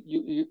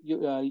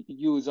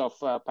of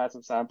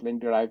passive sampling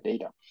derived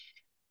data.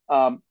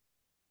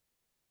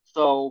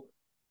 So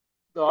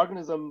the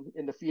organism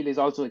in the field is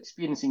also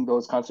experiencing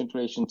those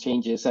concentration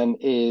changes and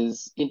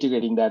is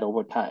integrating that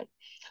over time.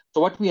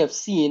 So what we have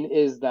seen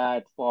is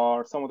that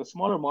for some of the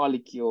smaller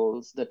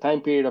molecules, the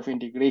time period of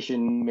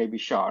integration may be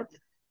short.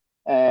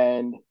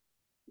 And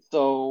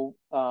so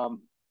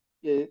one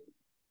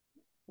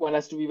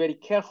has to be very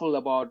careful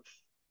about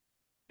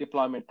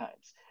deployment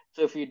times.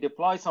 So if you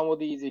deploy some of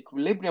these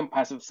equilibrium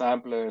passive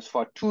samplers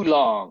for too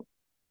long,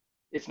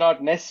 it's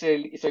not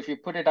necessarily, so if you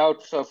put it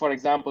out, so for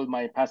example,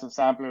 my passive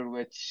sampler,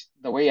 which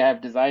the way I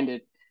have designed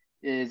it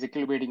is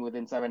equilibrating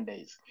within 7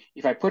 days.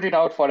 If I put it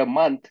out for a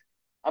month,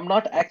 I'm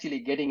not actually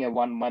getting a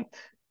 1 month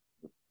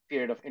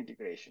period of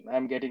integration.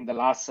 I'm getting the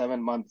last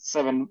 7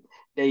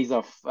 days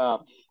of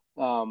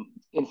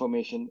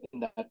information in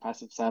that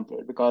passive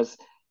sampler, because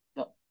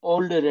the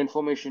older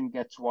information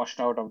gets washed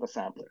out of the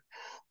sampler.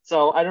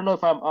 So I don't know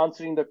if I'm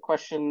answering the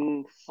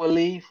question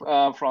fully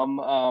from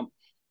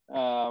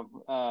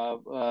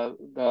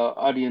the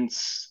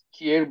audience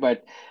here,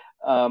 but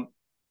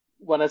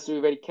one has to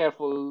be very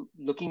careful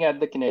looking at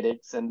the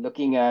kinetics and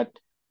looking at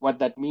what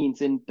that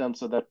means in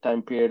terms of the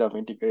time period of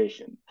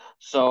integration.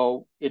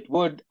 So it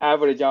would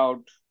average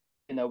out,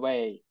 in a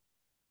way,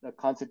 the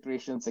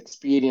concentrations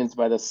experienced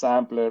by the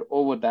sampler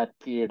over that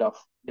period of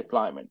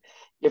deployment.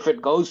 If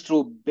it goes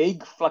through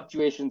big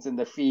fluctuations in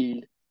the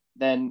field,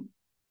 then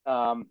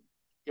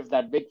if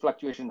that big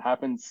fluctuation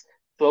happens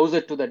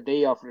closer to the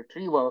day of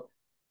retrieval,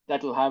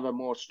 that will have a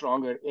more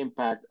stronger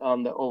impact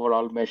on the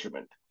overall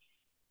measurement.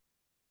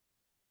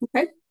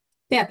 Okay.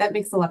 Yeah, that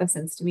makes a lot of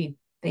sense to me.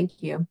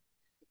 Thank you.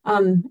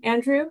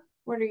 Andrew,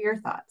 what are your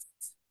thoughts?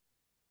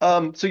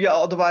 So yeah,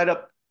 I'll divide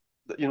up,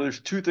 there's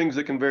two things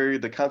that can vary.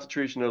 The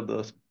concentration of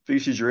the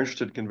species you're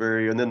interested in can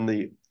vary, and then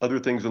the other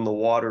things in the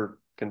water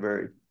can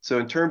vary. So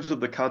in terms of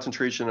the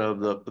concentration of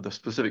the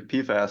specific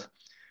PFAS,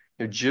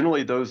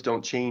 generally those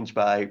don't change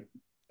by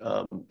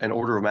an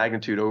order of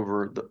magnitude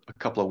over a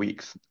couple of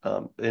weeks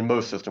in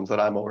most systems that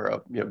I'm aware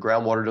of.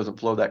 Groundwater doesn't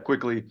flow that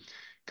quickly.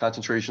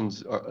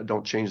 Concentrations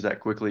don't change that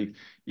quickly,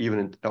 even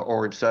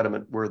in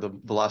sediment where the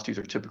velocities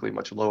are typically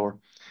much lower.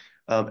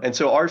 And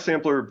so our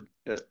sampler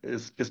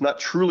is not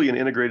truly an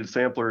integrated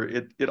sampler.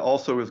 It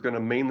also is going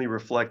to mainly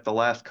reflect the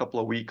last couple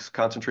of weeks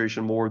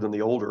concentration more than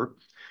the older.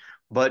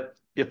 But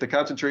if the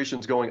concentration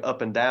is going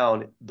up and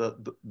down,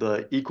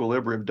 the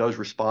equilibrium does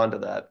respond to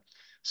that.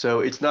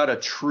 So it's not a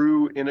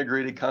true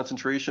integrated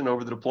concentration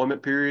over the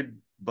deployment period,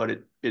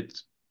 but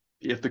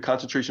if the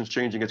concentration is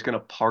changing, it's going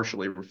to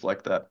partially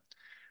reflect that.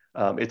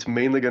 It's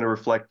mainly going to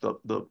reflect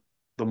the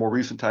more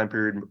recent time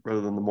period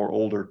rather than the more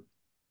older.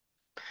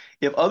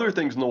 If other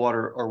things in the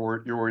water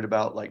you're worried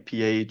about, like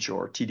pH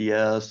or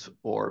TDS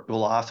or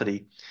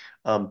velocity,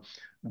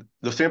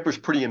 the sampler is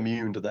pretty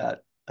immune to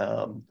that.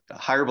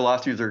 Higher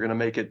velocities are going to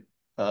make it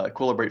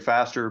equilibrate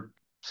faster,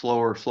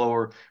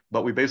 slower,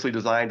 but we basically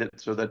designed it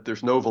so that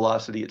there's no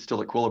velocity, it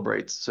still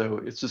equilibrates. So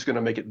it's just going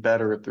to make it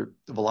better if the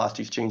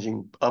velocity is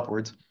changing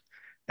upwards.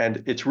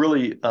 And it's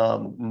really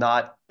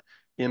not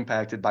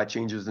impacted by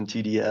changes in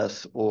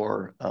TDS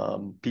or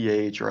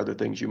pH or other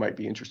things you might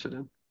be interested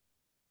in.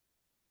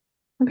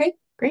 Okay,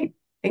 great.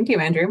 Thank you,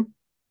 Andrew.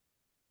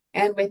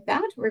 And with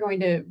that, we're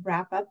going to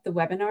wrap up the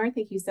webinar.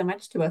 Thank you so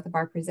much to both of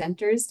our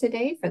presenters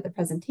today for the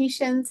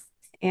presentations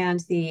and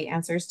the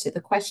answers to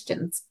the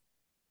questions.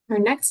 Our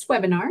next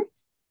webinar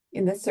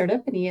in the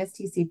SERDP and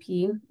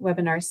ESTCP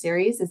webinar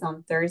series is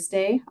on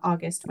Thursday,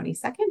 August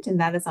 22nd, and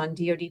that is on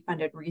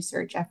DoD-funded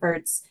research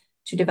efforts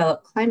to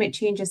develop climate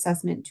change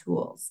assessment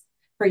tools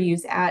for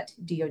use at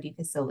DoD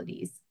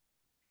facilities.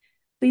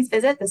 Please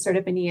visit the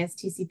SERDP and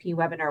ESTCP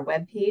webinar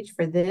webpage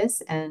for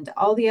this and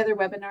all the other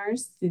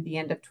webinars through the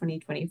end of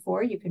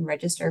 2024. You can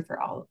register for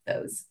all of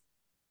those.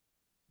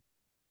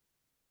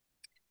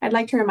 I'd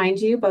like to remind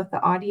you both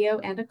the audio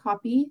and a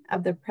copy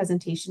of the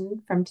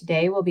presentation from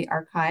today will be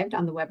archived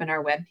on the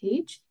webinar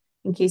webpage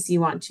in case you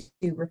want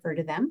to refer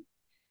to them.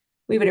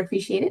 We would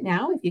appreciate it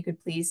now if you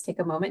could please take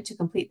a moment to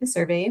complete the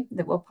survey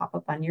that will pop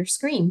up on your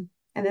screen.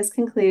 And this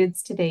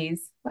concludes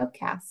today's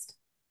webcast.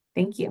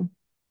 Thank you.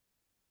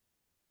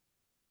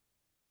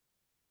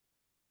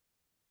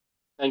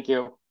 Thank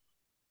you.